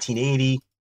September 1980.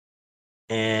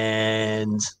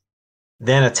 And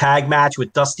then a tag match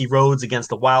with Dusty Rhodes against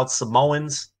the Wild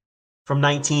Samoans from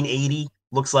 1980.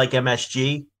 Looks like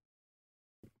MSG.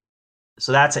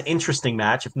 So that's an interesting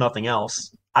match, if nothing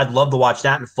else. I'd love to watch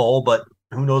that in full, but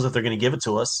who knows if they're going to give it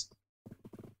to us.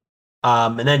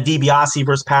 And then DiBiase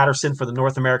versus Patterson for the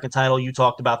North American title. You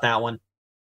talked about that one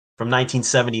from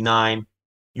 1979.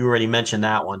 You already mentioned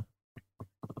that one.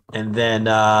 And then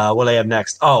what do I have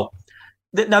next? Oh,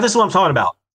 now this is what I'm talking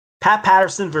about. Pat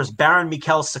Patterson versus Baron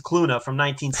Mikel Cicluna from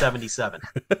 1977.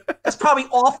 That's probably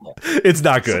awful. It's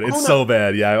not good. It's so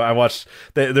bad. Yeah, I watched.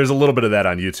 There's a little bit of that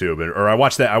on YouTube, or I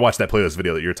watched that playlist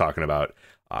video that you're talking about.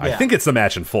 I think it's the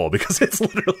match in full because it's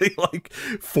literally like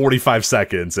 45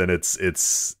 seconds, and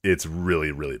it's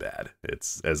really, really bad.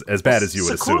 It's as bad as you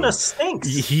would assume. Sukuna stinks.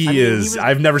 He is.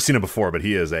 I've never seen him before, but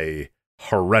he is a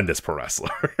horrendous pro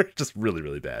wrestler. Just really,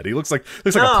 really bad. He looks like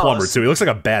a plumber too. He looks like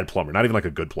a bad plumber, not even like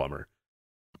a good plumber.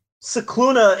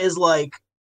 Sukuna is like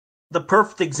the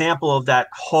perfect example of that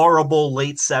horrible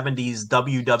late 70s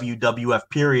WWF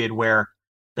period where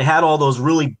they had all those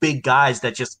really big guys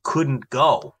that just couldn't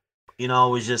go. You know,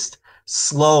 it was just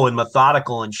slow and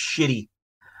methodical and shitty.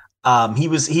 He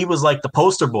was like the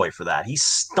poster boy for that. He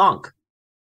stunk.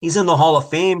 He's in the Hall of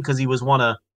Fame because he was one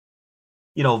of,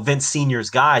 Vince Sr.'s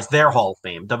guys, their Hall of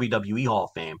Fame, WWE Hall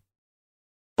of Fame.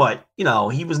 But,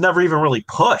 he was never even really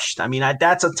pushed. I mean,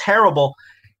 that's a terrible...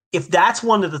 If that's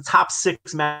one of the top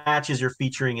 6 matches you're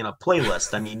featuring in a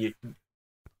playlist, I mean,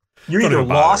 you're either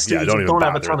lost or you just don't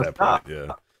have a ton of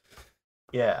stuff.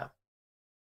 Yeah.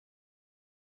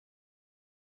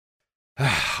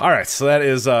 All right, so that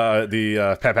is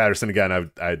the Pat Patterson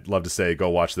again. I'd love to say go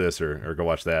watch this or go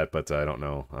watch that, but I don't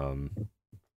know how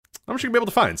much you're gonna be able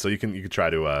to find. So you can try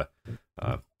to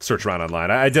search around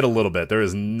online. I did a little bit. There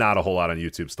is not a whole lot on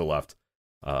YouTube still left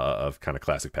of kind of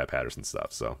classic Pat Patterson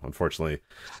stuff. So unfortunately,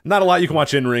 not a lot you can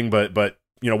watch in ring, but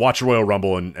watch the Royal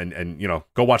Rumble and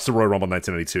go watch the Royal Rumble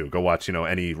 1992. Go watch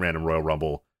any random Royal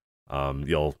Rumble.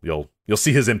 You'll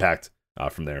see his impact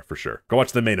from there for sure. Go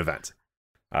watch the main event.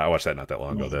 I watched that not that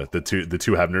long ago. The two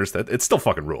Hebners. That it still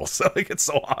fucking rules. So like it's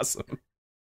so awesome.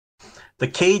 The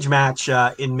cage match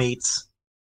inmates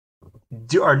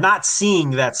are not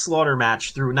seeing that Slaughter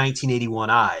match through 1981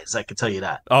 eyes. I can tell you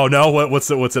that. Oh no! What's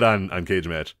it on cage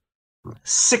match?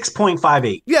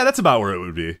 6.58. Yeah, that's about where it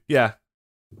would be. Yeah,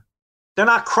 they're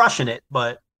not crushing it,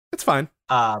 but it's fine.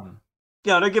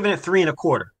 They're giving it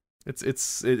 3.25.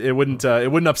 It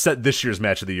wouldn't upset this year's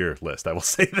match of the year list. I will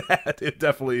say that it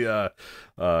definitely does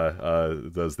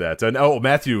that. And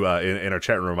Matthew in our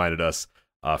chat room reminded us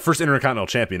first Intercontinental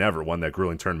champion ever won that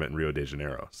grueling tournament in Rio de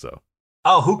Janeiro. So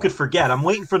who could forget? I'm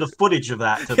waiting for the footage of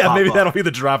that. Yeah, maybe that'll be the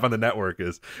drop on the network.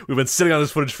 Is we've been sitting on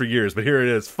this footage for years, but here it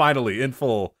is finally in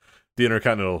full, the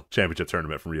Intercontinental Championship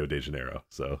tournament from Rio de Janeiro.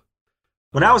 So.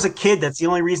 When I was a kid, that's the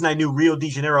only reason I knew Rio de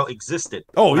Janeiro existed.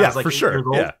 Oh, yeah, for sure.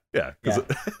 Yeah.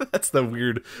 That's the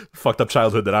weird, fucked up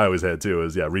childhood that I always had, too,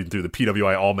 is, reading through the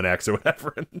PWI almanacs or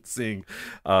whatever and seeing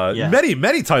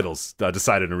many titles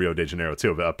decided in Rio de Janeiro,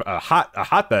 too. A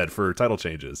hotbed for title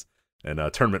changes and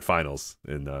tournament finals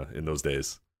in those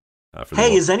days.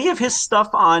 Hey, is any of his stuff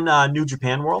on New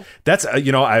Japan World? That's, I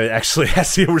actually,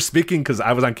 as you were speaking, because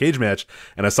I was on Cage Match,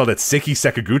 and I saw that Seiki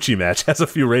Sakaguchi match has a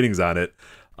few ratings on it.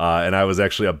 And I was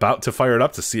actually about to fire it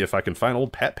up to see if I can find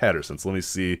old Pat Patterson. So let me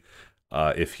see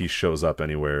if he shows up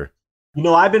anywhere.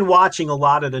 I've been watching a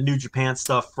lot of the New Japan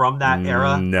stuff from that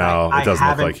era. No, it doesn't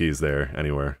look like he's there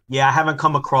anywhere. Yeah, I haven't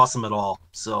come across him at all.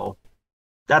 So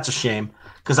that's a shame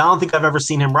because I don't think I've ever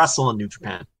seen him wrestle in New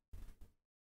Japan.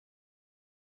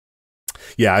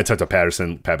 Yeah, I talked to Pat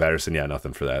Patterson. Yeah,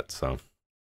 nothing for that. So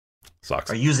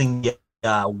sucks. Are you using the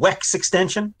WEX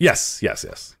extension? Yes.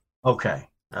 Okay.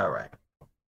 All right.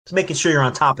 Just making sure you're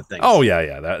on top of things. Oh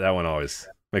yeah. That one always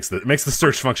makes the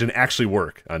search function actually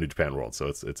work on New Japan World, so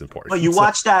it's important. Well, you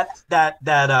watch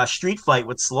that street fight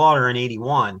with Slaughter in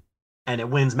 '81, and it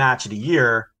wins match of the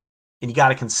year, and you got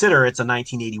to consider it's a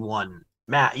 1981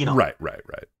 match. Right.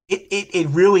 It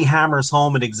really hammers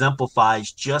home and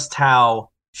exemplifies just how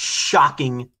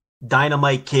shocking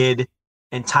Dynamite Kid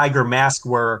and Tiger Mask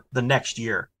were the next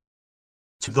year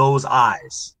to those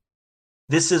eyes.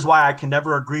 This is why I can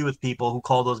never agree with people who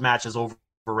call those matches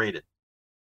overrated.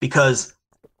 Because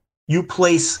you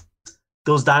place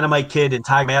those Dynamite Kid and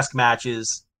Tiger Mask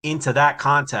matches into that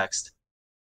context,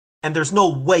 and there's no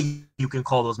way you can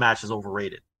call those matches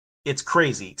overrated. It's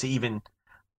crazy to even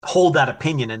hold that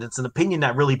opinion, and it's an opinion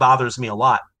that really bothers me a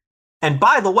lot. And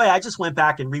by the way, I just went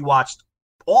back and rewatched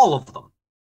all of them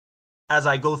as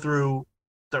I go through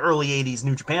the early 80s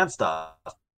New Japan stuff,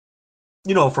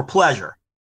 for pleasure.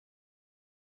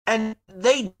 And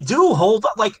they do hold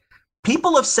up. Like,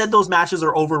 people have said those matches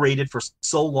are overrated for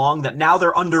so long that now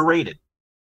they're underrated.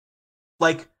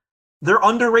 Like, they're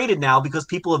underrated now because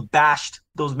people have bashed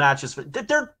those matches.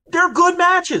 They're good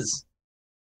matches.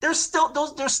 There's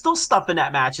still stuff in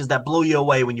that matches that blow you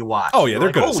away when you watch. Oh yeah, they're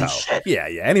like, good holy as hell. Shit.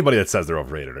 Yeah. Anybody that says they're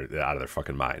overrated are out of their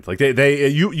fucking mind. Like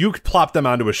you could plop them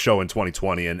onto a show in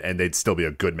 2020 and they'd still be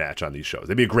a good match on these shows.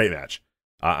 They'd be a great match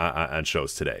on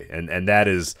shows today. And that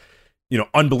is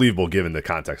unbelievable given the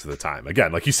context of the time.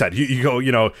 Again, like you said, you go,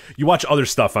 you watch other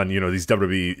stuff on, these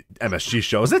WWE MSG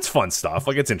shows. It's fun stuff.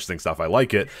 Like, it's interesting stuff. I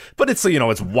like it. But it's,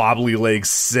 it's wobbly leg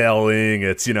selling.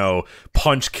 It's,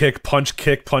 punch, kick,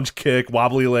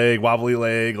 wobbly leg.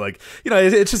 Like,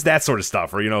 it's just that sort of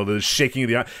stuff. Or, the shaking of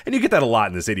the arm. And you get that a lot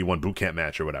in this 81 boot camp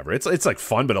match or whatever. It's like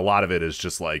fun, but a lot of it is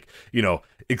just like,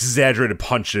 exaggerated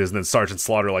punches, and then Sergeant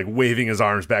Slaughter like waving his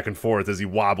arms back and forth as he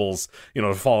wobbles,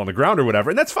 to fall on the ground or whatever.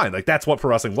 And that's fine. Like, that's what pro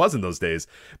wrestling was in those days.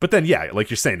 But then, yeah, like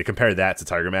you're saying, to compare that to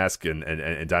Tiger Mask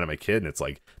and Dynamite Kid, and it's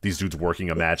like these dudes working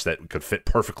a match that could fit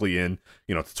perfectly in,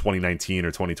 to 2019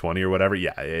 or 2020 or whatever.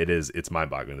 Yeah, it's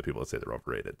mind-boggling to people that say they're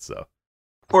overrated. So,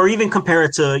 or even compare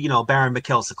it to, Baron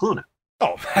Mikel Cicluna.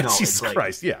 Oh, Jesus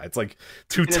Christ. Yeah, it's like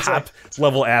two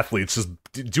top-level athletes just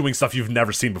doing stuff you've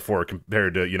never seen before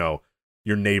compared to,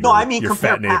 your neighbor, your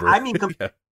fat neighbor.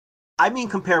 I mean,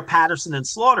 compare Patterson and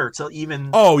Slaughter to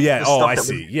even. Oh yeah. Oh, I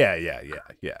see. Yeah.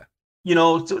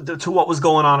 To what was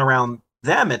going on around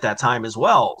them at that time as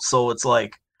well. So it's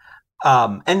like,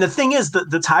 and the thing is,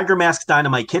 the Tiger Mask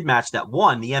Dynamite Kid match that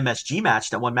won, the MSG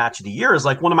match that won Match of the Year, is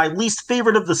like one of my least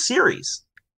favorite of the series.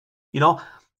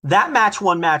 That match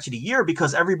won Match of the Year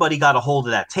because everybody got a hold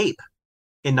of that tape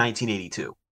in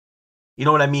 1982. You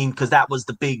know what I mean? Because that was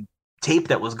the big tape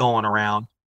that was going around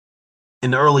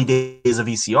in the early days of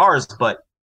VCRs, but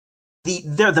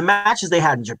the matches they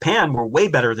had in Japan were way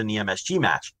better than the MSG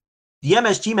match. The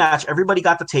MSG match, everybody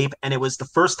got the tape, and it was the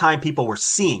first time people were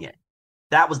seeing it.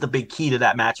 That was the big key to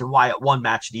that match and why it won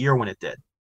Match of the Year when it did.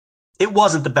 It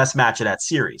wasn't the best match of that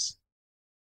series.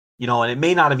 And it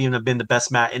may not have even been the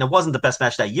best match, and it wasn't the best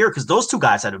match that year because those two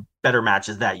guys had better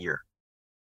matches that year.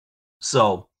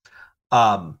 So,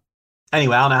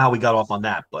 anyway, I don't know how we got off on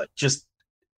that, but just,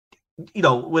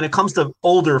 when it comes to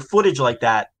older footage like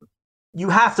that, you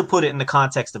have to put it in the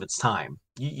context of its time.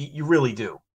 You really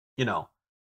do. We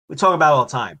talk about it all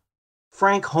the time.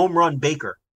 Frank Home Run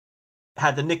Baker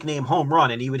had the nickname Home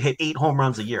Run, and he would hit 8 home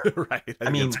runs a year. Right.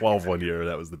 I mean, 12 one year.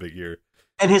 That was the big year.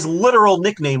 And his literal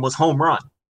nickname was Home Run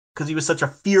because he was such a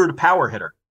feared power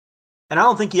hitter. And I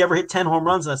don't think he ever hit 10 home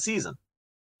runs in a season.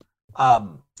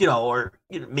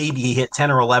 Maybe he hit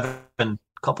 10 or 11 a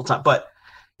couple times, but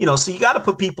so you got to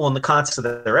put people in the context of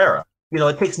their era.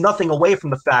 It takes nothing away from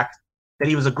the fact that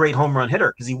he was a great home run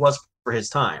hitter because he was for his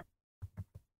time.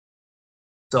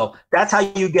 So that's how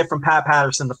you get from Pat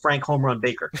Patterson to Frank Home Run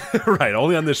Baker. Right.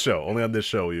 Only on this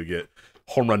show you get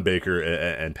Home Run Baker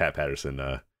and Pat Patterson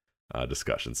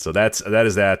discussions. So that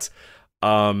is that.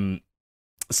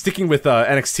 Sticking with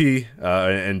NXT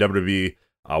and WWE,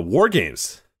 War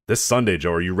Games this Sunday,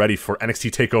 Joe. Are you ready for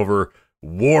NXT TakeOver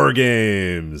War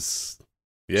Games?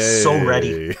 Yay. So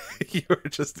ready. You're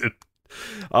just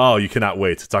you cannot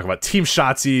wait to talk about Team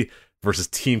Shotzi versus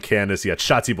Team Candice. You got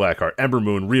Shotzi Blackheart, Ember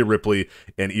Moon, Rhea Ripley,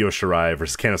 and Io Shirai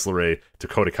versus Candice LeRae,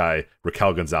 Dakota Kai,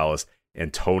 Raquel Gonzalez,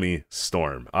 and Toni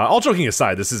Storm. All joking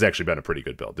aside, this has actually been a pretty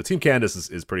good build. The Team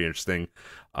Candice is pretty interesting.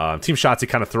 Team Shotzi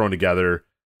kind of thrown together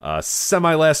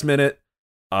semi last minute.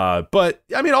 But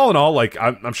I mean, all in all, like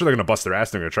I'm sure they're gonna bust their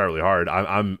ass. They're gonna try really hard.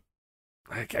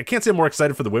 I can't say I'm more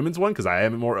excited for the women's one because I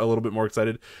am a little bit more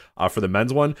excited for the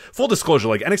men's one. Full disclosure,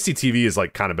 like NXT TV has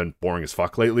like kind of been boring as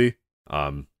fuck lately.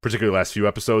 Particularly the last few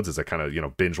episodes as I kind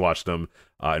of binge watched them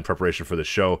in preparation for this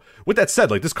show. With that said,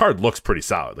 like this card looks pretty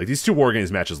solid. Like these two War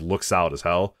Games matches look solid as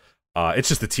hell. It's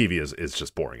just the TV is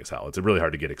just boring as hell. It's really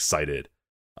hard to get excited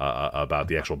about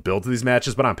the actual build of these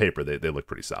matches, but on paper they look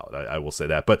pretty solid. I will say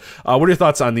that. But what are your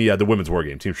thoughts on the women's War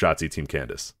Game? Team Shotzi, Team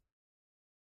Candice.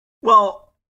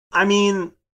 Well, I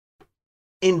mean,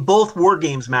 in both War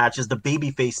Games matches, the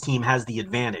babyface team has the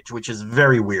advantage, which is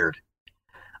very weird.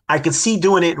 I could see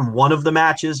doing it in one of the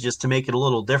matches just to make it a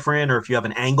little different, or if you have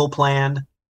an angle planned,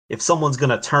 if someone's going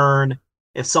to turn,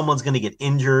 if someone's going to get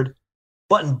injured.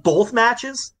 But in both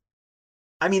matches,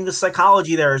 I mean, the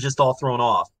psychology there is just all thrown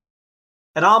off.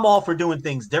 And I'm all for doing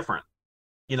things different,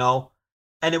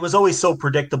 And it was always so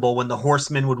predictable when the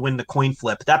Horsemen would win the coin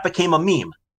flip. That became a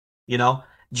meme,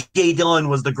 Jay Dillon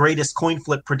was the greatest coin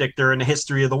flip predictor in the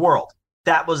history of the world.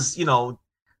 That was,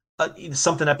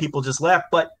 something that people just laughed,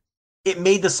 but it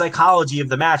made the psychology of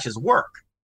the matches work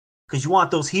because you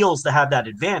want those heels to have that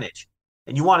advantage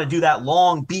and you want to do that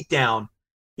long beatdown,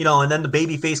 and then the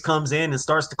babyface comes in and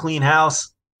starts to clean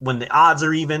house when the odds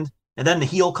are even, and then the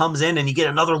heel comes in and you get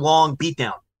another long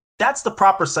beatdown. That's the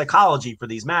proper psychology for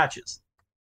these matches.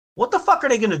 What the fuck are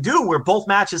they going to do where both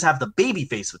matches have the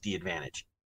babyface with the advantage?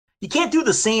 You can't do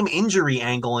the same injury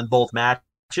angle in both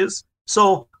matches.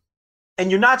 So, and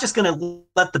you're not just going to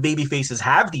let the baby faces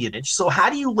have the advantage. So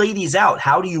how do you lay these out?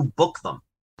 How do you book them?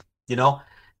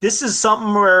 This is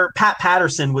something where Pat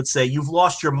Patterson would say, "You've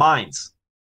lost your minds.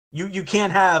 You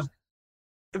can't have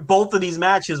both of these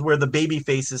matches where the baby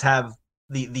faces have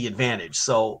the advantage."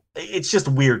 So it's just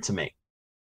weird to me.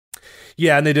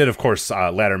 Yeah, and they did, of course,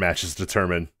 ladder matches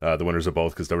determine the winners of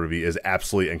both, because WWE is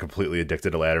absolutely and completely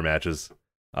addicted to ladder matches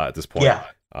at this point. Yeah.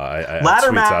 I had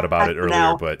Ladder tweets out about it earlier,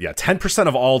 now, but yeah, 10%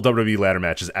 of all WWE ladder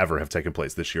matches ever have taken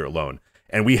place this year alone.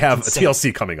 And we have a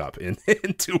TLC coming up in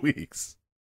 2 weeks.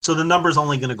 So the number's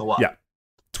only going to go up. Yeah,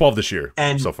 12 this year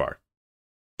and so far.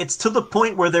 It's to the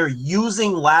point where they're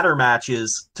using ladder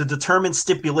matches to determine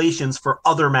stipulations for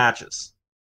other matches.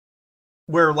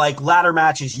 Where like ladder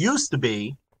matches used to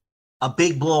be a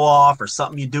big blow off or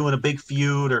something you do in a big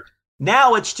feud, or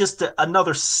now it's just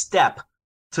another step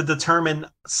to determine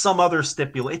some other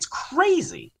stipulation. It's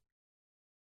crazy.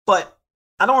 But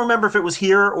I don't remember if it was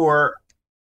here or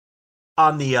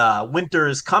on the Winter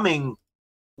is Coming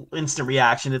instant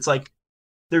reaction. It's like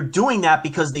they're doing that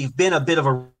because they've been a bit of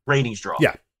a ratings draw.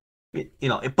 Yeah.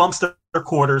 It bumps their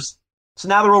quarters. So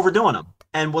now they're overdoing them.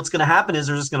 And what's going to happen is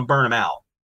they're just going to burn them out.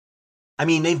 I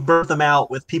mean, they've burnt them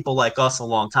out with people like us a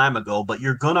long time ago, but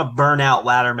you're going to burn out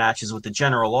ladder matches with the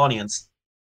general audience.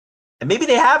 And maybe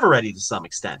they have already to some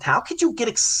extent. How could you get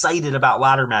excited about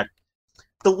ladder match?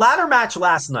 The ladder match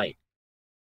last night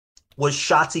was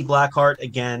Shotzi Blackheart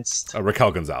against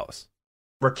Raquel Gonzalez.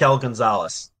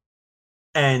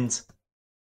 And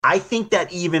I think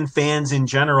that even fans in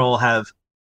general have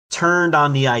turned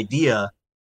on the idea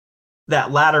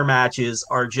that ladder matches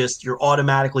are just, you're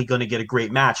automatically going to get a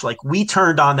great match. Like, we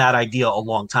turned on that idea a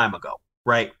long time ago,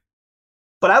 right?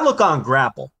 But I look on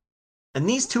Grapple, and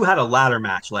these two had a ladder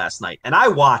match last night, and I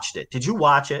watched it. Did you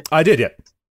watch it? I did, yeah.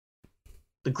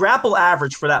 The Grapple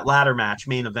average for that ladder match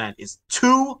main event is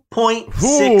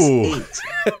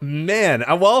 2.68. Man,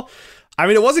 well, I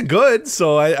mean, it wasn't good,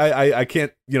 so I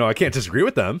can't, I can't disagree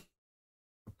with them.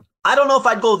 I don't know if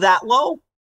I'd go that low,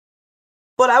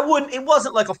 but I wouldn't. It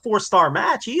wasn't like a 4-star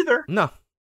match either. No.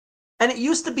 And it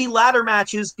used to be ladder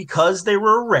matches because they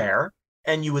were rare,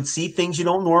 and you would see things you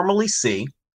don't normally see.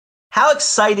 How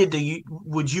excited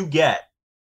would you get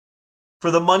for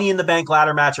the Money in the Bank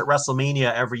ladder match at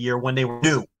WrestleMania every year when they were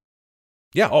new?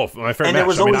 Yeah. Oh, my favorite match.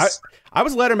 I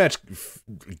was a ladder match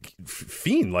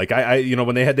fiend. Like I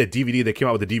when they had that DVD, they came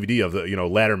out with a DVD of the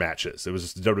ladder matches. It was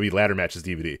just the WWE ladder matches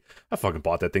DVD. I fucking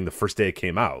bought that thing the first day it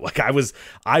came out. Like I was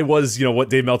what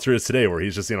Dave Meltzer is today, where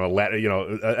he's just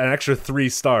an extra 3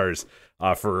 stars.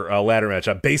 For a ladder match,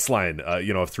 a baseline,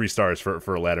 of 3 stars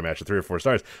for a ladder match, of 3 or 4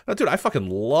 stars. Now, dude, I fucking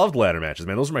loved ladder matches,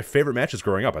 man. Those were my favorite matches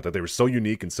growing up. I thought they were so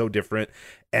unique and so different.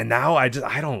 And now I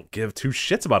don't give 2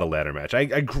 shits about a ladder match.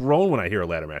 I groan when I hear a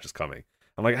ladder match is coming.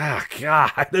 I'm like,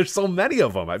 God, there's so many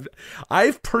of them.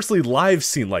 I've personally live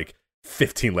seen like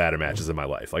 15 ladder matches in my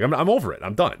life. Like I'm over it.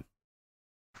 I'm done.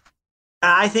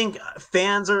 I think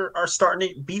fans are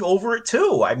starting to be over it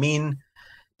too. I mean,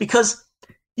 because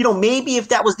maybe if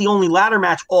that was the only ladder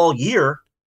match all year,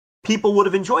 people would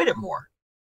have enjoyed it more.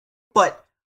 But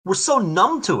we're so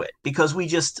numb to it because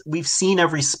we've seen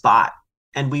every spot,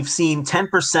 and we've seen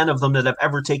 10% of them that have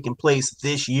ever taken place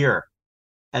this year.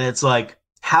 And it's like,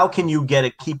 how can you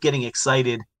keep getting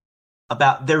excited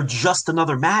about they're just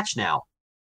another match now?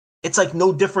 It's like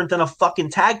no different than a fucking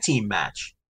tag team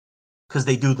match because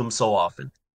they do them so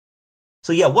often.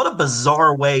 So yeah, what a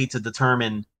bizarre way to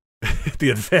determine the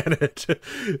advantage.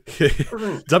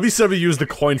 WCW used the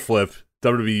coin flip.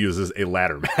 WWE uses a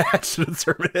ladder match to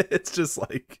determine it. It's just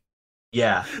like,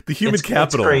 yeah, the human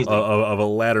capital of a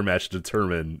ladder match to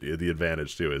determine the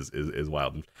advantage too is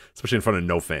wild, especially in front of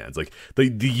no fans. Like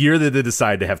the year that they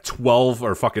decide to have 12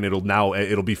 or fucking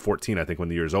it'll be 14, I think, when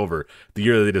the year's over. The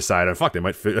year that they decide, they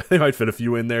might fit a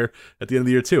few in there at the end of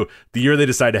the year too. The year they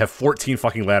decide to have 14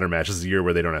 fucking ladder matches is the year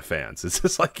where they don't have fans. It's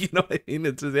just like, what I mean?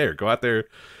 It's there. Go out there.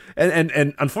 And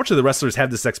unfortunately, the wrestlers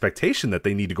have this expectation that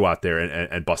they need to go out there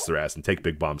and bust their ass and take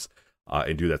big bumps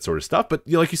and do that sort of stuff. But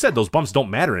like you said, those bumps don't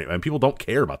matter anymore, and people don't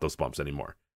care about those bumps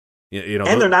anymore. And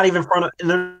they're not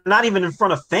even in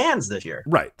front of fans this year.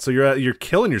 Right. So you're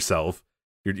killing yourself.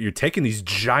 You're taking these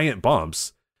giant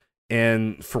bumps,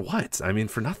 and for what? I mean,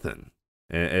 for nothing.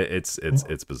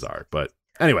 It's bizarre. But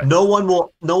anyway, no one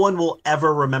will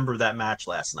ever remember that match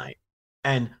last night.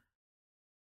 And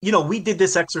we did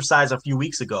this exercise a few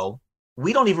weeks ago.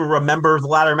 We don't even remember the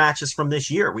ladder matches from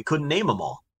this year. We couldn't name them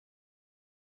all.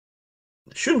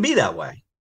 It shouldn't be that way.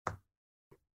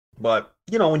 But,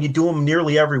 when you do them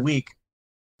nearly every week,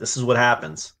 this is what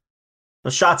happens.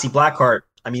 Shotzi Blackheart,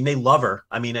 I mean, they love her.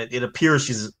 I mean, it appears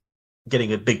she's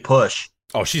getting a big push.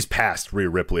 Oh, she's past Rhea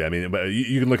Ripley. I mean,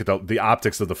 you can look at the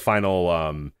optics of the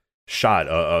final shot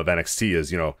of NXT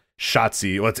is,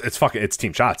 Shotzi, well, it's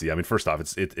Team Shotzi. I mean, first off,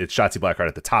 it's Shotzi Blackheart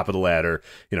at the top of the ladder.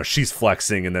 You know, she's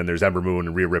flexing, and then there's Ember Moon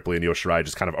and Rhea Ripley and Io Shirai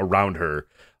just kind of around her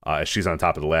as she's on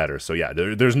top of the ladder. So yeah,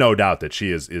 there's no doubt that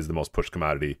she is the most pushed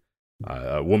commodity,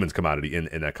 woman's commodity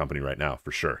in that company right now,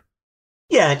 for sure.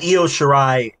 Yeah, and Io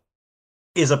Shirai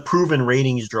is a proven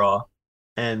ratings draw,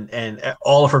 and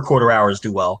all of her quarter hours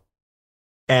do well.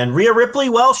 And Rhea Ripley,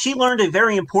 well, she learned a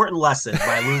very important lesson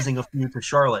by losing a feud to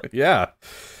Charlotte. Yeah.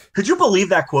 Could you believe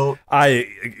that quote?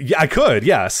 I could,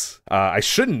 yes. I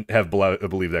shouldn't have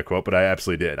believed that quote, but I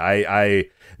absolutely did. I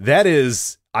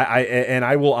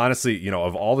will honestly, you know,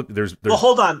 of all the there's well,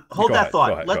 hold on, hold that ahead,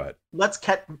 thought. Go ahead. Let's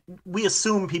catch. We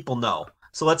assume people know,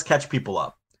 so let's catch people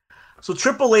up. So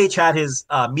Triple H had his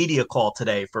media call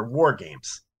today for War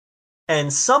Games,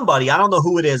 and somebody, I don't know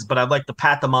who it is, but I'd like to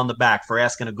pat them on the back for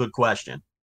asking a good question.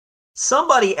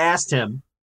 Somebody asked him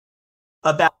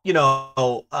about, you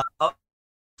know,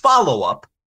 follow-up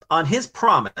on his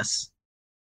promise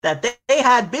that they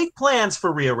had big plans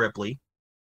for Rhea Ripley,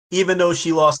 even though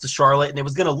she lost to Charlotte, and it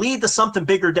was going to lead to something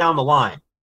bigger down the line,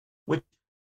 which,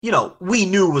 you know, we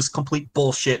knew was complete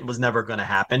bullshit and was never going to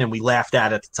happen, and we laughed at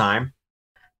the time.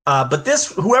 But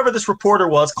whoever this reporter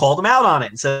was, called him out on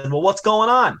it and said, well, what's going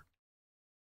on?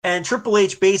 And Triple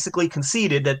H basically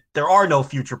conceded that there are no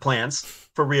future plans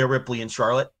for Rhea Ripley and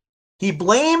Charlotte. He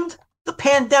blamed the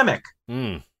pandemic.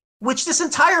 Which this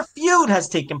entire feud has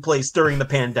taken place during the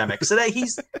pandemic. So that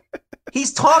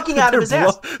he's talking out of his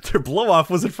ass. Their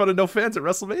blow-off was in front of no fans at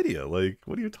WrestleMania. Like,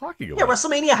 what are you talking about? Yeah,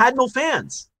 WrestleMania had no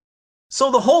fans.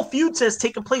 So the whole feud has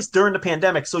taken place during the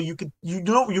pandemic. So you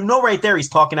know right there he's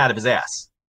talking out of his ass.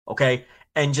 Okay?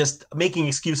 And just making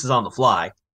excuses on the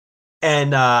fly.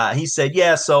 And he said,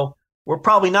 yeah, so we're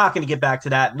probably not going to get back to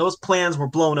that. And those plans were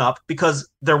blown up because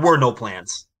there were no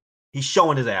plans. He's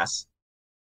showing his ass.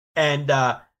 And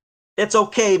it's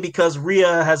okay because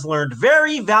Rhea has learned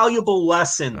very valuable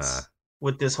lessons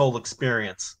with this whole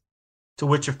experience, to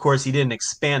which, of course, he didn't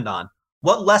expand on.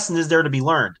 What lesson is there to be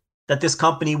learned? That this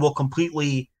company will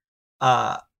completely,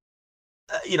 blow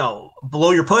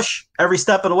your push every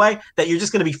step of the way? That you're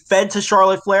just going to be fed to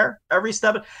Charlotte Flair every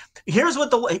step? Here's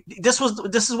what this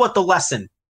is what the lesson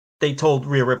they told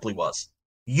Rhea Ripley was.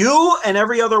 You and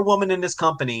every other woman in this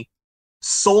company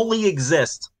solely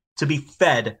exist to be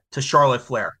fed to Charlotte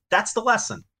Flair. That's the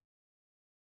lesson.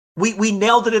 We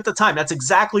nailed it at the time. That's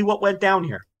exactly what went down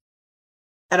here.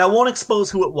 And I won't expose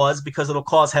who it was because it'll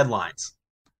cause headlines.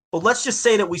 But let's just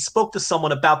say that we spoke to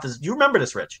someone about this. You remember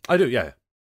this, Rich? I do, yeah.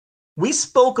 We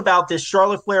spoke about this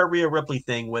Charlotte Flair, Rhea Ripley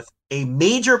thing with a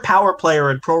major power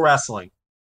player in pro wrestling,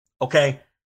 okay,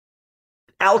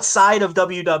 outside of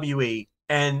WWE,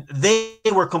 and they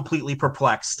were completely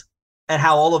perplexed at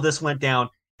how all of this went down.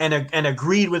 And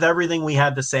agreed with everything we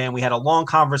had to say, and we had a long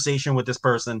conversation with this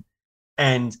person,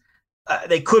 and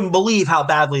they couldn't believe how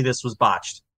badly this was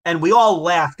botched. And we all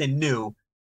laughed and knew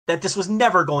that this was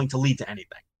never going to lead to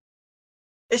anything.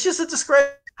 It's just a disgrace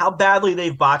how badly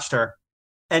they've botched her,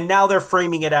 and now they're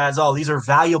framing it as, oh, these are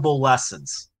valuable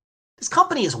lessons. This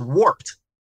company is warped.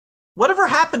 Whatever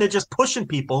happened to just pushing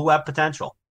people who have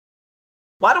potential?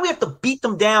 Why do we have to beat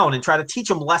them down and try to teach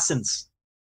them lessons?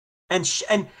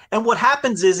 And what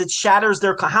happens is it shatters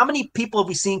their. How many people have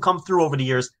we seen come through over the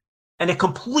years, and it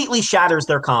completely shatters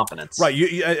their confidence? Right.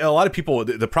 A lot of people.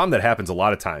 The problem that happens a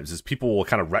lot of times is people will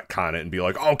kind of retcon it and be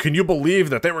like, "Oh, can you believe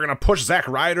that they were going to push Zack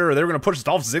Ryder, or they were going to push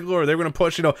Dolph Ziggler, or they were going to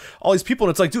push all these people?"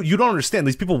 And it's like, dude, you don't understand.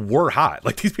 These people were hot.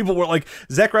 Like these people were like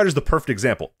Zack Ryder's the perfect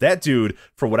example. That dude,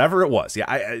 for whatever it was,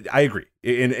 yeah, I agree.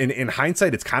 In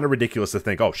hindsight, it's kind of ridiculous to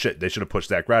think, oh shit, they should have pushed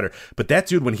Zack Ryder. But that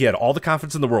dude, when he had all the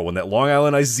confidence in the world, when that Long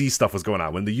Island Ice Z stuff was going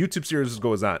on, when the YouTube series was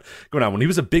going on, when he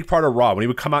was a big part of Raw, when he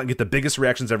would come out and get the biggest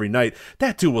reactions every night,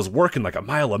 that dude was working like a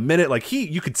mile a minute. Like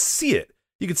you could see it.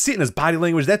 You could see it in his body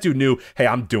language. That dude knew, hey,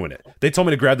 I'm doing it. They told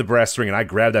me to grab the brass ring, and I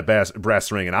grabbed that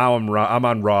brass ring, and now I'm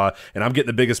on Raw, and I'm getting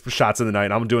the biggest shots of the night,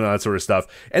 and I'm doing all that sort of stuff.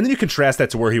 And then you contrast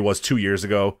that to where he was 2 years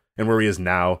ago and where he is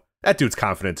now. That dude's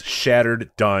confidence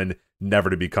shattered, done,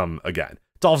 never to become again.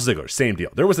 Dolph Ziggler, same deal.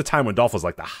 There was a time when Dolph was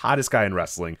like the hottest guy in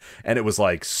wrestling, and it was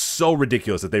like so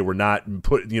ridiculous that they were not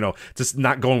just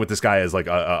not going with this guy as like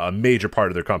a major part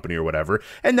of their company or whatever.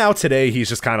 And now today he's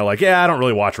just kind of like, yeah, I don't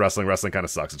really watch wrestling. Wrestling kind of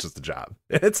sucks. It's just a job.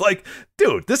 And it's like,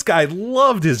 dude, this guy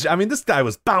loved this guy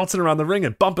was bouncing around the ring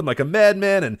and bumping like a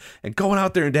madman and going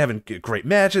out there and having great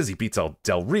matches. He beats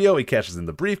Del Rio. He cashes in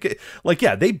the briefcase. Like,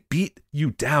 yeah, they beat you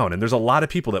down. And there's a lot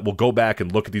of people that will go back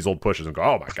and look at these old pushes and go,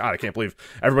 oh my God, I can't believe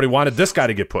everybody wanted this guy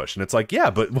to get pushed. And it's like, yeah,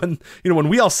 but when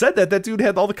we all said that dude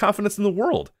had all the confidence in the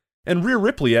world. And Rhea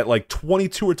Ripley at like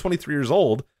 22 or 23 years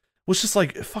old was just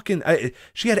like fucking.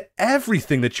 She had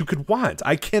everything that you could want.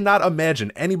 I cannot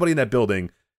imagine anybody in that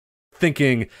building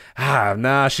thinking,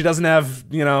 nah, she doesn't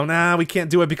have, nah, we can't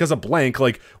do it because of blank.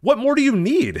 Like, what more do you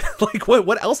need? Like,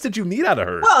 what else did you need out of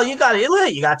her? Well, you got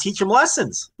to teach them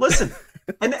lessons. Listen,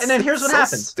 and then here's what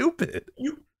happens. Stupid.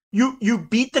 You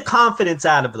beat the confidence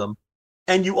out of them,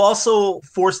 and you also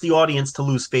force the audience to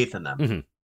lose faith in them.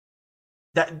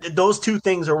 Mm-hmm. Those two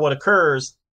things are what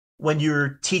occurs when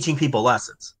you're teaching people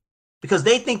lessons, because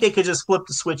they think they could just flip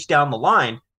the switch down the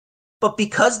line. But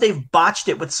because they've botched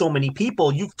it with so many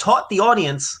people, you've taught the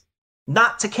audience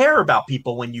not to care about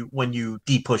people when you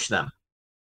de-push them.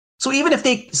 So even if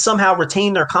they somehow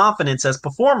retain their confidence as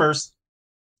performers,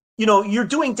 you're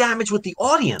doing damage with the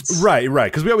audience. Right.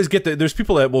 Because we always get there's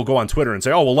people that will go on Twitter and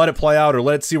say, oh, well, let it play out or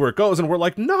let's see where it goes. And we're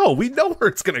like, no, we know where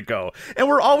it's going to go. And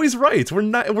we're always right. We're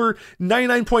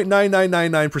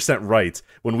 99.9999% right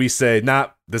when we say, nah,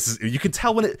 you can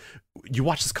tell when you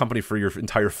watch this company for your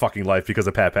entire fucking life because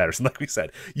of Pat Patterson. Like we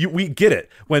said, we get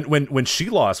it. When Rhea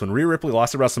Ripley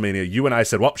lost at WrestleMania, you and I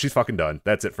said, well, she's fucking done.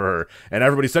 That's it for her. And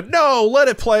everybody said, no, let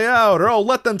it play out, or oh,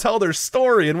 let them tell their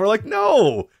story. And we're like,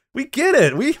 no, we get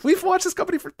it. We've watched this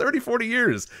company for 30, 40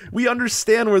 years. We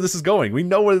understand where this is going. We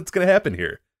know what's going to happen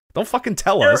here. Don't fucking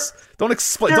tell us. Don't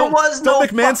explain. Don't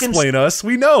McMansplain us.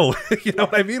 We know. You know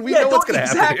what I mean? We know what's going to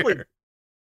happen here.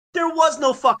 There was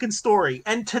no fucking story.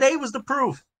 And today was the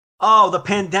proof. Oh, the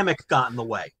pandemic got in the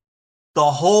way. The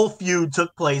whole feud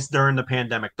took place during the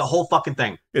pandemic. The whole fucking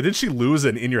thing. Yeah, didn't she lose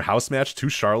an In Your House match to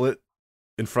Charlotte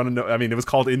in front of it was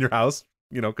called In Your House,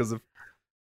 because of...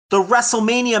 The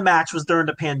WrestleMania match was during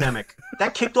the pandemic.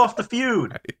 That kicked off the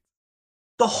feud. Right.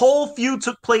 The whole feud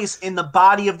took place in the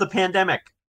body of the pandemic.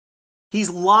 He's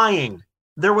lying.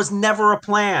 There was never a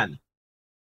plan.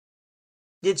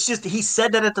 It's just, he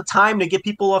said that at the time to get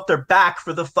people off their back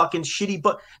for the fucking shitty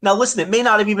book. Now listen, it may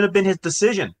not have even been his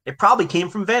decision. It probably came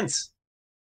from Vince.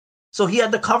 So he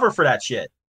had to cover for that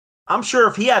shit. I'm sure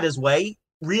if he had his way,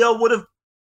 Rio would have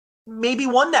maybe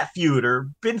won that feud or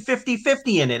been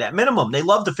 50-50 in it at minimum. They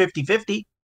loved the 50-50.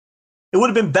 It would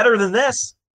have been better than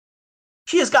this.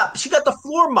 She got the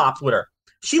floor mopped with her.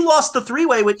 She lost the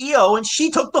three-way with Io and she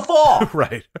took the fall.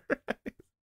 Right.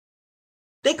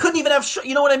 They couldn't even have,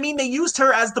 you know what I mean? They used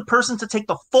her as the person to take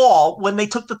the fall when they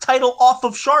took the title off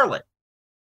of Charlotte.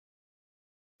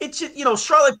 It's just,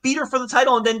 Charlotte beat her for the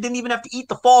title and then didn't even have to eat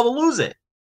the fall to lose it.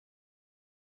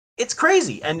 It's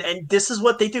crazy. And this is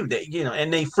what they do.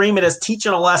 And they frame it as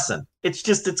teaching a lesson.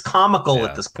 It's comical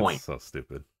at this point. It's so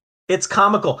stupid. It's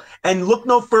comical. And look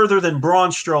no further than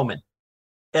Braun Strowman.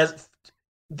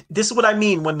 This is what I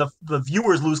mean when the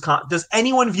viewers lose. Does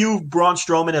anyone view Braun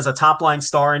Strowman as a top-line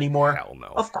star anymore? Hell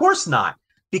no. Of course not,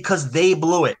 because they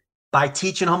blew it by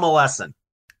teaching him a lesson.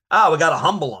 We got to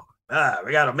humble him.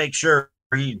 We got to make sure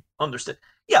he understood.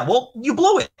 Yeah, well, you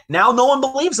blew it. Now no one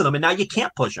believes in him, and now you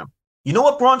can't push him. You know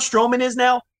what Braun Strowman is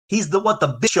now? He's what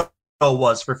the Big Show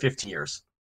was for 15 years.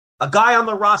 A guy on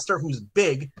the roster who's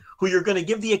big, who you're going to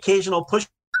give the occasional push,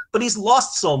 but he's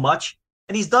lost so much.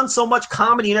 And he's done so much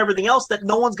comedy and everything else that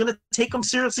no one's going to take him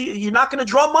seriously. You're not going to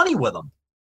draw money with him.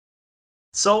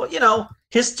 So,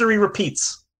 history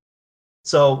repeats.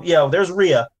 So, there's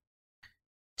Rhea.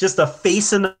 Just a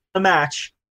face in the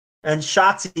match. And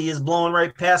Shotzi is blowing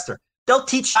right past her. They'll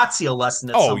teach Shotzi a lesson.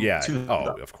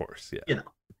 Of course. Yeah.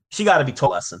 She got to be taught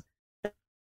a lesson.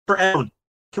 For Ellen,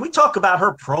 can we talk about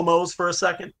her promos for a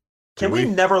second? Can we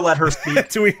never let her speak?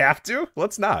 Do we have to?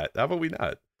 Let's not. How about we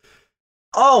not?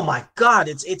 Oh my God,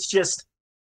 it's just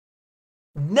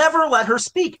never let her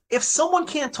speak. If someone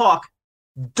can't talk,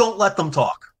 don't let them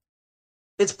talk.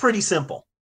 It's pretty simple.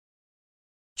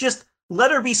 Just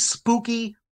let her be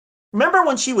spooky. Remember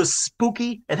when she was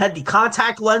spooky and had the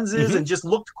contact lenses and just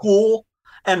looked cool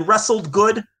and wrestled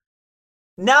good?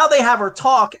 Now they have her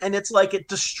talk and it's like it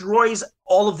destroys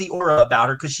all of the aura about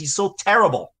her because she's so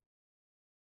terrible.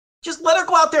 Just let her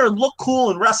go out there and look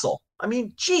cool and wrestle. I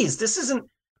mean, geez, this isn't...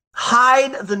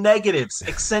 Hide the negatives,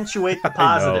 accentuate the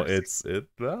positives.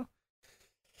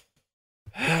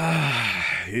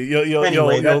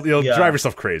 You'll drive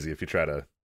yourself crazy if you try to.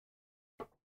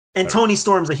 And Tony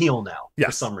Storm's a heel now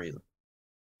for some reason.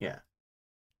 Yeah,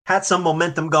 had some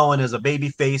momentum going as a baby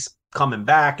face, coming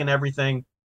back and everything.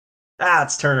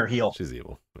 It's Turner heel. She's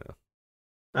evil. Yeah.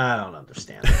 I don't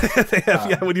understand. They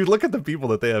have, when you look at the people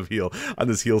that they have heel on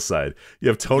this heel side, you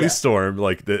have Tony Storm,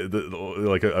 like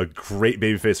a great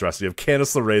babyface wrestler. You have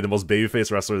Candice LeRae, the most babyface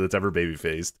wrestler that's ever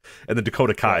babyfaced, and then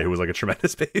Dakota Kai, who was like a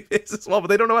tremendous babyface as well. But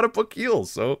they don't know how to book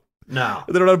heels, so No.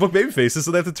 They don't know how to book baby faces,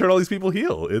 so they have to turn all these people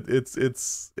heel. It's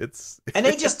and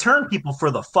they just turn people for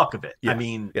the fuck of it. Yeah. I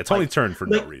mean, yeah, Tony turned for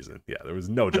no reason. Yeah, there was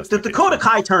no justification. The Dakota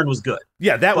Kai turn was good.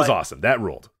 Yeah, that was awesome. That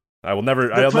ruled. I'll never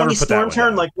Tony put that Storm one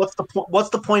turn. down. Like, what's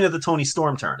the point of the Tony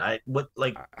Storm turn?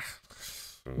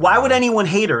 Why would anyone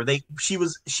hate her? She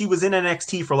was in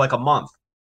NXT for like a month.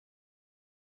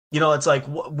 You know, it's like,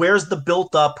 where's the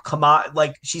built up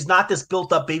like, she's not this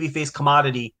built up babyface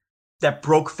commodity that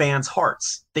broke fans'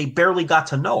 hearts. They barely got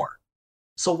to know her.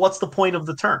 So what's the point of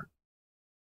the turn?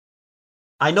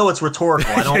 I know it's rhetorical.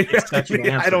 I don't expect you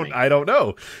to answer me. I don't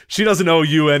know. She doesn't owe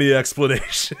you any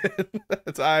explanation.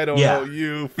 I don't owe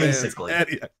you fans basically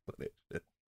any explanation.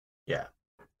 Yeah.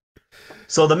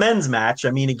 So the men's match,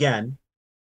 I mean, again,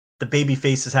 the baby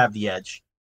faces have the edge.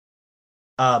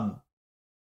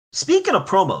 Speaking of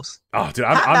promos. Oh, dude,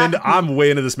 I'm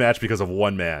way into this match because of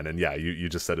one man, and yeah, you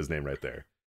just said his name right there.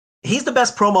 He's the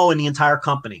best promo in the entire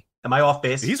company. Am I off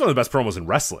base? He's one of the best promos in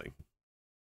wrestling.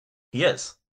 He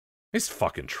is. He's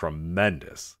fucking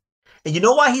tremendous. And you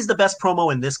know why he's the best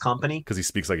promo in this company? Because he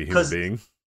speaks like a human being.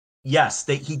 Yes,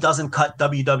 he doesn't cut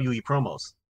WWE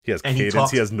promos. He has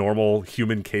cadence. He has normal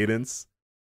human cadence.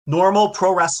 Normal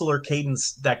pro wrestler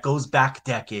cadence that goes back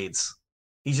decades.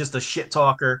 He's just a shit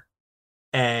talker,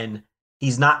 and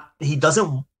he's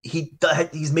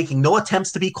making no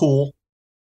attempts to be cool.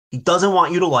 He doesn't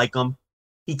want you to like him.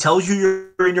 He tells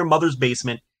you you're in your mother's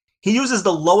basement. He uses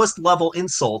the lowest level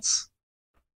insults.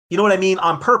 You know what I mean?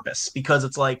 On purpose, because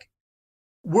it's like,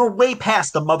 we're way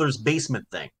past the mother's basement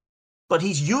thing. But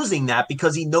he's using that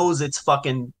because he knows it's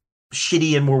fucking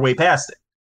shitty and we're way past it.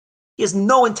 He has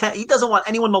no intent. He doesn't want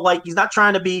anyone to like. He's not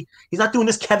doing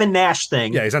this Kevin Nash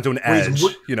thing. Yeah, he's not doing edge.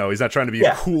 He's not trying to be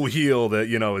a cool heel that,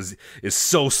 is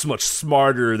so much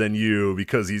smarter than you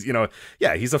because he's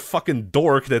a fucking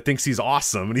dork that thinks he's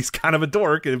awesome, and he's kind of a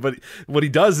dork, but what he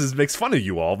does is makes fun of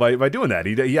you all by doing that.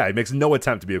 He makes no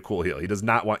attempt to be a cool heel. He does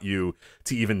not want you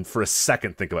to even for a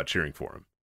second think about cheering for him.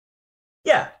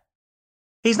 Yeah.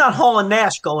 He's not Hall and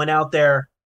Nash going out there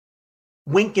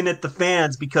winking at the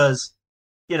fans because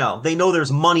they know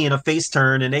there's money in a face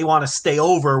turn and they want to stay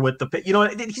over with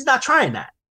he's not trying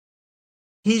that.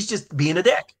 He's just being a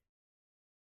dick.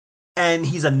 And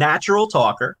he's a natural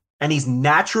talker, and he's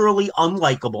naturally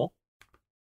unlikable,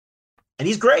 and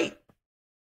he's great.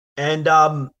 And,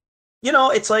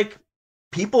 it's like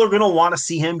people are going to want to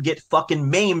see him get fucking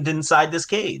maimed inside this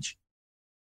cage.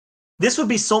 This would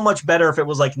be so much better if it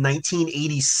was like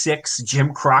 1986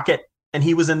 Jim Crockett and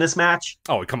he was in this match.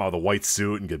 Oh, he'd come out with a white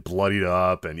suit and get bloodied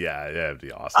up, and yeah, it'd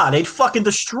be awesome. They'd fucking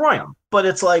destroy him. But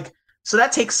it's like, so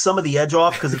that takes some of the edge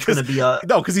off because it's going to be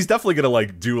because he's definitely going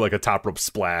to do a top rope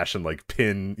splash and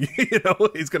pin.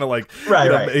 He's going to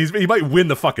right. He might win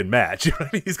the fucking match. You know what I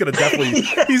mean? He's going to definitely.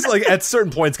 He's at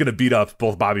certain points going to beat up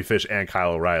both Bobby Fish and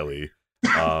Kyle O'Reilly.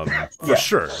 For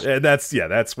sure. And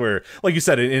that's where, like you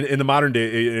said, in the modern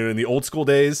day, in the old school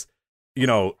days,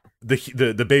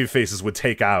 the baby faces would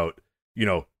take out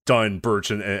Dunn,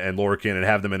 Birch, and Lorcan and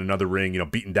have them in another ring,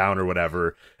 beaten down or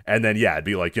whatever. And then, it'd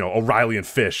be O'Reilly and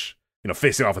Fish,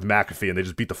 facing off with McAfee, and they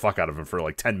just beat the fuck out of him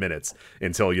for 10 minutes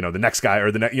until, the next guy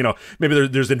or the next, maybe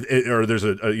there's a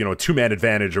 2-man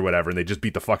advantage or whatever, and they just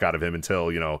beat the fuck out of him until,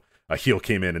 a heel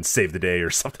came in and saved the day or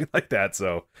something like that.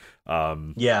 So,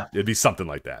 it'd be something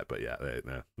like that. But yeah,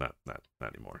 not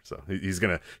anymore. So he's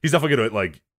definitely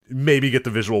gonna maybe get the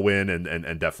visual win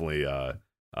and definitely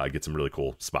get some really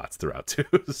cool spots throughout too.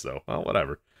 So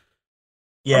whatever.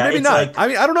 Yeah, or maybe not. I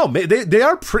mean, I don't know.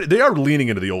 They are leaning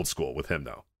into the old school with him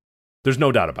though. There's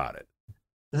no doubt about it.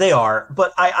 They are,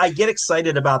 but I get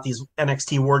excited about these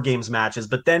NXT War Games matches,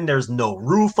 but then there's no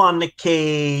roof on the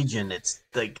cage, and it's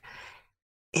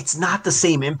it's not the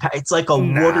same impact. It's like a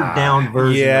watered down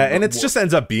version. Yeah, and it just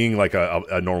ends up being like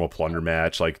a normal plunder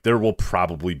match. There will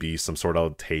probably be some sort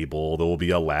of table. There will be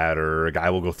a ladder. A guy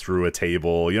will go through a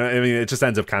table. I mean, it just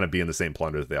ends up kind of being the same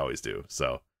plunder that they always do.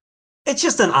 So it's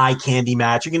just an eye candy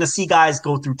match. You're going to see guys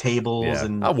go through tables. Yeah.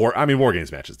 And War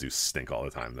Games matches do stink all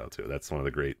the time, though, too. That's one of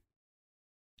the great...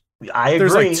 I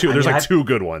agree. There's two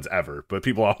good ones ever, but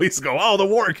people always go, "Oh, the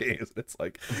War Games." It's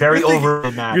very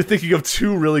over match. You're thinking of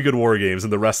two really good War Games,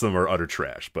 and the rest of them are utter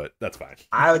trash. But that's fine.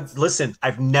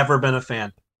 I've never been a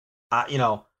fan.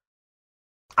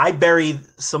 I bury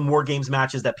some War Games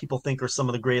matches that people think are some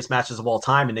of the greatest matches of all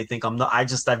time, and they think I'm not.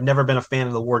 I've never been a fan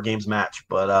of the War Games match,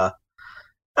 but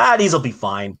these will be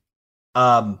fine.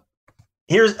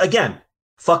 Here's again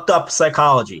fucked up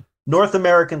psychology. North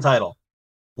American title.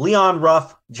 Leon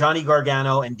Ruff, Johnny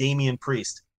Gargano, and Damian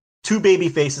Priest. 2 baby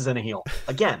faces and a heel.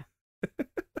 Again,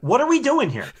 what are we doing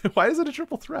here? Why is it a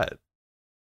triple threat?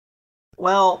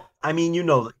 Well, I mean, you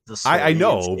know the story. I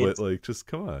know, but like, just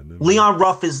come on. Leon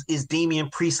Ruff is Damian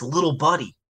Priest's little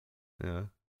buddy. Yeah.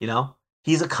 You know,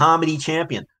 he's a comedy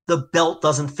champion. The belt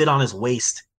doesn't fit on his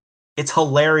waist. It's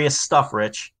hilarious stuff,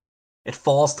 Rich. It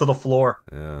falls to the floor.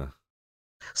 Yeah.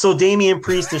 So Damian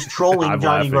Priest is trolling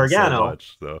Johnny Gargano. So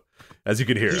much, so as you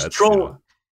can hear, he's trolling. You know.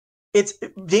 It's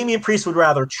Damian Priest would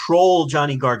rather troll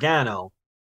Johnny Gargano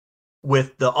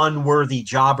with the unworthy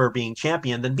jobber being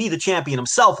champion than be the champion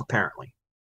himself, apparently.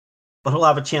 But he'll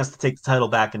have a chance to take the title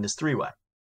back in this 3-way.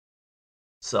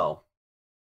 So,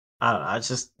 I don't know. It's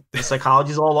just the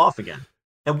psychology's all off again.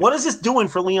 And what is this doing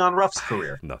for Leon Ruff's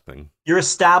career? Nothing. You're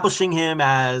establishing him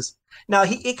as now.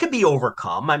 It could be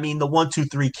overcome. I mean, the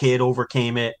 1-2-3 Kid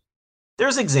overcame it.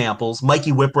 There's examples.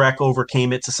 Mikey Whipwreck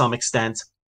overcame it to some extent.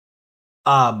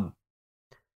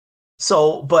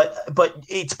 So, but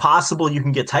it's possible you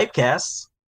can get typecasts.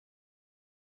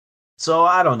 So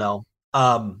I don't know.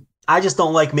 I just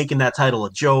don't like making that title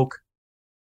a joke.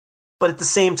 But at the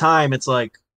same time, it's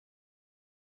like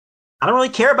I don't really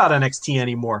care about NXT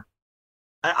anymore.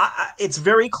 It's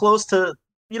very close to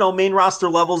main roster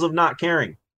levels of not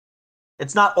caring.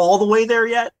 It's not all the way there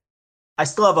yet. I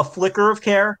still have a flicker of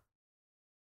care,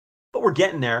 but we're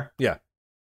getting there. Yeah.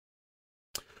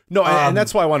 No, and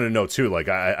that's why I wanted to know too. Like,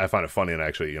 I find it funny, and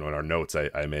actually, in our notes,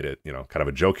 I made it, kind of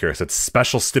a joke here. I said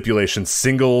special stipulation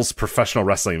singles professional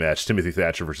wrestling match: Timothy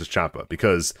Thatcher versus Ciampa,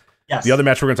 because the other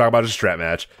match we're going to talk about is a strap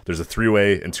match. There's a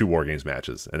 3-way and 2 War Games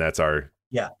matches, and that's our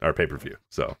pay-per-view.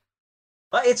 So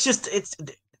it's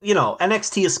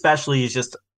NXT especially is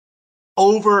just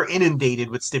over inundated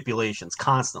with stipulations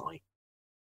constantly.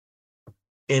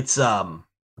 It's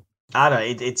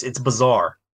it's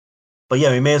bizarre. But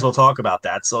yeah, we may as well talk about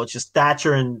that. So it's just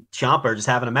Thatcher and Ciampa are just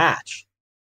having a match.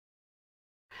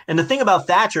 And the thing about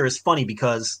Thatcher is funny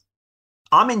because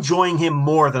I'm enjoying him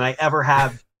more than I ever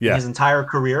have in his entire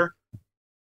career.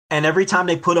 And every time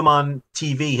they put him on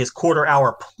TV, his quarter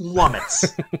hour plummets.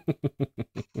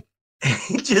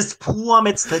 He just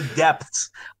plummets to depths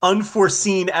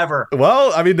unforeseen ever.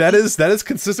 Well, I mean, that is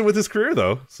consistent with his career,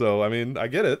 though. So, I mean, I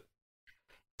get it.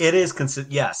 It is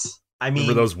consistent, yes. I mean,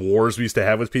 remember those wars we used to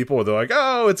have with people where they're like,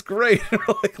 oh, it's great.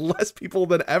 Like, less people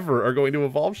than ever are going to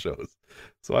Evolve shows.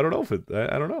 So I don't know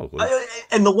I don't know.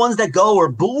 And the ones that go are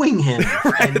booing him.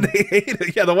 Right, and they hate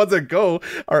it. Yeah, the ones that go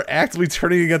are actively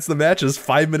turning against the matches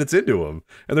 5 minutes into them.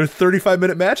 And they're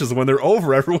 35-minute matches. And when they're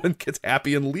over, everyone gets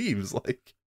happy and leaves.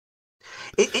 Like,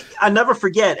 I never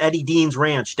forget Eddie Dean's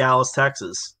Ranch, Dallas,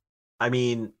 Texas. I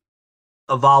mean,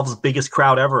 Evolve's biggest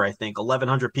crowd ever, I think.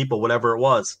 1,100 people, whatever it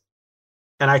was.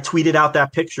 And I tweeted out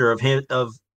that picture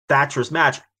of Thatcher's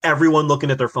match. Everyone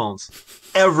looking at their phones.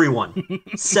 Everyone.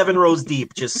 7 rows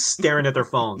deep, just staring at their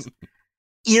phones.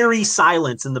 Eerie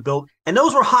silence in the build. And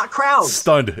those were hot crowds.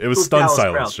 Stunned. It was stunned Dallas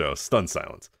silence crowd. Show. Stunned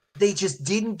silence. They just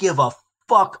didn't give a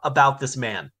fuck about this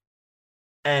man.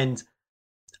 And,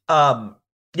 and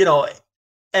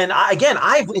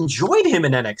I've enjoyed him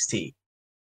in NXT.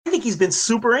 I think he's been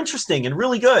super interesting and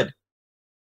really good.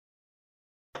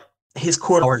 His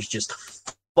quarter hour is just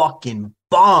fucking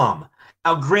bomb.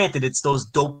 Now, granted, it's those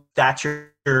dope Thatch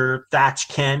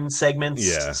Ken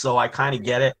segments, so I kind of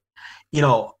get it.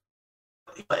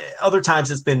 Other times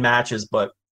it's been matches,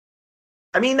 but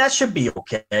I mean, that should be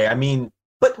okay. I mean,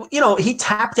 but he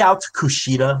tapped out to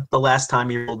Kushida the last time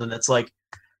he rolled, and it's like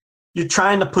you're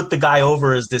trying to put the guy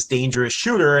over as this dangerous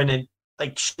shooter, and then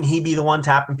like shouldn't he be the one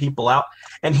tapping people out?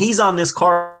 And he's on this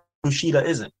card, Kushida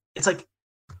isn't. It's like,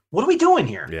 what are we doing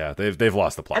here? Yeah, they've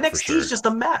lost the plot. NXT is just a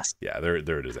mess. Yeah, they're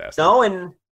a disaster. No,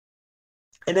 and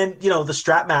then the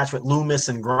strap match with Loomis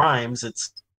and Grimes.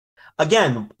 It's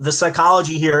again the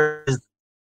psychology here is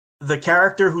the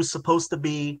character who's supposed to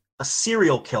be a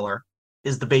serial killer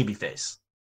is the babyface.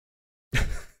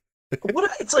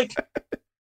 It's like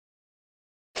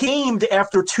named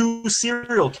after 2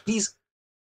 serial.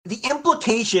 The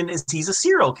implication is he's a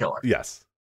serial killer. Yes,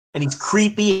 and he's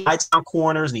creepy, hides down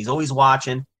corners, and he's always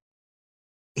watching.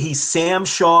 He's Sam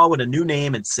Shaw with a new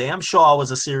name, and Sam Shaw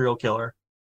was a serial killer.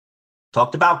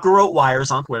 Talked about garrote wires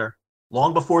on Twitter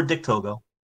long before Dick Togo.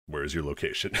 Where's your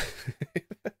location?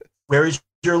 Where is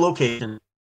your location?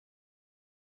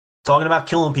 Talking about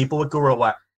killing people with garrote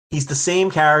wire. He's the same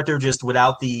character, just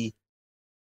without the,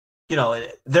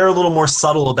 they're a little more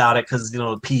subtle about it because,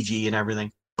 PG and everything.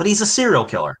 But he's a serial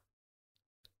killer.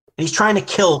 And he's trying to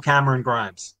kill Cameron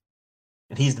Grimes.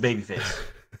 And he's the babyface.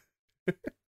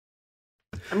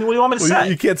 I mean, what do you want me to say?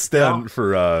 You can't stand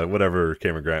for whatever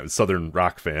Cameron Grimes, Southern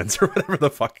Rock fans, or whatever the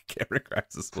fuck Cameron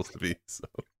Grimes is supposed to be. So.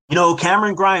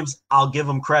 Cameron Grimes, I'll give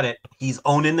him credit. He's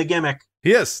owning the gimmick.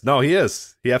 He is. No, he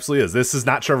is. He absolutely is. This is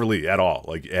not Trevor Lee at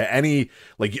all.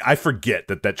 I forget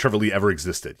that Trevor Lee ever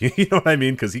existed. You know what I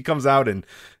mean? Because he comes out and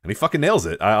he fucking nails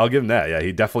it. I'll give him that. Yeah,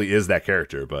 he definitely is that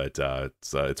character, but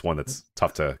it's one that's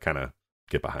tough to kind of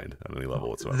get behind on any level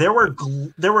whatsoever.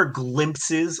 There were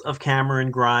glimpses of Cameron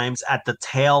Grimes at the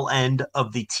tail end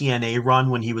of the TNA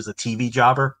run when he was a TV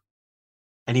jobber,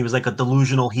 and he was like a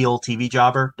delusional heel TV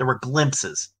jobber. There were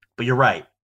glimpses, but you're right.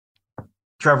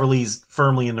 Trevor Lee's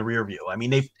firmly in the rear view. I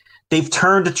mean, they've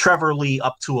turned Trevor Lee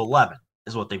up to 11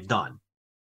 is what they've done,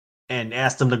 and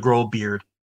asked him to grow a beard.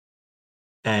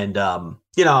 And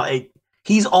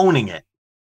he's owning it.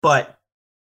 But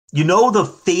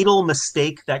the fatal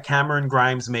mistake that Cameron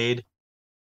Grimes made?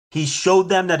 He showed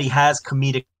them that he has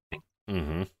comedic.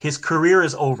 Mm-hmm. His career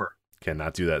is over.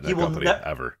 Cannot do that in that company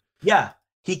ever. Yeah,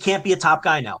 he can't be a top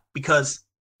guy now, because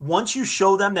once you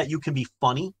show them that you can be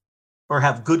funny, or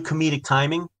have good comedic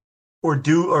timing, or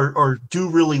do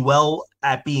really well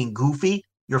at being goofy,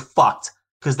 you're fucked,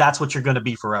 because that's what you're going to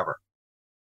be forever.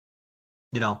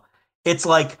 It's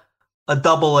like a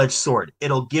double-edged sword.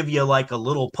 It'll give you like a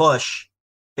little push,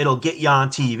 it'll get you on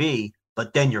TV,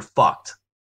 but then you're fucked.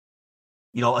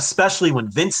 Especially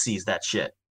when Vince sees that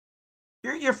shit,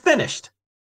 you're finished.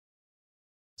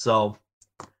 So,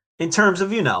 in terms of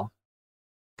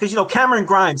because Cameron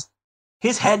Grimes,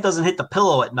 his head doesn't hit the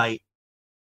pillow at night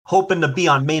hoping to be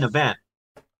on Main Event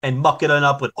and muck it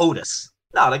up with Otis.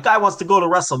 No, the guy wants to go to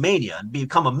WrestleMania and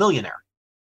become a millionaire.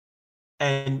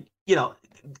 And,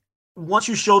 once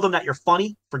you show them that you're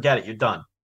funny, forget it. You're done.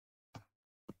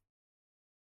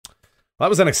 That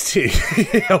was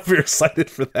NXT. I hope you're excited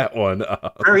for that one.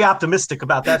 Very optimistic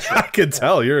about that show. I can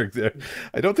tell.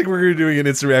 I don't think we're going to be doing an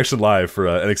instant reaction live for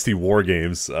NXT War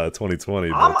Games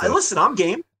 2020. Listen, I'm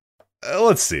game.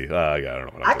 Let's see. I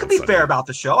don't know. I could be fair about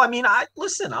the show. I mean,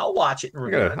 I'll watch it.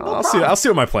 I'll see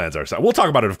what my plans are. So we'll talk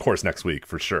about it, of course, next week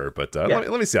for sure. But let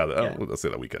me see let's see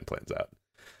how that weekend plans out.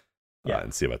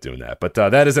 And see about doing that. But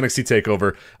that is NXT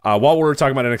TakeOver. While we're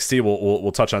talking about NXT,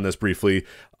 we'll touch on this briefly.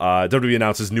 WWE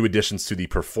announces new additions to the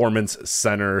Performance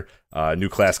Center. New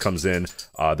class comes in.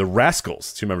 The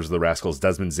Rascals, 2 members of the Rascals,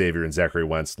 Desmond Xavier and Zachary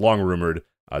Wentz, long rumored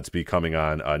to be coming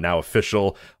on, now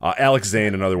official. Alex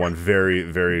Zane, another one, very,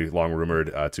 very long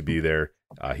rumored to be there.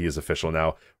 He is official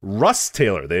now. Russ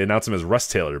Taylor, they announced him as Russ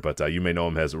Taylor, but you may know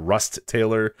him as Rust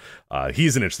Taylor.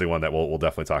 He's an interesting one that we'll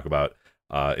definitely talk about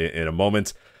in a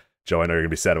moment. Joe, I know you're going to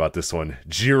be sad about this one.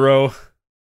 Jiro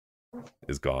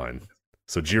is gone.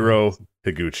 So Jiro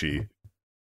Higuchi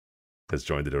has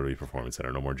joined the WWE Performance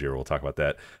Center. No more Jiro. We'll talk about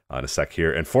that in a sec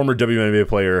here. And former WNBA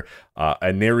player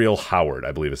Anariel Howard,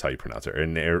 I believe is how you pronounce her.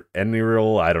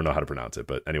 Anariel, I don't know how to pronounce it,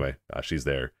 but anyway, she's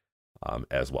there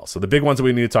as well. So the big ones that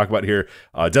we need to talk about here,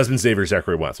 Desmond Xavier,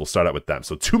 Zachary Wentz. We'll start out with them.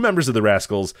 So 2 members of the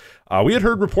Rascals. We had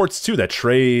heard reports, too, that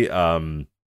Trey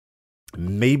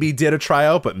maybe did a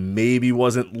tryout, but maybe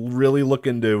wasn't really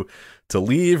looking to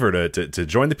leave or to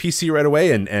join the PC right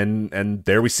away. And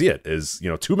there we see it is,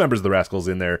 2 members of the Rascals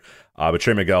in there, but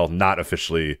Trey Miguel not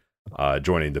officially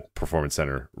joining the Performance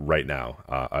Center right now.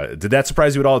 Did that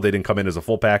surprise you at all? They didn't come in as a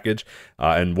full package.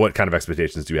 And what kind of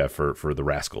expectations do you have for the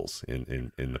Rascals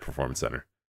in the Performance Center?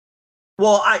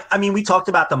 Well, I mean, we talked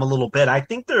about them a little bit. I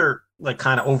think they're like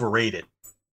kind of overrated.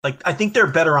 Like, I think they're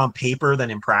better on paper than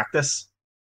in practice.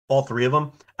 All 3 of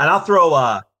them, and I'll throw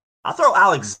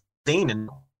Alex Zane in.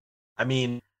 I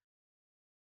mean,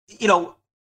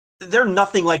 they're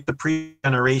nothing like the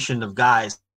pre-generation of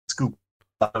guys, Scoop,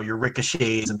 your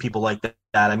Ricochets and people like that.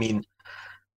 I mean,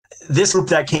 this group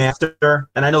that came after,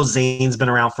 and I know Zane's been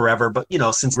around forever, but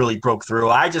since really broke through,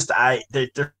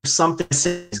 there's something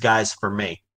to these guys for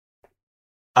me.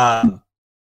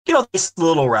 This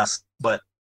little rest, but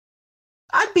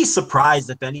I'd be surprised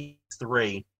if any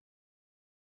 3.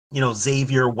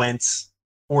 Xavier, Wentz,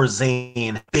 or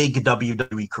Zane, big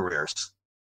WWE careers.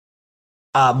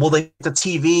 Will they make the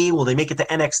TV? Will they make it to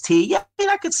NXT? Yeah, I mean,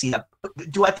 I could see that.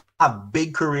 Do I have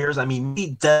big careers? I mean,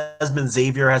 maybe Desmond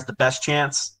Xavier has the best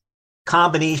chance.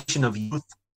 Combination of youth,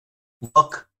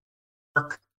 look,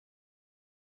 work,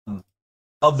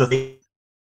 of the.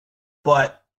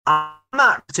 But I'm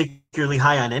not particularly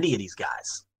high on any of these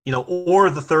guys. Or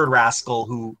the third rascal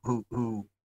who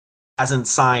hasn't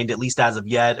signed, at least as of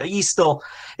yet.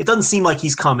 It doesn't seem like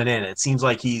he's coming in. It seems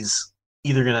like he's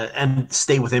either going to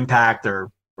stay with Impact or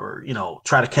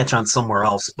try to catch on somewhere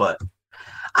else. But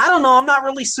I don't know. I'm not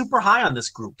really super high on this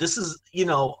group. This is,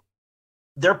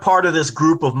 they're part of this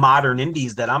group of modern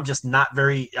indies that I'm just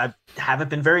I haven't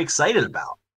been very excited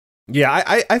about. Yeah,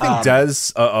 I think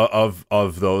Des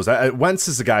of those. Wentz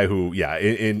is a guy who,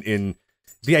 in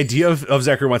the idea of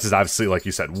Zachary Wentz is obviously, like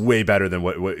you said, way better than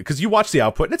what because you watch the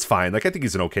output and it's fine. Like I think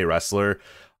he's an okay wrestler.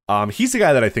 He's the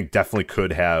guy that I think definitely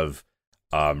could have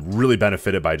really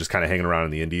benefited by just kind of hanging around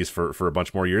in the indies for a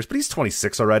bunch more years. But he's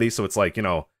 26 already, so it's like,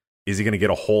 is he going to get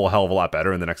a whole hell of a lot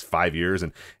better in the next 5 years?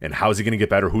 And how is he going to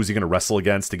get better? Who's he going to wrestle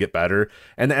against to get better?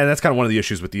 And that's kind of one of the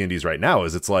issues with the indies right now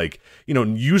is it's like,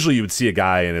 usually you would see a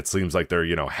guy and it seems like they're,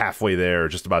 halfway there or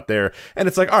just about there. And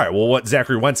it's like, all right, well, what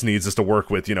Zachary Wentz needs is to work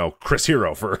with, Chris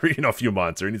Hero for, a few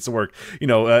months, or he needs to work,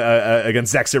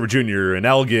 against Zack Sabre Jr. and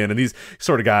Elgin and these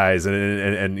sort of guys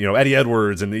and Eddie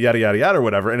Edwards and yada, yada, yada, or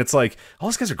whatever. And it's like, all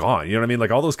those guys are gone. You know what I mean?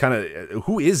 Like all those kind of,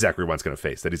 who is Zachary Wentz going to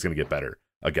face that he's going to get better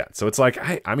again? So it's like,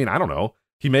 I mean, I don't know.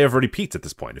 He may have already peaked at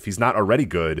this point. If he's not already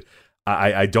good,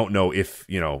 I don't know if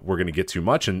we're going to get too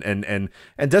much. And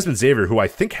Desmond Xavier, who I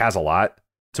think has a lot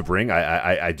to bring,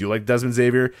 I do like Desmond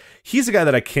Xavier. He's a guy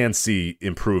that I can see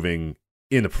improving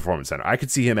in the Performance Center. I could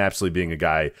see him absolutely being a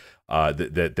guy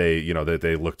that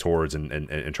they look towards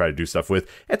and try to do stuff with.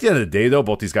 At the end of the day, though,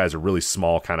 both these guys are really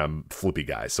small, kind of floopy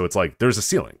guys. So it's like there's a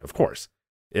ceiling, of course.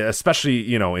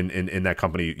 Especially in that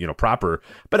company proper,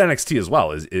 but NXT as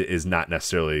well is not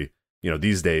necessarily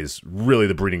these days really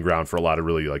the breeding ground for a lot of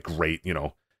really like great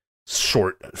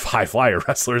short high flyer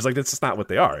wrestlers. Like that's just not what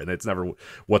they are, and it's never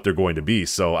what they're going to be.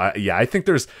 So I think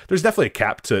there's definitely a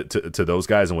cap to those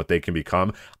guys and what they can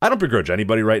become. I don't begrudge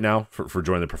anybody right now for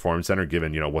joining the Performance Center,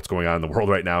 given what's going on in the world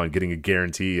right now and getting a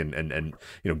guarantee and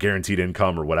guaranteed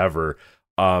income or whatever.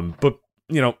 But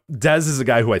Dez is a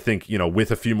guy who I think,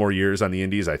 with a few more years on the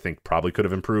indies, I think probably could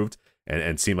have improved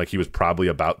and seemed like he was probably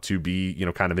about to be,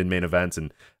 kind of in main events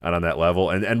and on that level.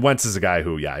 And Wentz is a guy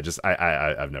who,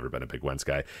 I've never been a big Wentz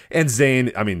guy. And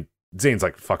Zane's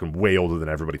like fucking way older than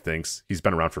everybody thinks. He's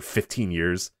been around for 15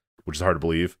 years, which is hard to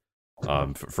believe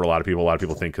for a lot of people. A lot of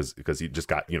people think because he just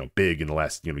got, big in the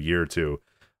last, year or two.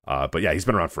 But yeah, he's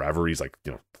been around forever. He's like,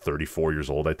 34 years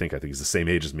old, I think. I think he's the same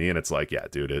age as me. And it's like, yeah,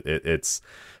 dude, it's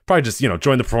probably just,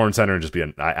 join the Performance Center and just be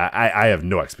I have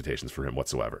no expectations for him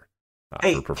whatsoever.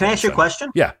 Hey, can I ask you a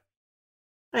question? Yeah.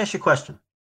 Can I ask you a question?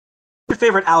 Your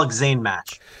favorite Alex Zane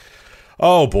match?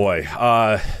 Oh, boy.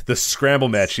 The scramble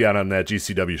match he had on that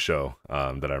GCW show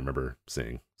that I remember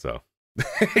seeing. So,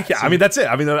 yeah, I mean, that's it.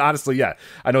 I mean, honestly, yeah.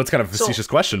 I know it's kind of a facetious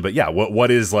question, but yeah,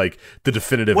 what is like the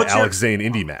definitive Alex Zane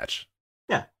indie match?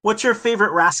 Yeah. What's your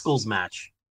favorite Rascals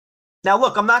match? Now,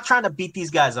 look, I'm not trying to beat these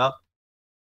guys up,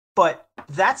 but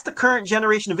that's the current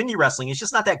generation of indie wrestling. It's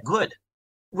just not that good.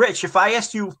 Rich, if I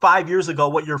asked you 5 years ago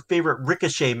what your favorite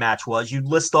Ricochet match was, you'd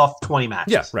list off 20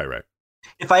 matches. Yeah, right.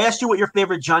 If I asked you what your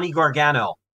favorite Johnny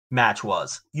Gargano match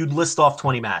was, you'd list off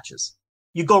 20 matches.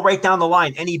 You go right down the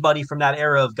line, anybody from that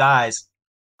era of guys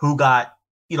who got,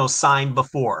 signed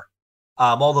before.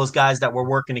 All those guys that were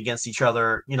working against each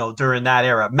other, during that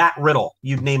era. Matt Riddle,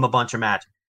 you'd name a bunch of matches.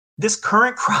 This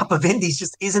current crop of indies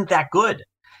just isn't that good.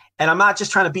 And I'm not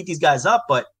just trying to beat these guys up,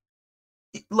 but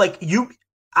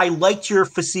I liked your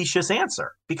facetious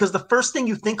answer because the first thing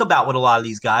you think about with a lot of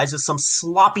these guys is some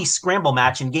sloppy scramble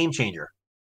match in Game Changer.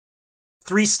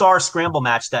 3-star scramble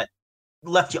match that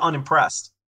left you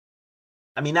unimpressed.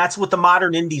 I mean, that's what the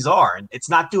modern indies are, and it's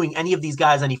not doing any of these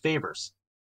guys any favors.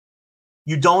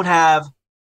 You don't have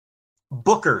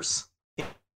bookers.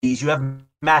 You have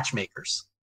matchmakers.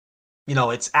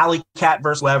 It's Alley Cat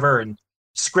versus whoever and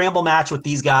scramble match with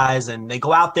these guys, and they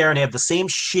go out there and they have the same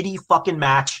shitty fucking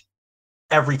match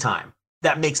every time.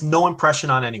 That makes no impression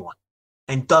on anyone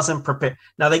and doesn't prepare.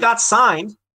 Now, they got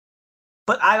signed,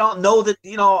 but I don't know that,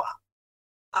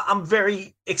 I'm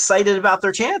very excited about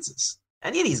their chances.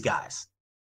 Any of these guys.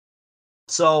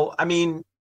 So, I mean,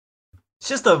 it's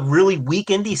just a really weak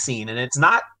indie scene, and it's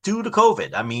not due to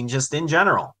COVID. I mean, just in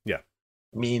general. Yeah.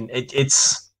 I mean,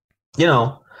 it's.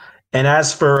 And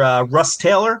as for Russ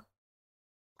Taylor,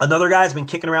 another guy's been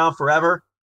kicking around forever.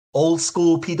 Old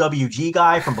school PWG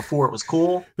guy from before it was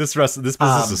cool. This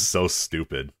business is so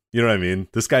stupid. You know what I mean?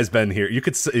 This guy's been here. You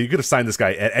could have signed this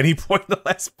guy at any point in the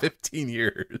last 15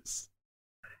 years.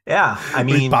 Yeah, I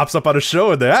mean, he pops up on a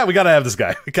show and we got to have this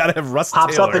guy. We got to have Russ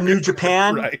pops Taylor. Up in New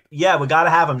Japan. Right. Yeah, we got to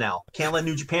have him now. Can't let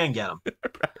New Japan get him.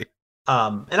 Right.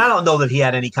 And I don't know that he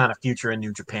had any kind of future in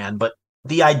New Japan, but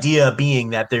the idea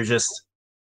being that they're just,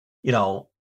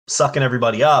 sucking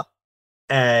everybody up.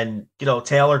 And,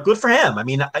 Taylor, good for him. I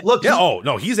mean, look.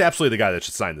 Yeah, he's absolutely the guy that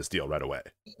should sign this deal right away.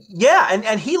 Yeah,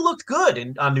 and he looked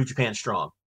good on New Japan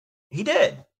Strong. He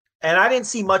did. And I didn't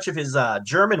see much of his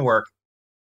German work,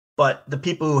 but the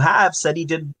people who have said he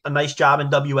did a nice job in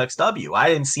WXW. I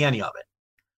didn't see any of it.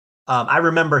 I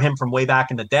remember him from way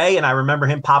back in the day, and I remember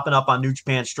him popping up on New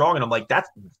Japan Strong, and I'm like, that's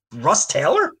Russ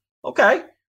Taylor? Okay.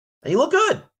 And he looked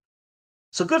good.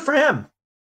 So good for him.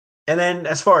 And then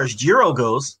as far as Jiro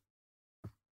goes,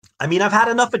 I mean, I've had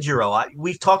enough of Jiro.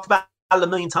 We've talked about it a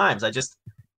million times.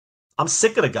 I'm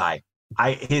sick of the guy.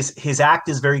 His act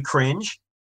is very cringe,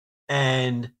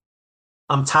 and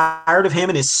I'm tired of him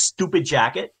and his stupid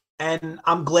jacket. And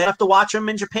I'm glad I have to watch him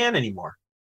in Japan anymore.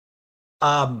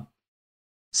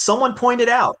 Someone pointed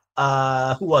out,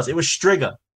 who was it? It was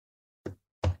Striga.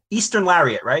 Eastern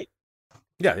Lariat, right?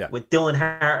 Yeah. With Dylan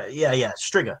Harris. Yeah,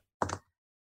 Striga.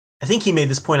 I think he made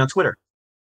this point on Twitter.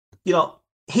 You know,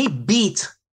 he beat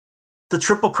the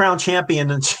Triple Crown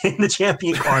champion in the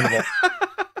Champion Carnival.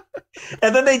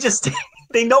 And then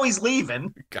they know he's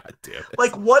leaving. God damn it.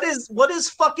 Like, what is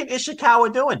fucking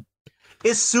Ishikawa doing?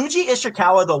 Is Suji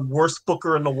Ishikawa the worst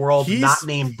booker in the world, not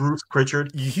named Bruce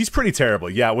Pritchard? He's pretty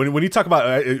terrible. Yeah, when you talk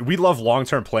about, we love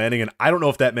long-term planning, and I don't know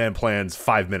if that man plans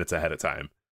 5 minutes ahead of time.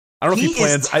 I don't know if he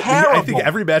plans. I think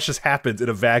every match just happens in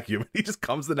a vacuum. He just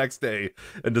comes the next day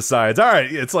and decides, all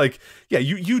right, it's like, yeah,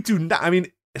 you do not, I mean,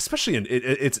 especially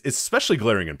it's especially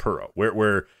glaring in Puro,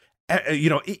 where you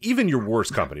know, even your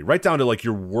worst company, right down to like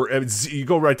you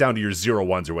go right down to your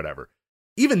 0-1s or whatever,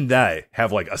 even they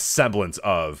have like a semblance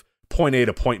of point A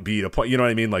to point B to point, you know what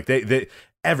I mean? Like they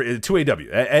ever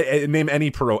 2AW, name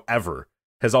any Puro ever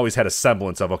has always had a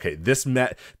semblance of, okay, this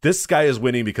guy is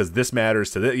winning because this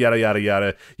matters to this, yada yada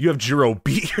yada. You have Jiro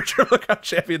beat your Triple Crown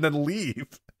champion, then leave,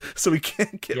 so he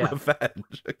can't get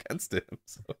revenge against him.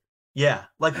 So. Yeah,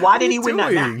 like why did he win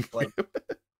that match?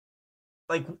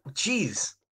 Like,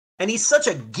 geez. And he's such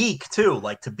a geek too,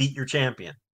 like to beat your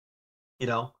champion, you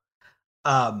know.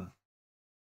 Yeah,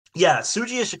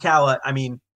 Suji Ishikawa. I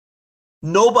mean,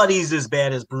 nobody's as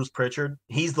bad as Bruce Pritchard.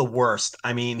 He's the worst.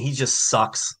 I mean, he just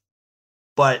sucks.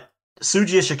 But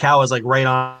Suji Ishikawa is like right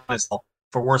on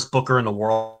for worst booker in the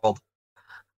world.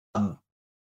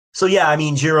 So yeah, I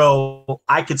mean, Jiro,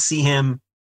 I could see him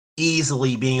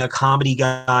easily being a comedy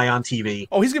guy on TV.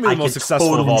 Oh, he's gonna be the most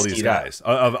successful of all these guys.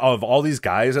 Of all these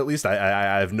guys, at least,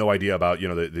 I have no idea about, you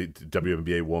know, the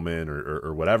WNBA woman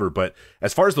or whatever. But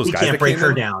as far as those guys, can't break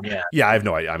her down. Yeah, I have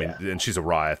no idea. I mean, and she's a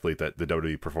raw athlete that the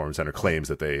WWE Performance Center claims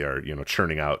that they are, you know,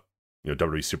 churning out, you know,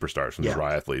 WWE superstars from these raw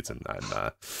athletes, and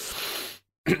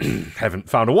haven't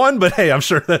found a one, but hey, I'm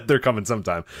sure that they're coming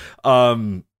sometime.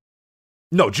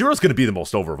 No, Jiro's going to be the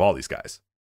most over of all these guys.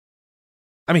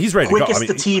 I mean, he's ready to go. I mean,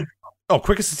 to TV. Oh,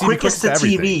 quickest to TV, quickest to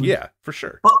everything. TV. Yeah, for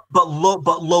sure. But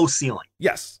low ceiling.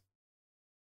 Yes.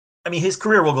 I mean, his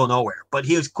career will go nowhere, but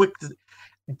he was quick.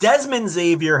 Desmond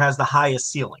Xavier has the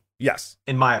highest ceiling. Yes.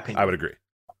 In my opinion. I would agree.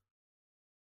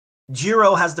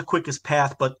 Jiro has the quickest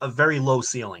path, but a very low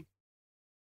ceiling.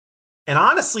 And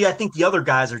honestly, I think the other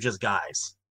guys are just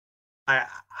guys.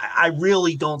 I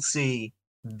really don't see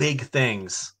big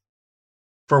things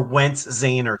for Wentz,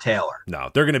 Zayn, or Taylor. No,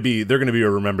 they're gonna be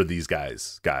remember these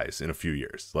guys in a few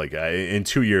years. Like in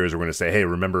 2 years, we're gonna say, hey,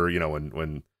 remember, you know,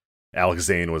 when Alex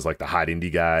Zane was like the hot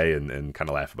indie guy, and kind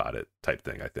of laugh about it type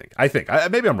thing. I think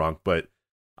maybe I'm wrong, but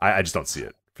I just don't see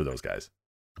it for those guys.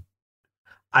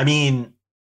 I mean,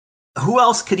 who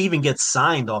else could even get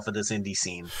signed off of this indie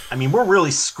scene? I mean, we're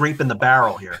really scraping the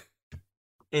barrel here.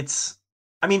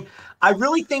 I mean, I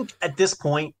really think at this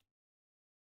point,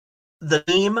 the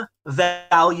name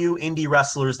value indie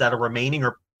wrestlers that are remaining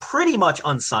are pretty much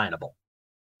unsignable.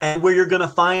 And where you're going to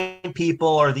find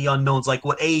people are the unknowns, like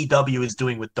what AEW is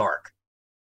doing with Dark.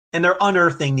 And they're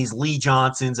unearthing these Lee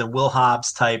Johnsons and Will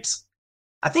Hobbs types.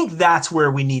 I think that's where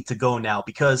we need to go now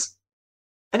because,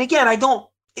 and again, I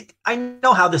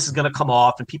know how this is going to come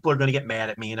off and people are going to get mad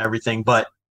at me and everything, but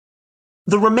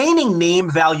the remaining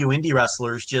name value indie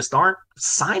wrestlers just aren't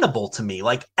signable to me.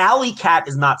 Like Alley Cat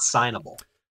is not signable.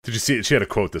 Did you see it? She had a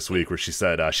quote this week where she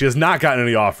said she has not gotten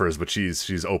any offers, but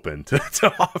she's open to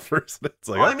offers. It's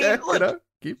like, well, okay, I mean, look,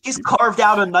 you know, she's carved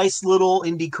out a nice little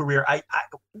indie career. I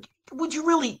would you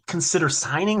really consider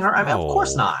signing her? I mean, of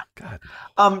course not.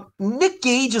 God. Nick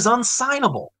Gage is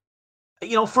unsignable,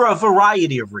 you know, for a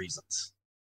variety of reasons.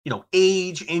 You know,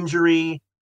 age, injury,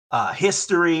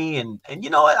 history, and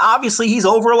you know, obviously he's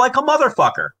over like a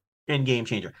motherfucker in Game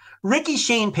Changer. Ricky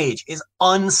Shane Page is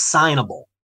unsignable.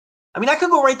 I mean, I could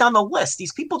go right down the list.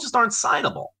 These people just aren't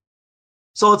signable.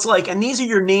 So it's like, and these are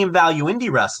your name value indie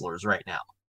wrestlers right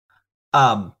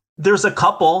now. There's a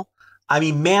couple. I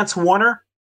mean, Mance Warner,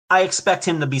 I expect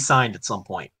him to be signed at some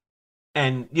point.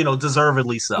 And, you know,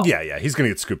 deservedly so. Yeah. He's going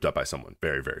to get scooped up by someone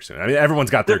very, very soon. I mean, everyone's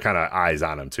got their kind of eyes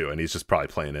on him, too. And he's just probably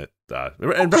playing it.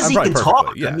 Because he can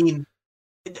talk. Yeah. I mean,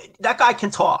 that guy can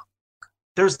talk.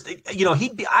 There's, you know,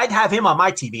 I'd have him on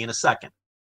my TV in a second.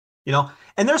 You know,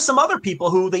 and there's some other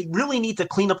people who they really need to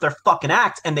clean up their fucking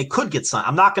act and they could get signed.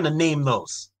 I'm not going to name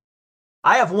those.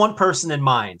 I have one person in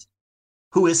mind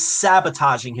who is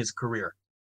sabotaging his career.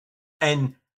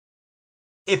 And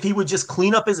if he would just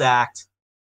clean up his act,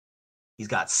 he's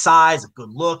got size, a good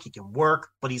look, he can work,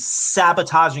 but he's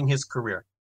sabotaging his career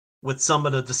with some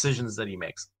of the decisions that he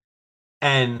makes.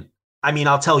 And I mean,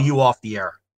 I'll tell you off the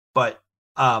air, but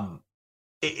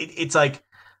it's like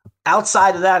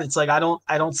outside of that, it's like I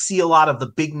don't see a lot of the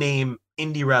big name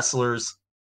indie wrestlers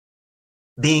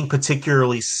being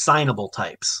particularly signable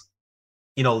types.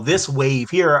 You know, this wave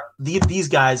here, these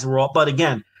guys were all, but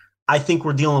again, I think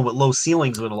we're dealing with low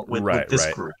ceilings with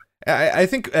this group. I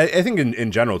think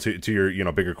in general, to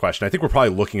your bigger question, I think we're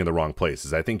probably looking in the wrong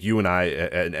places. I think you and I,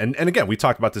 and again, we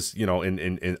talked about this,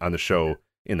 in on the show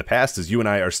in the past, is you and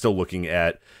I are still looking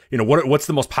at, what's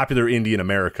the most popular indie in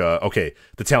America? Okay,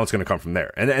 the talent's going to come from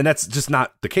there, and that's just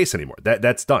not the case anymore.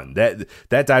 That's done. That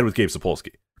died with Gabe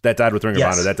Sapolsky. That died with Ring of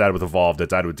Honor. That died with Evolve. That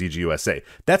died with DGUSA.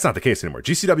 That's not the case anymore.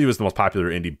 GCW is the most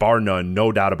popular indie, bar none,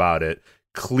 no doubt about it.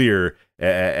 Clear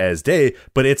as day,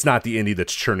 but it's not the indie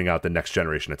that's churning out the next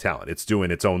generation of talent. It's doing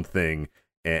its own thing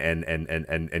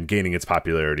and gaining its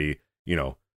popularity,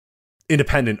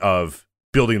 independent of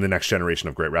building the next generation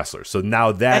of great wrestlers. So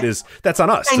now that's on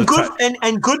us. And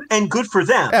good for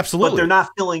them. Absolutely. But they're not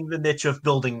filling the niche of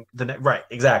building right,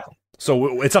 exactly.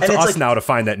 So it's up to us now to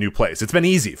find that new place. It's been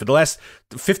easy. For the last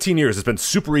 15 years, it's been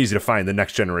super easy to find the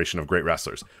next generation of great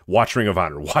wrestlers. Watch Ring of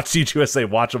Honor, watch CGUSA,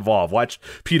 watch Evolve, watch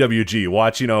PWG,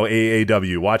 watch,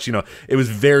 AAW, watch, it was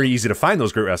very easy to find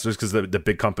those great wrestlers because the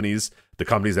big companies, the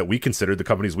companies that we considered, the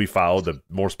companies we followed, the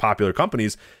most popular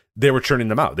companies, they were churning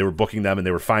them out. They were booking them and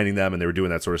they were finding them and they were doing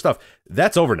that sort of stuff.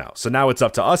 That's over now. So now it's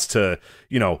up to us to,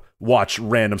 watch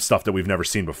random stuff that we've never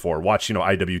seen before. Watch,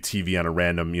 IWTV on a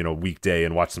random, weekday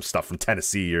and watch some stuff from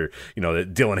Tennessee or,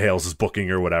 that Dylan Hales is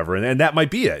booking or whatever. And that might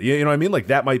be it. You know what I mean? Like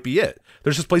that might be it.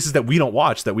 There's just places that we don't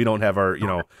watch, that we don't have our,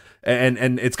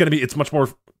 and it's much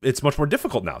more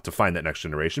difficult now to find that next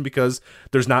generation because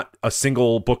there's not a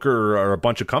single booker or a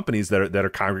bunch of companies that are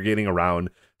congregating around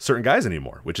certain guys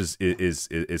anymore, which is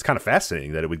kind of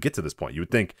fascinating that it would get to this point. You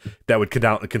would think that would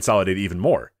consolidate even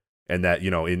more, and that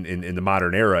in the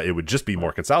modern era it would just be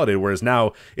more consolidated. Whereas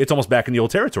now it's almost back in the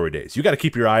old territory days. You got to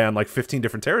keep your eye on like 15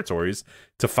 different territories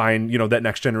to find that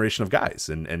next generation of guys,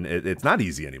 and it's not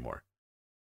easy anymore.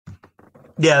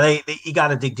 Yeah, you got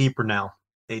to dig deeper now.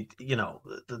 The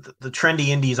trendy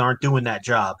indies aren't doing that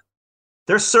job.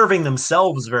 They're serving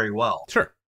themselves very well.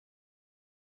 Sure.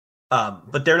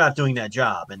 But they're not doing that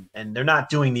job, and they're not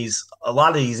doing a lot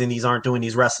of these indies aren't doing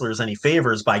these wrestlers any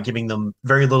favors by giving them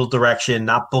very little direction,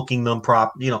 not booking them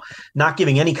not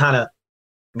giving any kind of,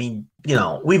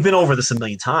 we've been over this a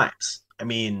million times.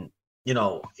 Nobody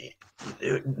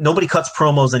cuts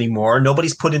promos anymore.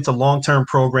 Nobody's put into long-term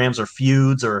programs or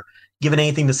feuds or given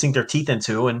anything to sink their teeth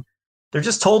into. And they're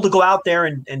just told to go out there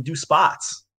and do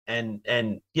spots. And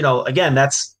again,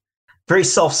 that's very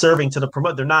self-serving to the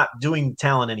promoter. They're not doing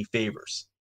talent any favors,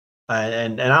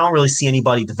 and I don't really see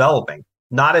anybody developing.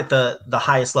 Not at the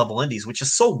highest level indies, which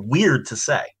is so weird to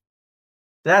say.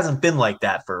 It hasn't been like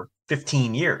that for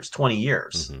 15 years, 20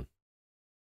 years. Mm-hmm.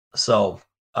 So,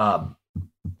 I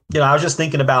was just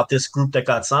thinking about this group that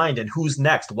got signed and who's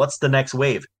next. What's the next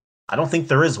wave? I don't think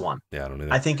there is one. Yeah, I don't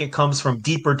either. I think it comes from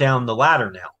deeper down the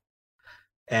ladder now,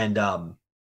 and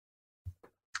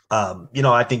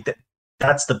I think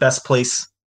that's the best place.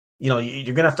 You're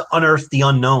going to have to unearth the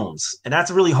unknowns. And that's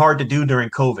really hard to do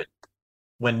during COVID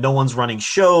when no one's running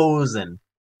shows and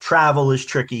travel is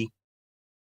tricky.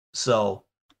 So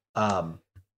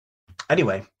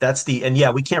anyway,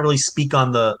 we can't really speak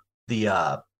on the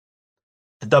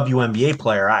WNBA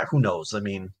player. Who knows?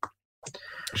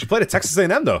 She played at Texas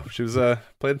A&M though. She was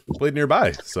played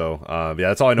nearby. So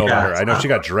that's all I know about her. I know she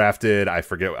got drafted. I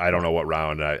forget. I don't know what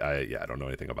round. I don't know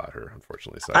anything about her,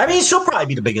 unfortunately. So she'll probably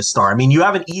be the biggest star. You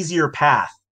have an easier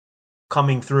path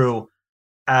coming through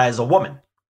as a woman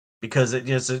because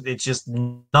it's just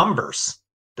numbers.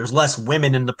 There's less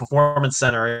women in the Performance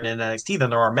Center in NXT than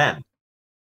there are men.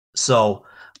 So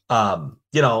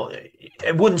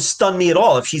it wouldn't stun me at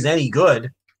all if she's any good.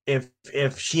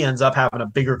 If she ends up having a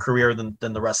bigger career than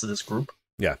the rest of this group.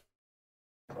 Yeah.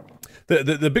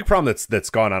 The big problem that's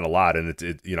gone on a lot, and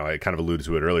I kind of alluded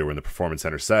to it earlier when the Performance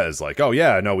Center says like, oh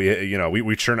yeah, no,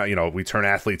 we turn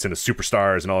athletes into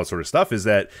superstars and all that sort of stuff, is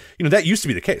that that used to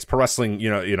be the case. Pro wrestling,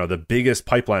 the biggest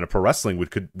pipeline of pro wrestling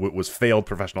was failed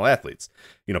professional athletes.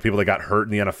 People that got hurt in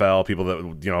the NFL, people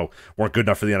that weren't good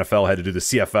enough for the NFL, had to do the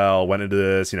CFL, went into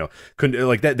this, couldn't,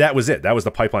 like that was it. That was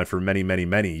the pipeline for many, many,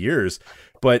 many years.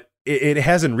 But it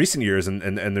has in recent years, and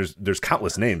there's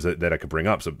countless names that I could bring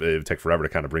up, so it would take forever to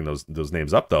kind of bring those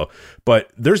names up though. But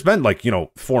there's been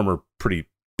former pretty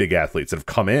big athletes that have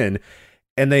come in,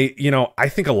 and they, I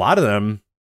think a lot of them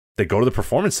they go to the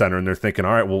performance center and they're thinking,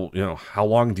 all right, well, how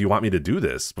long do you want me to do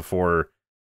this before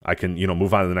I can,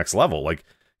 move on to the next level? Like,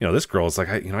 this girl is like,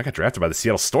 I got drafted by the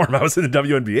Seattle Storm. I was in the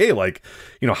WNBA. Like,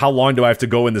 how long do I have to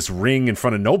go in this ring in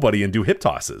front of nobody and do hip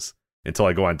tosses until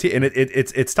I go on And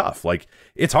it's tough. Like,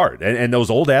 it's hard. And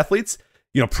those old athletes,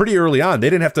 pretty early on, they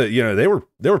didn't have to,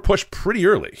 they were pushed pretty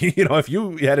early. If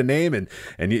you had a name and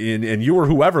you were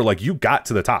whoever, like, you got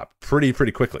to the top pretty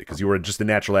quickly because you were just a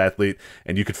natural athlete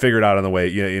and you could figure it out on the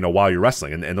way, while you're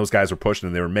wrestling. And those guys were pushing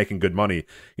and they were making good money,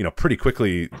 pretty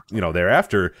quickly,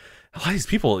 thereafter. A lot of these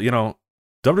people,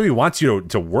 WWE wants you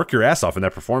to work your ass off in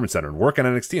that performance center and work on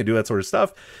NXT and do that sort of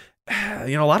stuff.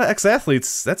 A lot of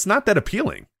ex-athletes, that's not that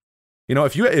appealing.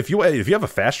 If you have a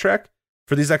fast track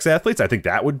for these ex-athletes, I think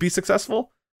that would be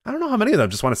successful. I don't know how many of them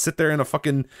just want to sit there in a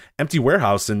fucking empty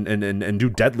warehouse and do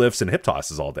deadlifts and hip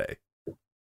tosses all day.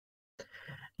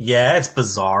 Yeah, it's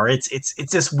bizarre. It's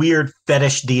this weird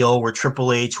fetish deal where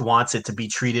Triple H wants it to be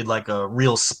treated like a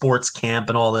real sports camp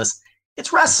and all this.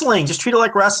 It's wrestling. Just treat it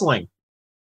like wrestling.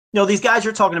 These guys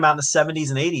you're talking about in the 70s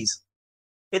and 80s,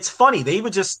 it's funny. They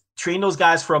would just train those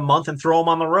guys for a month and throw them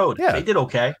on the road. Yeah. They did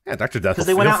okay. Yeah, Dr. Death,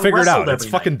 they went out figure it out. It's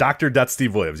night. fucking Dr. Death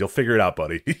Steve Williams. You'll figure it out,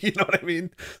 buddy. You know what I mean?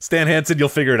 Stan Hansen, you'll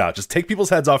figure it out. Just take people's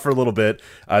heads off for a little bit,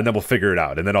 and then we'll figure it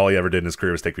out. And then all he ever did in his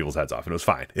career was take people's heads off, and it was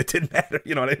fine. It didn't matter.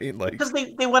 You know what I mean? Like, because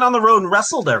they went on the road and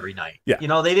wrestled every night. Yeah.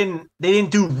 They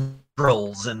didn't do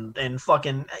drills and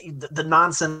fucking the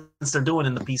nonsense they're doing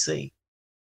in the PC.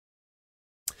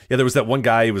 Yeah, there was that one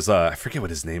guy. He was I forget what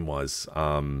his name was.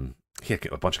 He had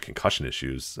a bunch of concussion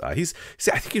issues. I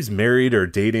think he was married or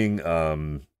dating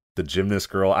the gymnast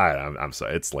girl. I'm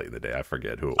sorry, it's late in the day. I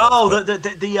forget who it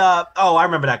was. I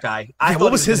remember that guy.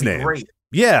 What was his name? Great.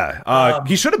 Yeah,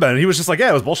 he should have been. He was just like,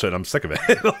 yeah, it was bullshit. I'm sick of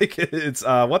it. Like, it's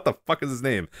what the fuck is his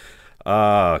name?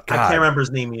 God. I can't remember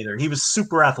his name either. He was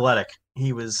super athletic.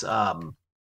 He was a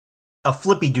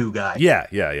flippy do guy.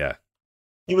 Yeah.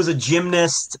 He was a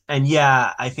gymnast, and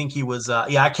I think he was.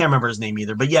 I can't remember his name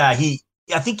either. But I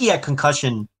think he had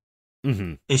concussion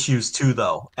issues too,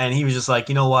 though, and he was just like,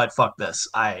 you know what, fuck this.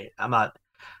 I'm not.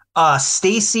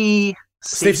 Stacey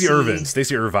Irvine or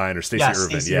Stacey Irvine.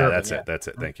 Stacey Yeah, Irvine, that's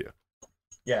it. Thank you.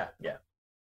 Yeah.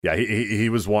 Yeah, he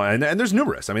was one, and there's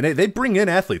numerous. I mean, they bring in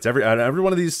athletes. Every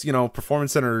one of these,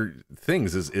 performance center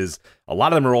things is a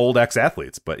lot of them are old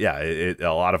ex-athletes, but yeah,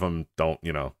 a lot of them don't,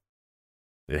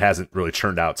 it hasn't really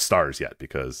churned out stars yet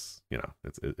because,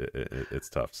 it's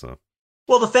tough. So.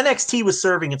 Well, if NXT was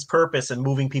serving its purpose and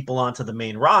moving people onto the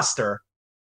main roster,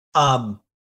 there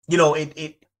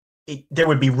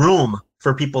would be room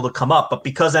for people to come up. But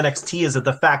because NXT is a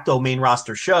de facto main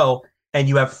roster show, and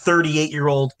you have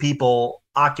 38-year-old people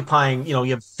occupying, you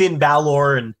have Finn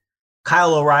Balor and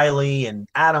Kyle O'Reilly and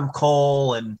Adam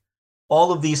Cole and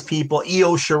all of these people,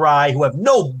 Io Shirai, who have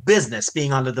no business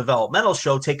being on the developmental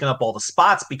show, taking up all the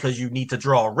spots because you need to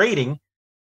draw a rating.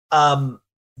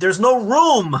 There's no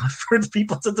room for the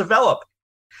people to develop.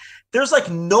 There's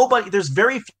there's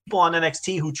very few people on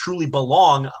NXT who truly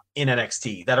belong in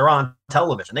NXT that are on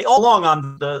television. They all belong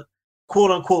on the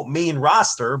quote unquote main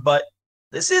roster, but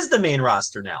this is the main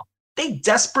roster now. They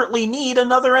desperately need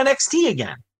another NXT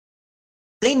again.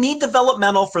 They need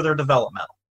developmental for their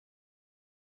developmental.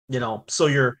 So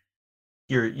your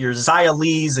Xia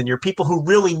Lees and your people who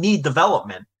really need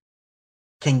development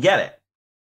can get it.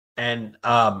 And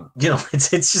it's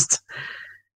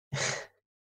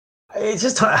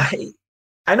just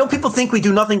I know people think we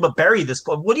do nothing but bury this,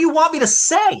 but what do you want me to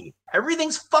say?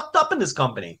 Everything's fucked up in this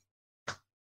company.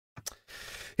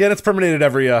 Yeah, that's permeated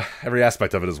every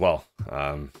aspect of it as well.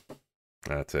 You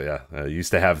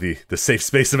used to have the safe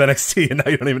space of NXT, and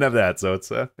now you don't even have that. So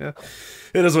it's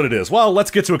it is what it is. Well, let's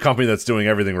get to a company that's doing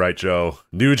everything right, Joe.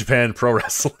 New Japan Pro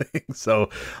Wrestling. So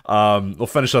we'll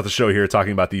finish out the show here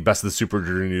talking about the Best of the Super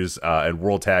Juniors and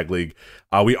World Tag League.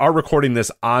 We are recording this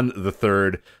on the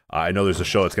 3rd. I know there's a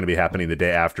show that's going to be happening the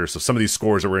day after, so some of these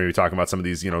scores that we're going to be talking about, some of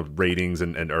these ratings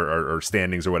and or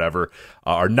standings or whatever,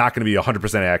 are not going to be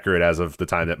 100% accurate as of the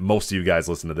time that most of you guys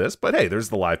listen to this. But hey, there's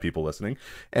the live people listening,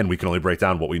 and we can only break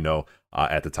down what we know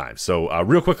at the time. So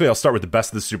real quickly, I'll start with the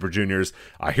Best of the Super Juniors.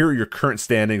 Here are your current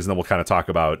standings, and then we'll kind of talk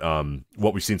about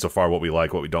what we've seen so far, what we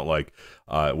like, what we don't like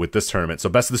with this tournament. So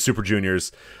Best of the Super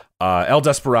Juniors, El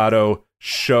Desperado,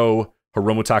 Sho,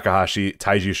 Hiromu Takahashi,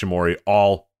 Taiji Ishimori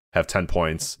all have 10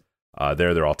 points.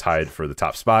 They're all tied for the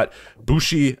top spot.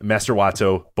 Bushi, Master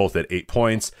Wato, both at 8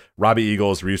 points. Robbie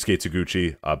Eagles, Ryusuke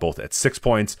Taguchi, both at 6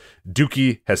 points.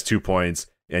 Dookie has 2 points,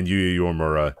 and Yuya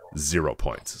Uemura 0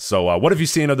 points. So what have you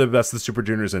seen of the Best of the Super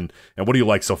Juniors, and what do you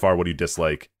like so far? What do you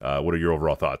dislike? What are your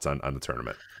overall thoughts on the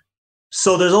tournament?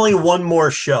 So there's only one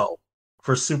more show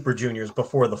for Super Juniors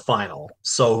before the final.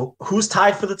 So who's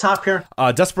tied for the top here?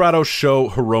 Desperado, Sho,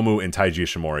 Hiromu, and Taiji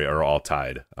Ishimori are all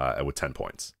tied with 10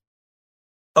 points.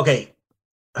 Okay.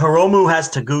 Hiromu has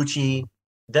Taguchi.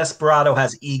 Desperado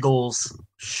has Eagles.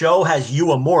 Sho has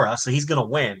Uemura, so he's going to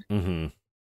win. Mm-hmm.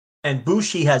 And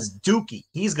Bushi has Dookie.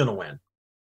 He's going to win.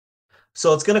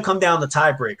 So it's going to come down to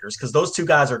tiebreakers because those two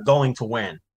guys are going to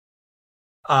win.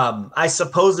 I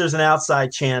suppose there's an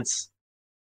outside chance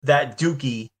that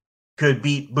Dookie could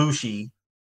beat Bushi.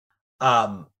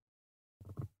 But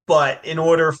in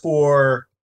order for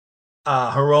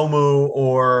Hiromu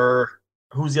or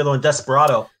who's the other one?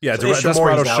 Desperado. Yeah, so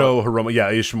Desperado, Sho, Hiromu.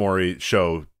 Yeah, Ishimori,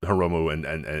 Sho, Hiromu,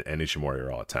 and Ishimori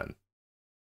are all at 10.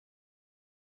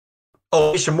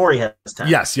 Oh, Ishimori has 10.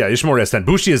 Yes, yeah, Ishimori has 10.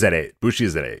 Bushi is at 8.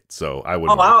 So I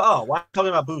wouldn't. Why am I talking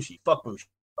about Bushi? Fuck Bushi.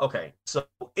 Okay, so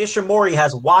Ishimori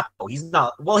has Wato. He's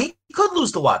not. Well, he could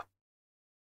lose to Wato.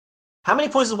 How many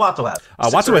points does Wato have?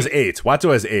 Wato has 8.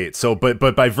 Wato has 8. So, but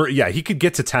by he could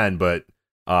get to 10, but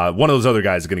one of those other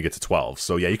guys is going to get to 12.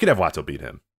 So yeah, you could have Wato beat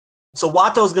him. So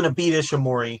Wato's going to beat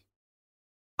Ishimori.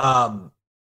 And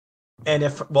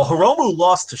Hiromu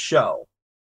lost to Sho.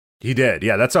 He did.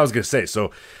 Yeah, that's what I was going to say.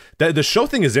 So the Sho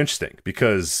thing is interesting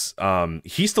because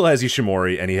he still has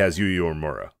Ishimori and he has Yu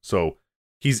Uemura. So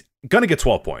he's going to get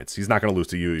 12 points. He's not going to lose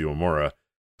to Yu Uemura.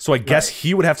 So I guess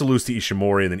he would have to lose to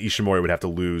Ishimori, and then Ishimori would have to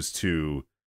lose to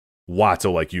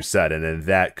Wato, like you said, and then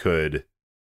that could,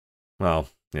 well,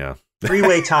 yeah.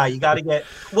 Three-way tie. You got to get.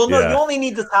 Well, no, you only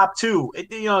need the top two.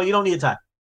 You don't need a tie.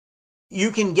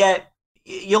 You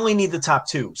only need the top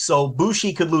two. So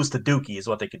Bushi could lose to Dookie, is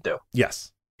what they could do.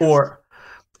 Yes. Or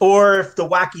if the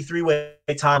wacky three-way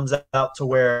times out to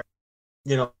where,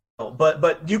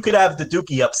 but you could have the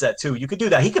Dookie upset too. You could do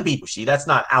that. He could beat Bushi. That's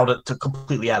not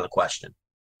completely out of the question.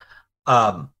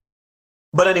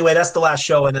 But anyway, that's the last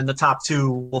show, and then the top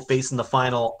two will face in the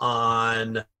final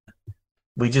on.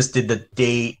 We just did the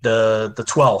date, the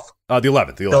 12th. The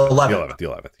 11th. The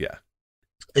 11th. Yeah,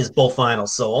 is both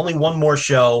finals. So only one more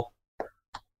show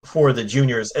for the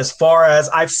juniors. As far as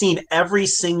I've seen every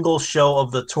single show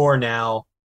of the tour now,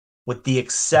 with the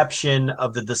exception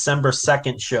of the December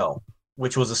 2nd show,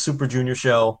 which was a Super Junior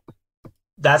show.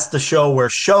 That's the show where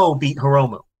Sho beat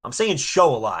Hiromu. I'm saying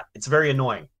show a lot. It's very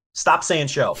annoying. Stop saying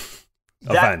show.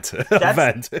 Event.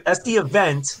 That's the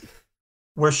event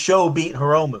where Sho beat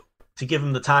Hiromu to give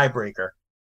him the tiebreaker,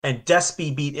 and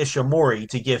Despi beat Ishimori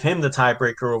to give him the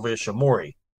tiebreaker over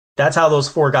Ishimori. That's how those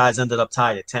four guys ended up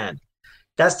tied at 10.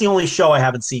 That's the only show I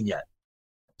haven't seen yet.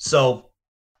 So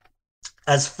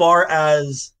as far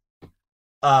as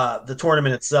the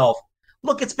tournament itself,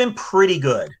 look, it's been pretty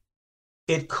good.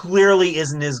 It clearly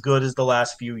isn't as good as the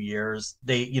last few years.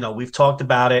 We've talked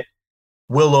about it.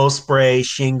 Will Ospreay,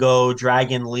 Shingo,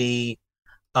 Dragon Lee,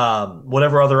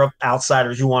 whatever other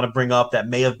outsiders you want to bring up that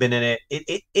may have been in it.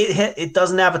 It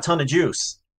doesn't have a ton of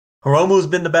juice. Hiromu's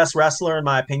been the best wrestler in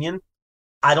my opinion.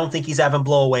 I don't think he's having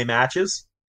blow-away matches,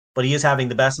 but he is having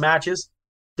the best matches.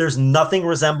 There's nothing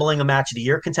resembling a match of the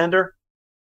year contender.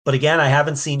 But again, I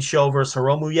haven't seen Sho versus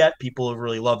Hiromu yet. People have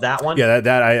really loved that one. Yeah,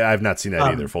 that I've not seen that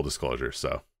either, full disclosure.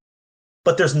 So,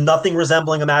 but there's nothing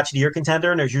resembling a match of the year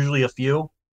contender, and there's usually a few.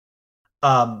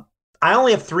 I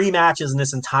only have 3 matches in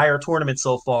this entire tournament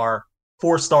so far.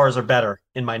 4 stars or better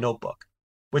in my notebook,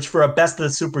 which for a best of the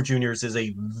Super Juniors is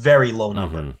a very low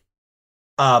number.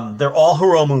 Mm-hmm. They're all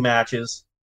Hiromu matches.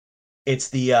 It's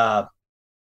the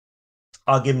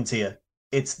I'll give them to you.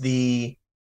 It's the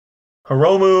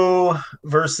Hiromu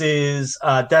versus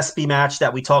Despi match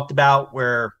that we talked about,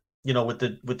 where with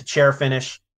the chair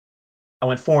finish, I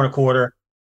went 4 1/4.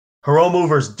 Hiromu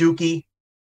versus Dookie,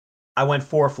 I went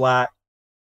 4 flat.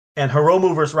 And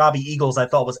Hiromu versus Robbie Eagles, I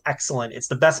thought was excellent. It's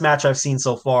the best match I've seen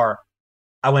so far.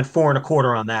 I went 4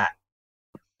 1/4 on that.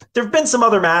 There have been some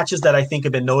other matches that I think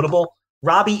have been notable.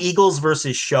 Robbie Eagles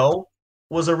versus Sho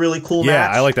was a really cool match.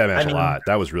 Yeah, I like that match a lot.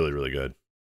 That was really, really good.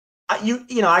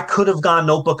 I could have gone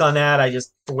notebook on that. I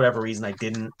just, for whatever reason, I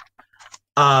didn't.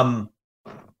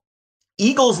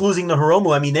 Eagles losing to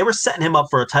Hiromu, they were setting him up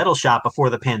for a title shot before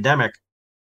the pandemic.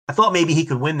 I thought maybe he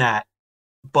could win that.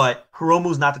 But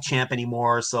Hiromu's not the champ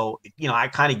anymore, so I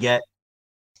kind of get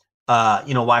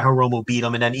why Hiromu beat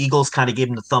him, and then Eagles kind of gave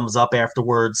him the thumbs up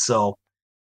afterwards. So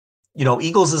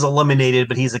Eagles is eliminated,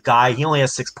 but he's a guy. He only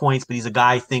has 6 points, but he's a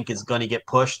guy I think is going to get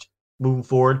pushed moving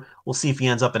forward. We'll see if he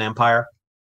ends up in Empire.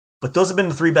 But those have been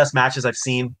the 3 best matches I've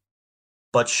seen.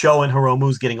 But Sho and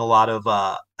Hiromu's getting a lot of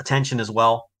attention as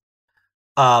well.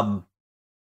 The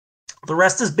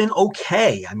rest has been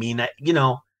okay.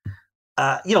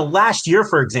 Last year,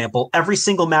 for example, every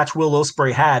single match Will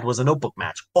Ospreay had was a notebook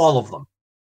match. All of them.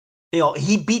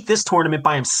 he beat this tournament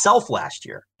by himself last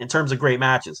year in terms of great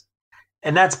matches.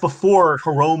 And that's before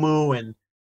Hiromu and,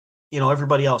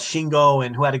 everybody else, Shingo,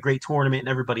 and who had a great tournament and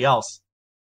everybody else.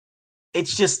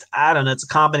 It's just, I don't know, it's a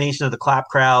combination of the clap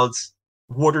crowds,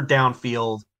 watered down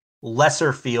field,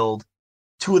 lesser field,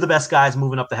 two of the best guys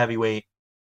moving up the heavyweight.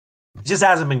 It just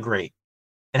hasn't been great.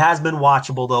 It has been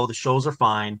watchable, though. The shows are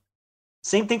fine.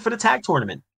 Same thing for the tag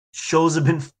tournament. Shows have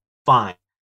been fine.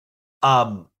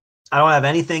 I don't have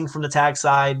anything from the tag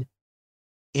side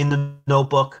in the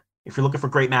notebook. If you're looking for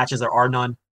great matches, there are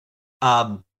none.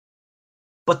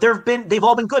 But they've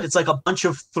all been good. It's like a bunch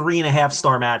of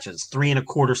 3.5-star matches,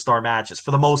 3.25-star matches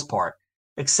for the most part,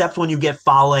 except when you get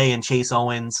Fale and Chase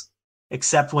Owens,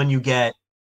 except when you get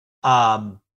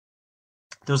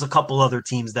there's a couple other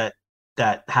teams that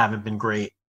haven't been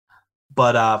great.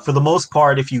 But for the most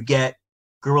part, if you get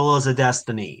Guerrillas of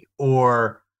Destiny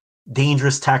or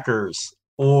Dangerous Techers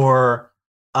or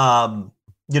Fin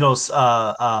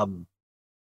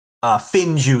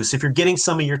Juice, if you're getting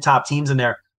some of your top teams in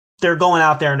there, they're going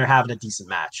out there and they're having a decent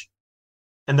match.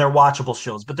 And they're watchable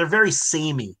shows, but they're very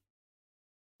samey.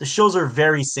 The shows are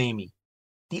very samey.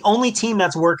 The only team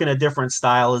that's working a different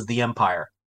style is the Empire.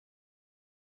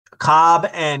 Cobb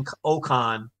and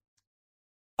Okan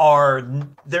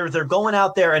they're going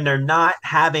out there and they're not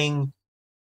having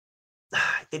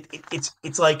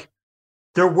it's like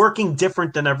they're working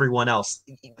different than everyone else.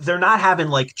 They're not having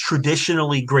like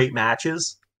traditionally great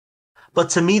matches, but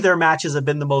to me their matches have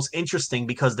been the most interesting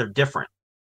because they're different.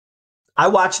 I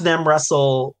watched them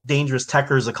wrestle Dangerous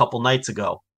Techers a couple nights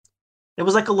ago. It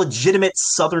was like a legitimate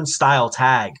Southern style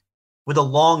tag with a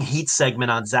long heat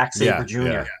segment on Zack Sabre Jr.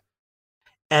 Yeah.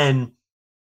 And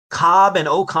Cobb and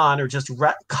Okan are just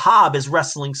Cobb is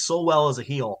wrestling so well as a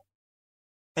heel.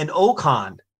 And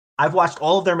Okan, I've watched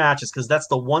all of their matches because that's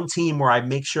the one team where I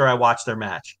make sure I watch their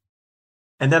match.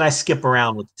 And then I skip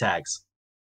around with the tags.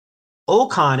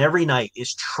 Okan every night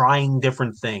is trying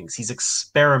different things. He's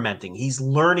experimenting. He's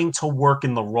learning to work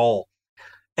in the role.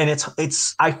 And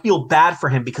it's I feel bad for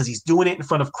him because he's doing it in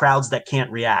front of crowds that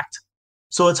can't react.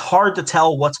 So it's hard to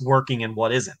tell what's working and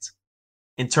what isn't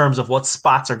in terms of what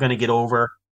spots are going to get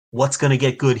over, what's going to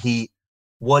get good heat,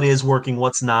 what is working,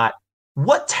 what's not.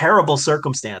 What terrible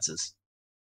circumstances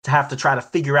to have to try to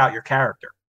figure out your character.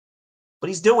 But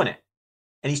he's doing it.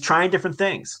 And he's trying different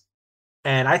things.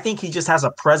 And I think he just has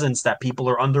a presence that people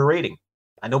are underrating.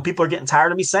 I know people are getting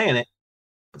tired of me saying it,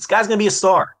 but this guy's going to be a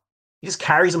star. He just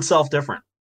carries himself different.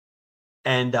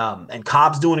 And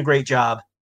Cobb's doing a great job.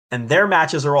 And their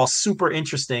matches are all super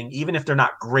interesting, even if they're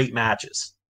not great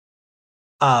matches.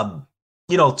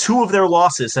 Two of their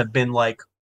losses have been like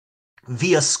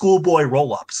via schoolboy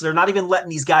roll-ups. They're not even letting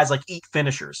these guys like eat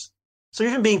finishers. So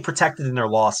even being protected in their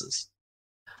losses.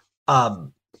 But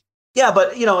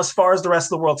as far as the rest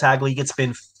of the World Tag League, it's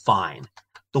been fine.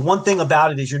 The one thing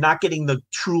about it is you're not getting the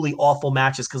truly awful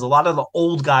matches because a lot of the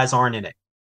old guys aren't in it.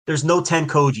 There's no Ten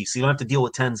Koji, so you don't have to deal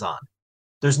with Tenzan.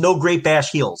 There's no Great Bash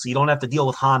Heel, so you don't have to deal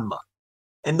with Hanma.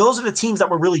 And those are the teams that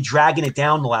were really dragging it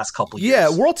down the last couple of years.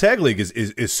 Yeah, World Tag League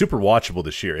is super watchable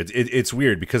this year. It's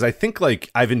weird because I think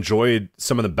like I've enjoyed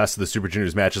some of the best of the Super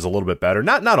Juniors matches a little bit better.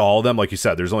 Not all of them, like you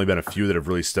said. There's only been a few that have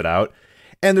really stood out.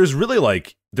 And there's really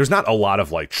there's not a lot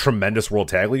of like tremendous World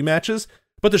Tag League matches,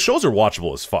 but the shows are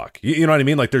watchable as fuck. You know what I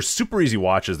mean? Like they're super easy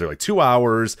watches. They're like 2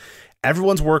 hours.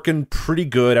 Everyone's working pretty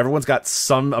good. Everyone's got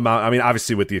some amount. I mean,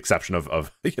 obviously, with the exception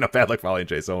of Bad Luck Fale and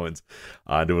Chase Owens,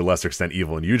 to a lesser extent,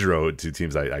 Evil and Yujiro, two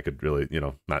teams I could really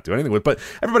not do anything with. But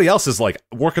everybody else is like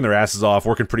working their asses off,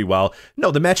 working pretty well. No,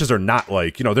 the matches are not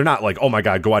like they're not like, oh my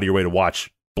god, go out of your way to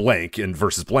watch blank and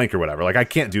versus blank or whatever. Like I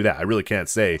can't do that. I really can't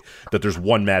say that there's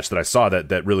one match that I saw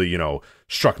that really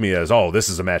struck me as, oh, this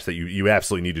is a match that you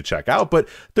absolutely need to check out. But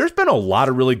there's been a lot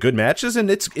of really good matches,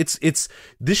 and it's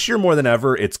this year more than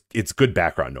ever. It's good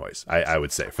background noise. I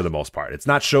would say for the most part. It's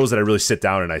not shows that I really sit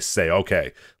down and I say,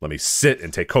 okay, let me sit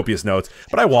and take copious notes.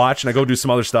 But I watch and I go do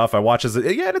some other stuff. I watch and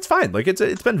it's fine. Like it's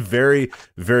been very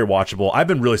very watchable. I've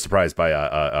been really surprised by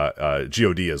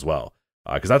God as well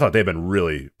because I thought they've been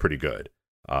really pretty good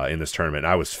in this tournament.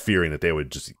 I was fearing that they would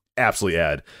just absolutely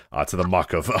add to the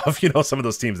muck of some of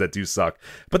those teams that do suck,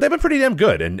 but they've been pretty damn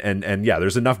good. And yeah,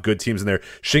 there's enough good teams in there.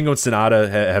 Shingo and Sonata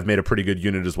have made a pretty good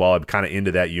unit as well. I'm kind of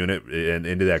into that unit and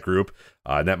into that group.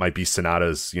 And that might be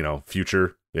Sonata's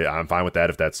future. Yeah, I'm fine with that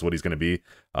if that's what he's going to be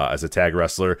as a tag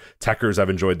wrestler. Techers, I've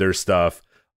enjoyed their stuff.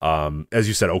 As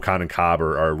you said, Okan and Cobb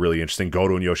are really interesting.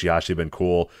 Goto and Yoshihashi have been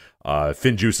cool.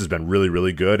 Fin Juice has been really,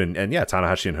 really good. And yeah,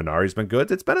 Tanahashi and Hanari has been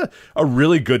good. It's been a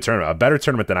really good tournament, a better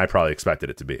tournament than I probably expected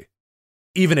it to be.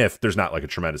 Even if there's not like a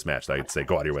tremendous match that I could say,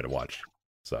 go out of your way to watch.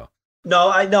 So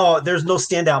no, I know there's no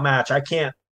standout match. I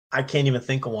can't I can't even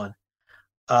think of one.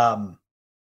 I'm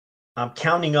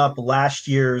counting up last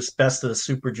year's Best of the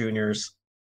Super Juniors.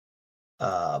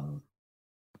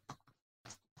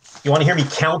 You want to hear me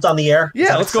count on the air?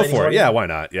 Yeah, let's go for it. Yeah, why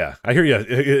not? Yeah, I hear you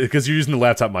because you're using the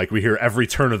laptop mic. We hear every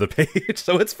turn of the page,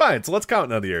 so it's fine. So let's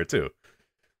count on the air too.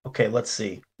 Okay, let's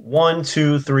see. 1,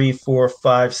 2, 3, 4,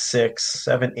 5, 6,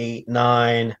 7, 8,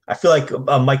 9. I feel like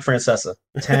Mike Francesa.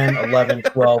 10, 11,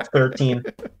 12, 13,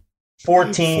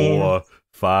 14, 4,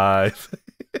 5,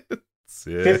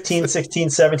 6, 15, 16,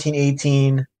 17,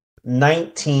 18,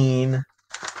 19.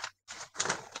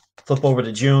 Flip over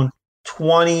to June.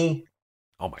 20.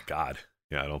 Oh my God.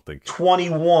 Yeah, I don't think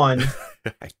 21.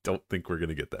 I don't think we're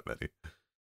gonna get that many.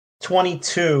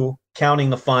 22, counting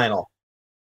the final.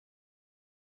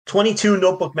 22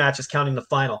 notebook matches counting the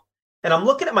final. And I'm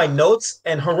looking at my notes,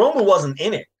 and Hiromu wasn't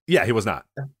in it. Yeah, he was not.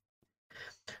 He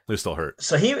was still hurt.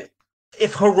 So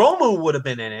if Hiromu would have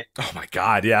been in it. Oh my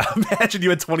God, yeah. Imagine you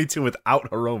had 22 without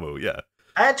Hiromu. Yeah.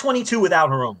 I had 22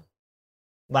 without Hiromu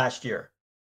last year.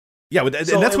 Yeah, and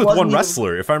that's with one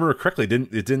wrestler. If I remember correctly,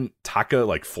 didn't Taka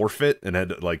like forfeit and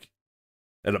ended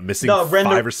up missing 5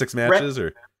 or 6 matches?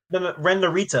 Ren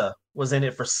Narita was in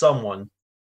it for someone.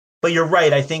 But you're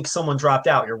right. I think someone dropped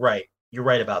out. You're right. You're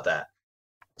right about that.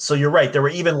 So you're right. There were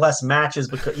even less matches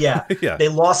because yeah. They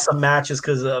lost some matches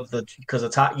because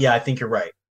of Taka. Yeah, I think you're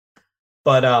right.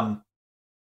 But I'm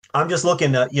just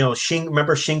looking at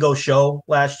remember Shingo Show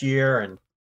last year and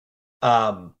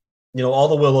all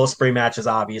the Will Ospreay matches,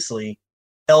 obviously.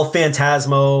 El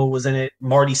Phantasmo was in it.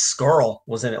 Marty Scurll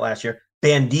was in it last year.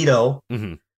 Bandito.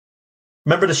 Mm-hmm.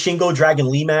 Remember the Shingo Dragon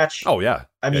Lee match? Oh, yeah.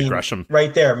 I mean, Gresham.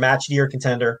 Right there. Match of the year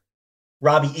contender.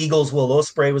 Robbie Eagles, Will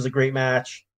Ospreay was a great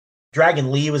match.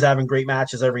 Dragon Lee was having great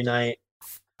matches every night.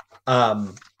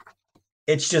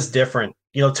 It's just different.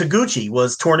 Taguchi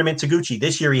was tournament Taguchi.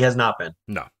 This year he has not been.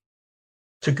 No.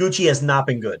 Taguchi has not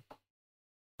been good.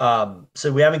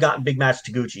 So we haven't gotten big match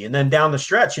Taguchi. And then down the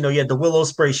stretch, you had the Will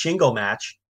Ospreay Shingo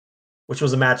match, which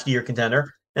was a match of the year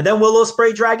contender. And then Will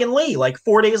Ospreay Dragon Lee, like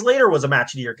 4 days later, was a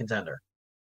match of the year contender.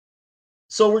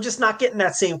 So we're just not getting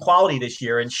that same quality this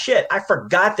year. And shit, I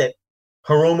forgot that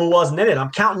Hiromu wasn't in it.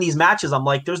 I'm counting these matches. I'm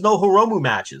like, there's no Hiromu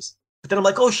matches. But then I'm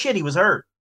like, oh shit, he was hurt.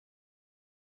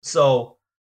 So,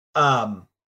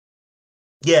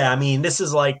 yeah, I mean, this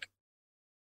is like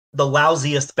the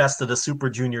lousiest Best of the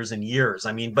Super Juniors in years.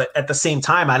 I mean, but at the same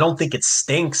time, I don't think it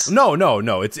stinks. No.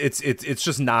 It's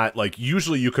just not like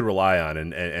usually you could rely on,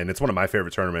 and it's one of my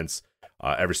favorite tournaments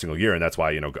every single year, and that's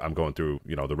why I'm going through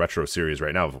the retro series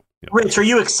right now. Rich, are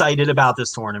you excited about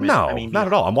this tournament? No, I mean, not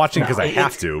at all. I'm watching because I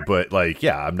have to, but like,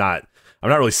 yeah, I'm not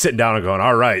really sitting down and going,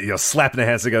 all right, slapping the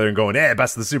hands together and going,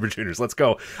 Best of the Super Juniors, let's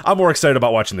go. I'm more excited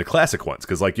about watching the classic ones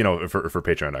because, like, for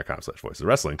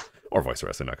patreon.com/voicesofwrestling or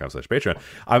voicesofwrestling.com/patreon,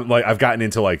 I've gotten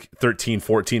into like 13,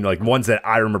 14, like ones that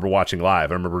I remember watching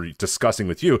live. I remember discussing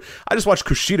with you. I just watched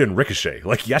Kushida and Ricochet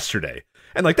like yesterday.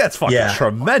 And like that's fucking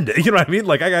tremendous. You know what I mean?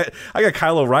 Like I got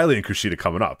Kyle O'Reilly and Kushida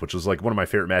coming up, which was like one of my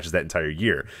favorite matches that entire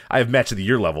year. I have match of the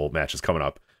year level matches coming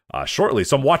up shortly,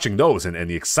 so I'm watching those and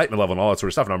the excitement level and all that sort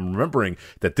of stuff. And I'm remembering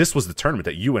that this was the tournament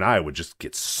that you and I would just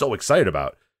get so excited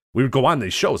about. We would go on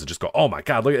these shows and just go, oh my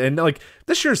God, look! And like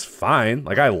this year's fine.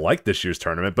 Like I like this year's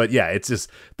tournament, but yeah, it's just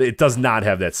it does not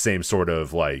have that same sort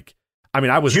of like. I mean,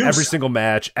 I was every single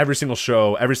match, every single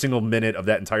show, every single minute of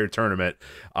that entire tournament,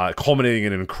 culminating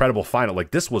in an incredible final.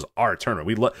 Like this was our tournament.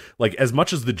 We like as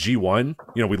much as the G1,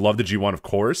 we love the G1, of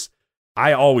course.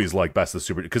 I always like Best of the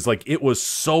Super because like it was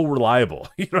so reliable.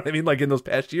 You know what I mean? Like in those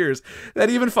past years, that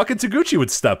even fucking Taguchi would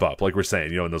step up, like we're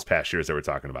saying, in those past years that we're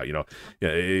talking about,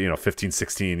 15,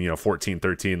 16, 14,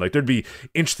 13. Like there'd be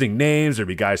interesting names. There'd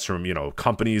be guys from,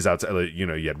 companies outside,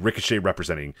 you had Ricochet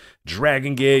representing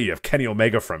Dragon Gate. You have Kenny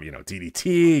Omega from, DDT.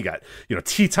 You got,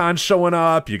 Teton showing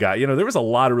up. You got, there was a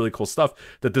lot of really cool stuff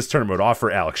that this tournament would offer.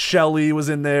 Alex Shelley was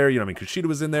in there. Kushida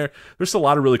was in there. There's a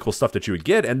lot of really cool stuff that you would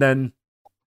get. And then,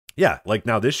 yeah, like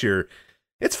now this year,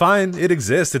 it's fine. It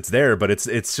exists. It's there, but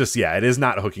it's just, yeah, it is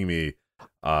not hooking me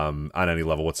on any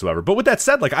level whatsoever. But with that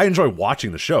said, like I enjoy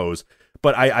watching the shows,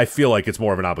 but I feel like it's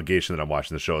more of an obligation that I'm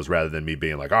watching the shows rather than me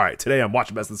being like, all right, today I'm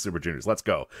watching Best of the Super Juniors. Let's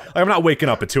go. Like, I'm not waking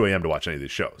up at 2 a.m. to watch any of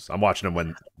these shows. I'm watching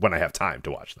them when I have time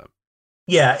to watch them.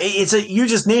 Yeah, you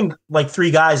just named like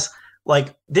 3 guys.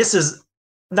 Like this is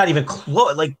not even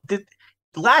close. Like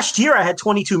last year I had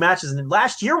 22 matches, and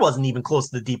last year wasn't even close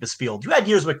to the deepest field. You had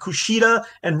years with Kushida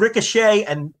and Ricochet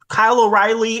and Kyle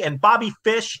O'Reilly and Bobby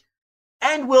Fish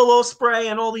and Will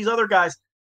Ospreay and all these other guys.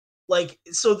 Like,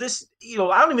 so this, I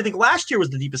don't even think last year was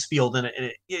the deepest field, and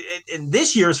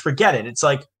this year's, forget it. It's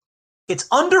like, it's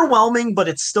underwhelming, but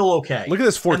it's still okay. Look at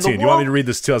this 14. You want me to read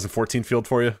this 2014 field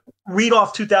for you? read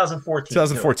off 2014.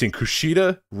 2014,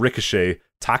 Kushida, Ricochet,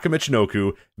 Taka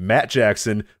Michinoku, Matt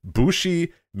Jackson,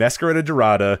 Bushi, Masquerade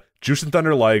Dorada, Jushin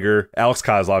Thunder Liger, Alex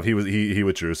Kozlov. He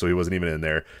withdrew, so he wasn't even in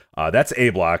there. That's A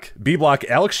block. B block,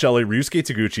 Alex Shelley, Ryusuke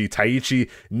Taguchi, Taichi,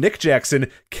 Nick Jackson,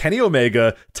 Kenny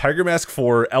Omega, Tiger Mask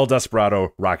 4, El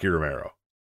Desperado, Rocky Romero.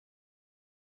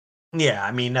 Yeah,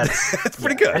 I mean, that's That's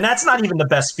pretty good. And that's not even the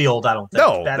best field, I don't think.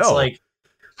 No, that's like,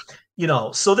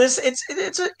 so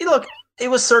look, it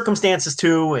was circumstances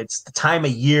too. It's the time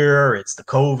of year, it's the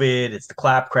COVID, it's the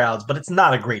clap crowds, but it's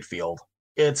not a great field.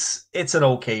 It's an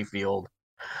okay field.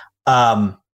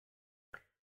 Wato,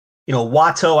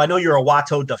 I know you're a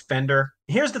Wato defender.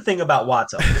 Here's the thing about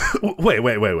Wato. Wait,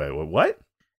 what?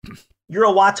 You're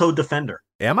a Wato defender.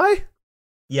 Am I?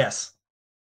 Yes.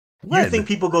 When? You think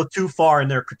people go too far in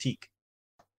their critique,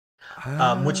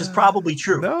 which is probably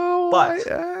true. No, but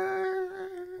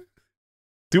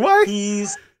do I?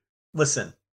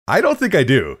 Listen. I don't think I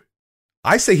do.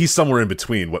 I say he's somewhere in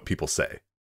between what people say.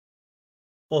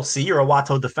 Well, see, you're a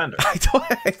Wato defender.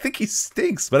 I think he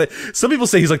stinks, but some people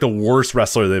say he's like the worst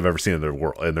wrestler they've ever seen in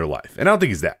their life, and I don't think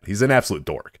he's that. He's an absolute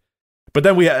dork. But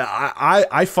then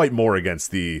I fight more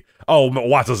against the,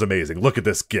 Wato's amazing. Look at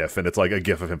this GIF, and it's like a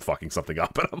GIF of him fucking something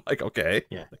up, and I'm like, okay,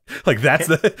 yeah, like that's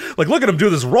look at him do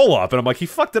this roll up, and I'm like, he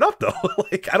fucked it up though.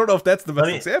 Like I don't know if that's the best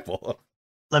example.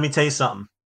 Let me tell you something.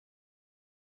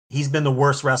 He's been the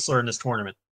worst wrestler in this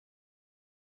tournament.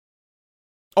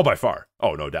 Oh, by far.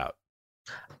 Oh, no doubt.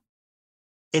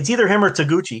 It's either him or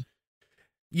Taguchi.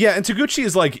 Yeah, and Taguchi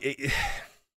is like...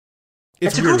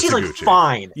 Taguchi's like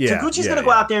fine. Yeah, Taguchi's going to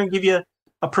go out there and give you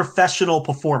a professional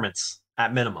performance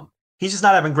at minimum. He's just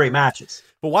not having great matches.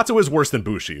 But Wato is worse than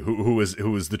Bushi, who is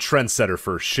the trendsetter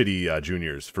for shitty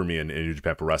juniors for me in New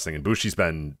Japan Pro Wrestling. And Bushi's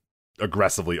been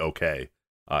aggressively okay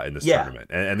in this tournament.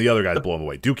 And the other guys blow him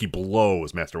away. Dookie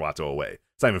blows Master Wato away.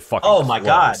 It's not even fucking Oh, my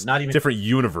God. Not even... Different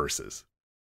universes.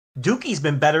 Dookie's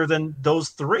been better than those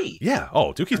three. Yeah.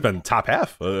 Oh, Dookie's been top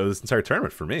half of this entire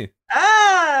tournament for me.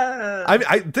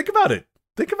 I think about it.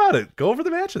 Think about it. Go over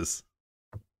the matches.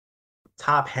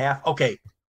 Top half. Okay.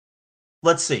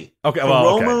 Let's see. Okay.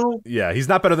 Hiromu, okay. Yeah, he's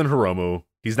not better than Hiromu.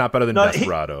 He's not better than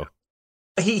Desperado.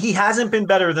 He hasn't been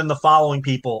better than the following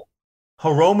people: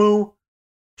 Hiromu,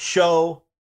 Sho,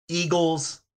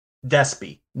 Eagles,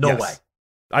 Despy. No way.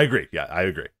 I agree. Yeah, I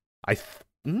agree. I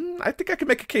think I could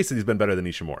make a case that he's been better than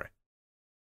Ishimori.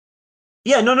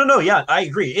 Yeah, no. Yeah, I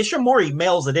agree. Ishimori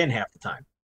mails it in half the time.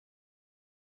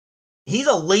 He's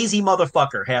a lazy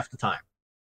motherfucker half the time.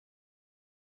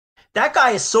 That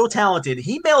guy is so talented.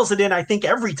 He mails it in, I think,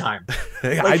 every time.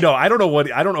 I know. I don't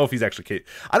know if he's actually.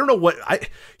 I don't know what.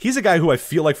 He's a guy who I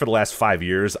feel like for the last 5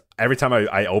 years, every time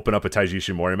I open up a Taiji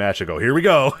Ishimori match, I go, here we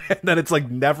go. And then it's like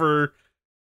never.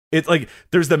 It's like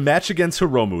there's the match against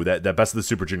Hiromu, that Best of the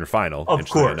Super Junior final. Of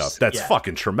course. Enough. That's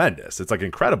fucking tremendous. It's like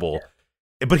incredible.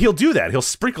 Yeah. But he'll do that. He'll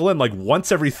sprinkle in like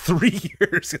once every 3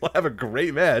 years. He'll have a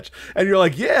great match. And you're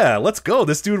like, yeah, let's go.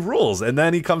 This dude rules. And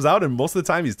then he comes out and most of the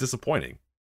time he's disappointing.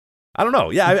 I don't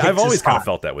know. Yeah, I've always kind of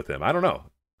felt that with him. I don't know.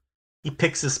 He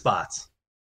picks his spots.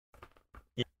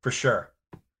 Yeah, for sure.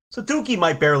 So Dookie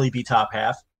might barely be top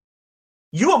half.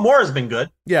 Uemura's been good.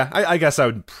 Yeah, I guess I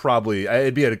would probably...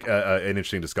 It'd be an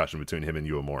interesting discussion between him and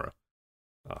Uemura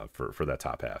for that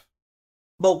top half.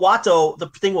 But Wato, the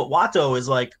thing with Wato is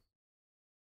like,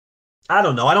 I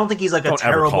don't know. I don't think he's like a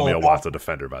terrible... Don't ever call me a Wato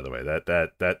defender, by the way.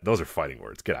 Those are fighting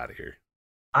words. Get out of here.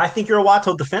 I think you're a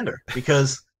Wato defender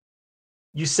because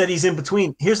you said he's in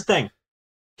between. Here's the thing.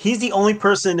 He's the only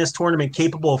person in this tournament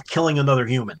capable of killing another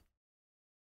human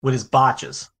with his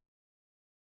botches.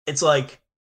 It's like...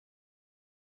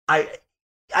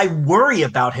 I worry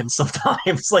about him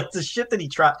sometimes. Like the shit that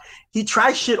he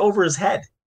tries shit over his head.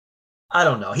 I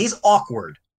don't know. He's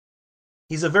awkward.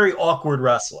 He's a very awkward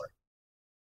wrestler.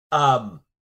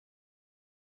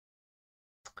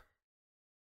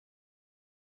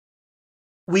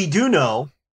 We do know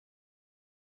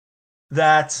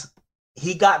that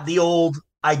he got the old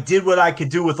 "I did what I could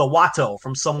do with a Wato"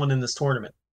 from someone in this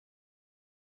tournament.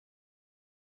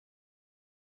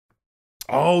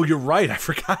 Oh, you're right. I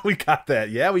forgot we got that.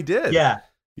 Yeah, we did. Yeah.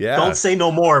 Don't say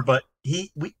no more, but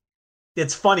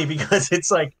it's funny because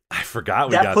it's like I forgot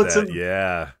we got that.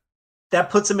 Yeah. That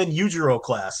puts him in Yujiro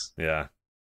class. Yeah.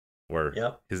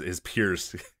 Where his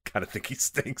peers kind of think he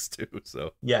stinks too.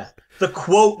 So yeah. The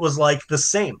quote was like the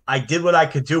same. I did what I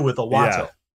could do with a Wato. Yeah.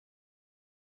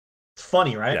 It's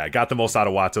funny, right? Yeah, I got the most out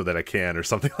of Wato that I can, or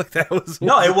something like that.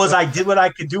 No, it was I did what I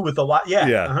could do with a Wato. Yeah.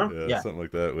 Yeah, something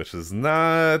like that, which is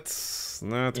not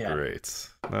great.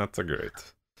 Not so great.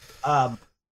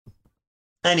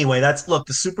 Anyway, the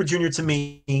Super Junior to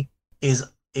me is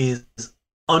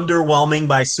underwhelming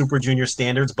by Super Junior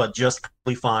standards, but just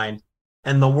perfectly fine.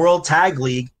 And the World Tag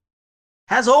League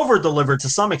has over-delivered to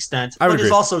some extent, but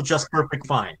is also just perfect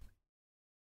fine.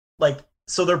 Like,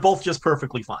 so they're both just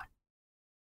perfectly fine.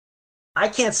 I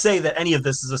can't say that any of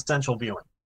this is essential viewing.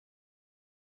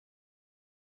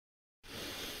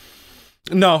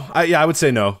 No, I would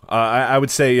say no. I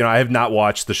would say, I have not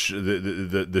watched the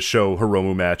show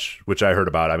Hiromu match, which I heard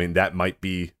about. I mean, that might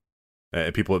be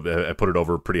people have put it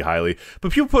over pretty highly,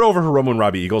 but people put over Hiromu and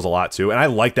Robbie Eagles a lot too, and I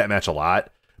like that match a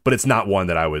lot. But it's not one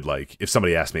that I would like. If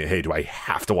somebody asked me, "Hey, do I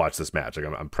have to watch this match? Like,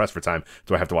 I'm pressed for time.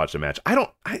 Do I have to watch the match?" I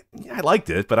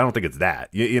liked it, but I don't think it's that.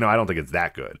 I don't think it's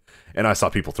that good. And I saw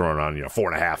people throwing on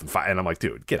 4.5 and 5, and I'm like,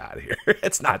 dude, get out of here.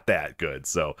 It's not that good.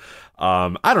 So,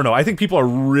 I don't know. I think people are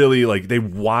really like they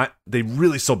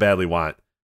really so badly want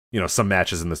some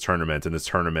matches in this tournament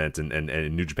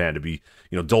and New Japan to be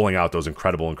doling out those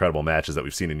incredible matches that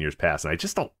we've seen in years past. And I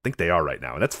just don't think they are right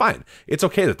now, and that's fine. It's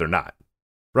okay that they're not.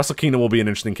 Wrestle Kingdom will be an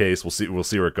interesting case. We'll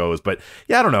see where it goes. But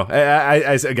yeah, I don't know.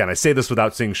 I say this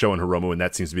without seeing Sho and Hiromu, and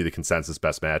that seems to be the consensus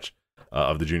best match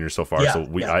of the juniors so far. So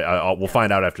we'll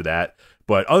find out after that.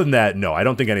 But other than that, no, I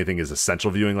don't think anything is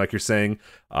essential viewing like you're saying.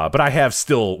 But I have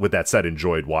still, with that said,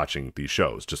 enjoyed watching these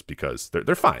shows just because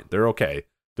they're fine. They're okay.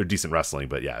 They're decent wrestling.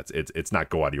 But yeah, it's not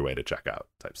go out of your way to check out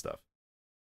type stuff.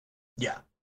 Yeah.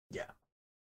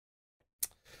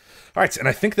 All right, and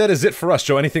I think that is it for us,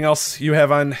 Joe. Anything else you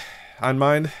have on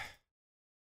mind?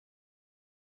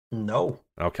 No.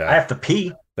 Okay. I have to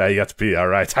pee. Yeah, you got to pee. All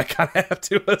right. I kind of have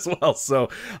to as well. So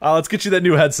let's get you that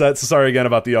new headset. So sorry again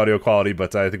about the audio quality,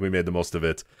 but I think we made the most of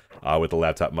it with the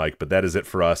laptop mic. But that is it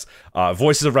for us.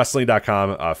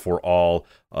 Voicesofwrestling.com for all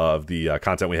of the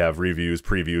content we have, reviews,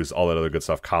 previews, all that other good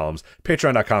stuff, columns.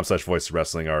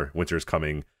 Patreon.com/voicesofwrestling, our Winter's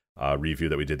Coming review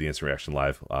that we did the instant reaction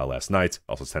live last night.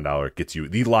 Also $10 gets you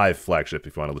the live flagship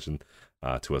if you want to listen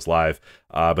to us live.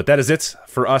 But that is it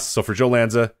for us. So for Joe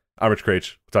Lanza, I'm Rich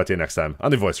Craich. We'll talk to you next time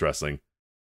on the Voice Wrestling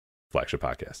Flagship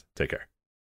Podcast. Take care.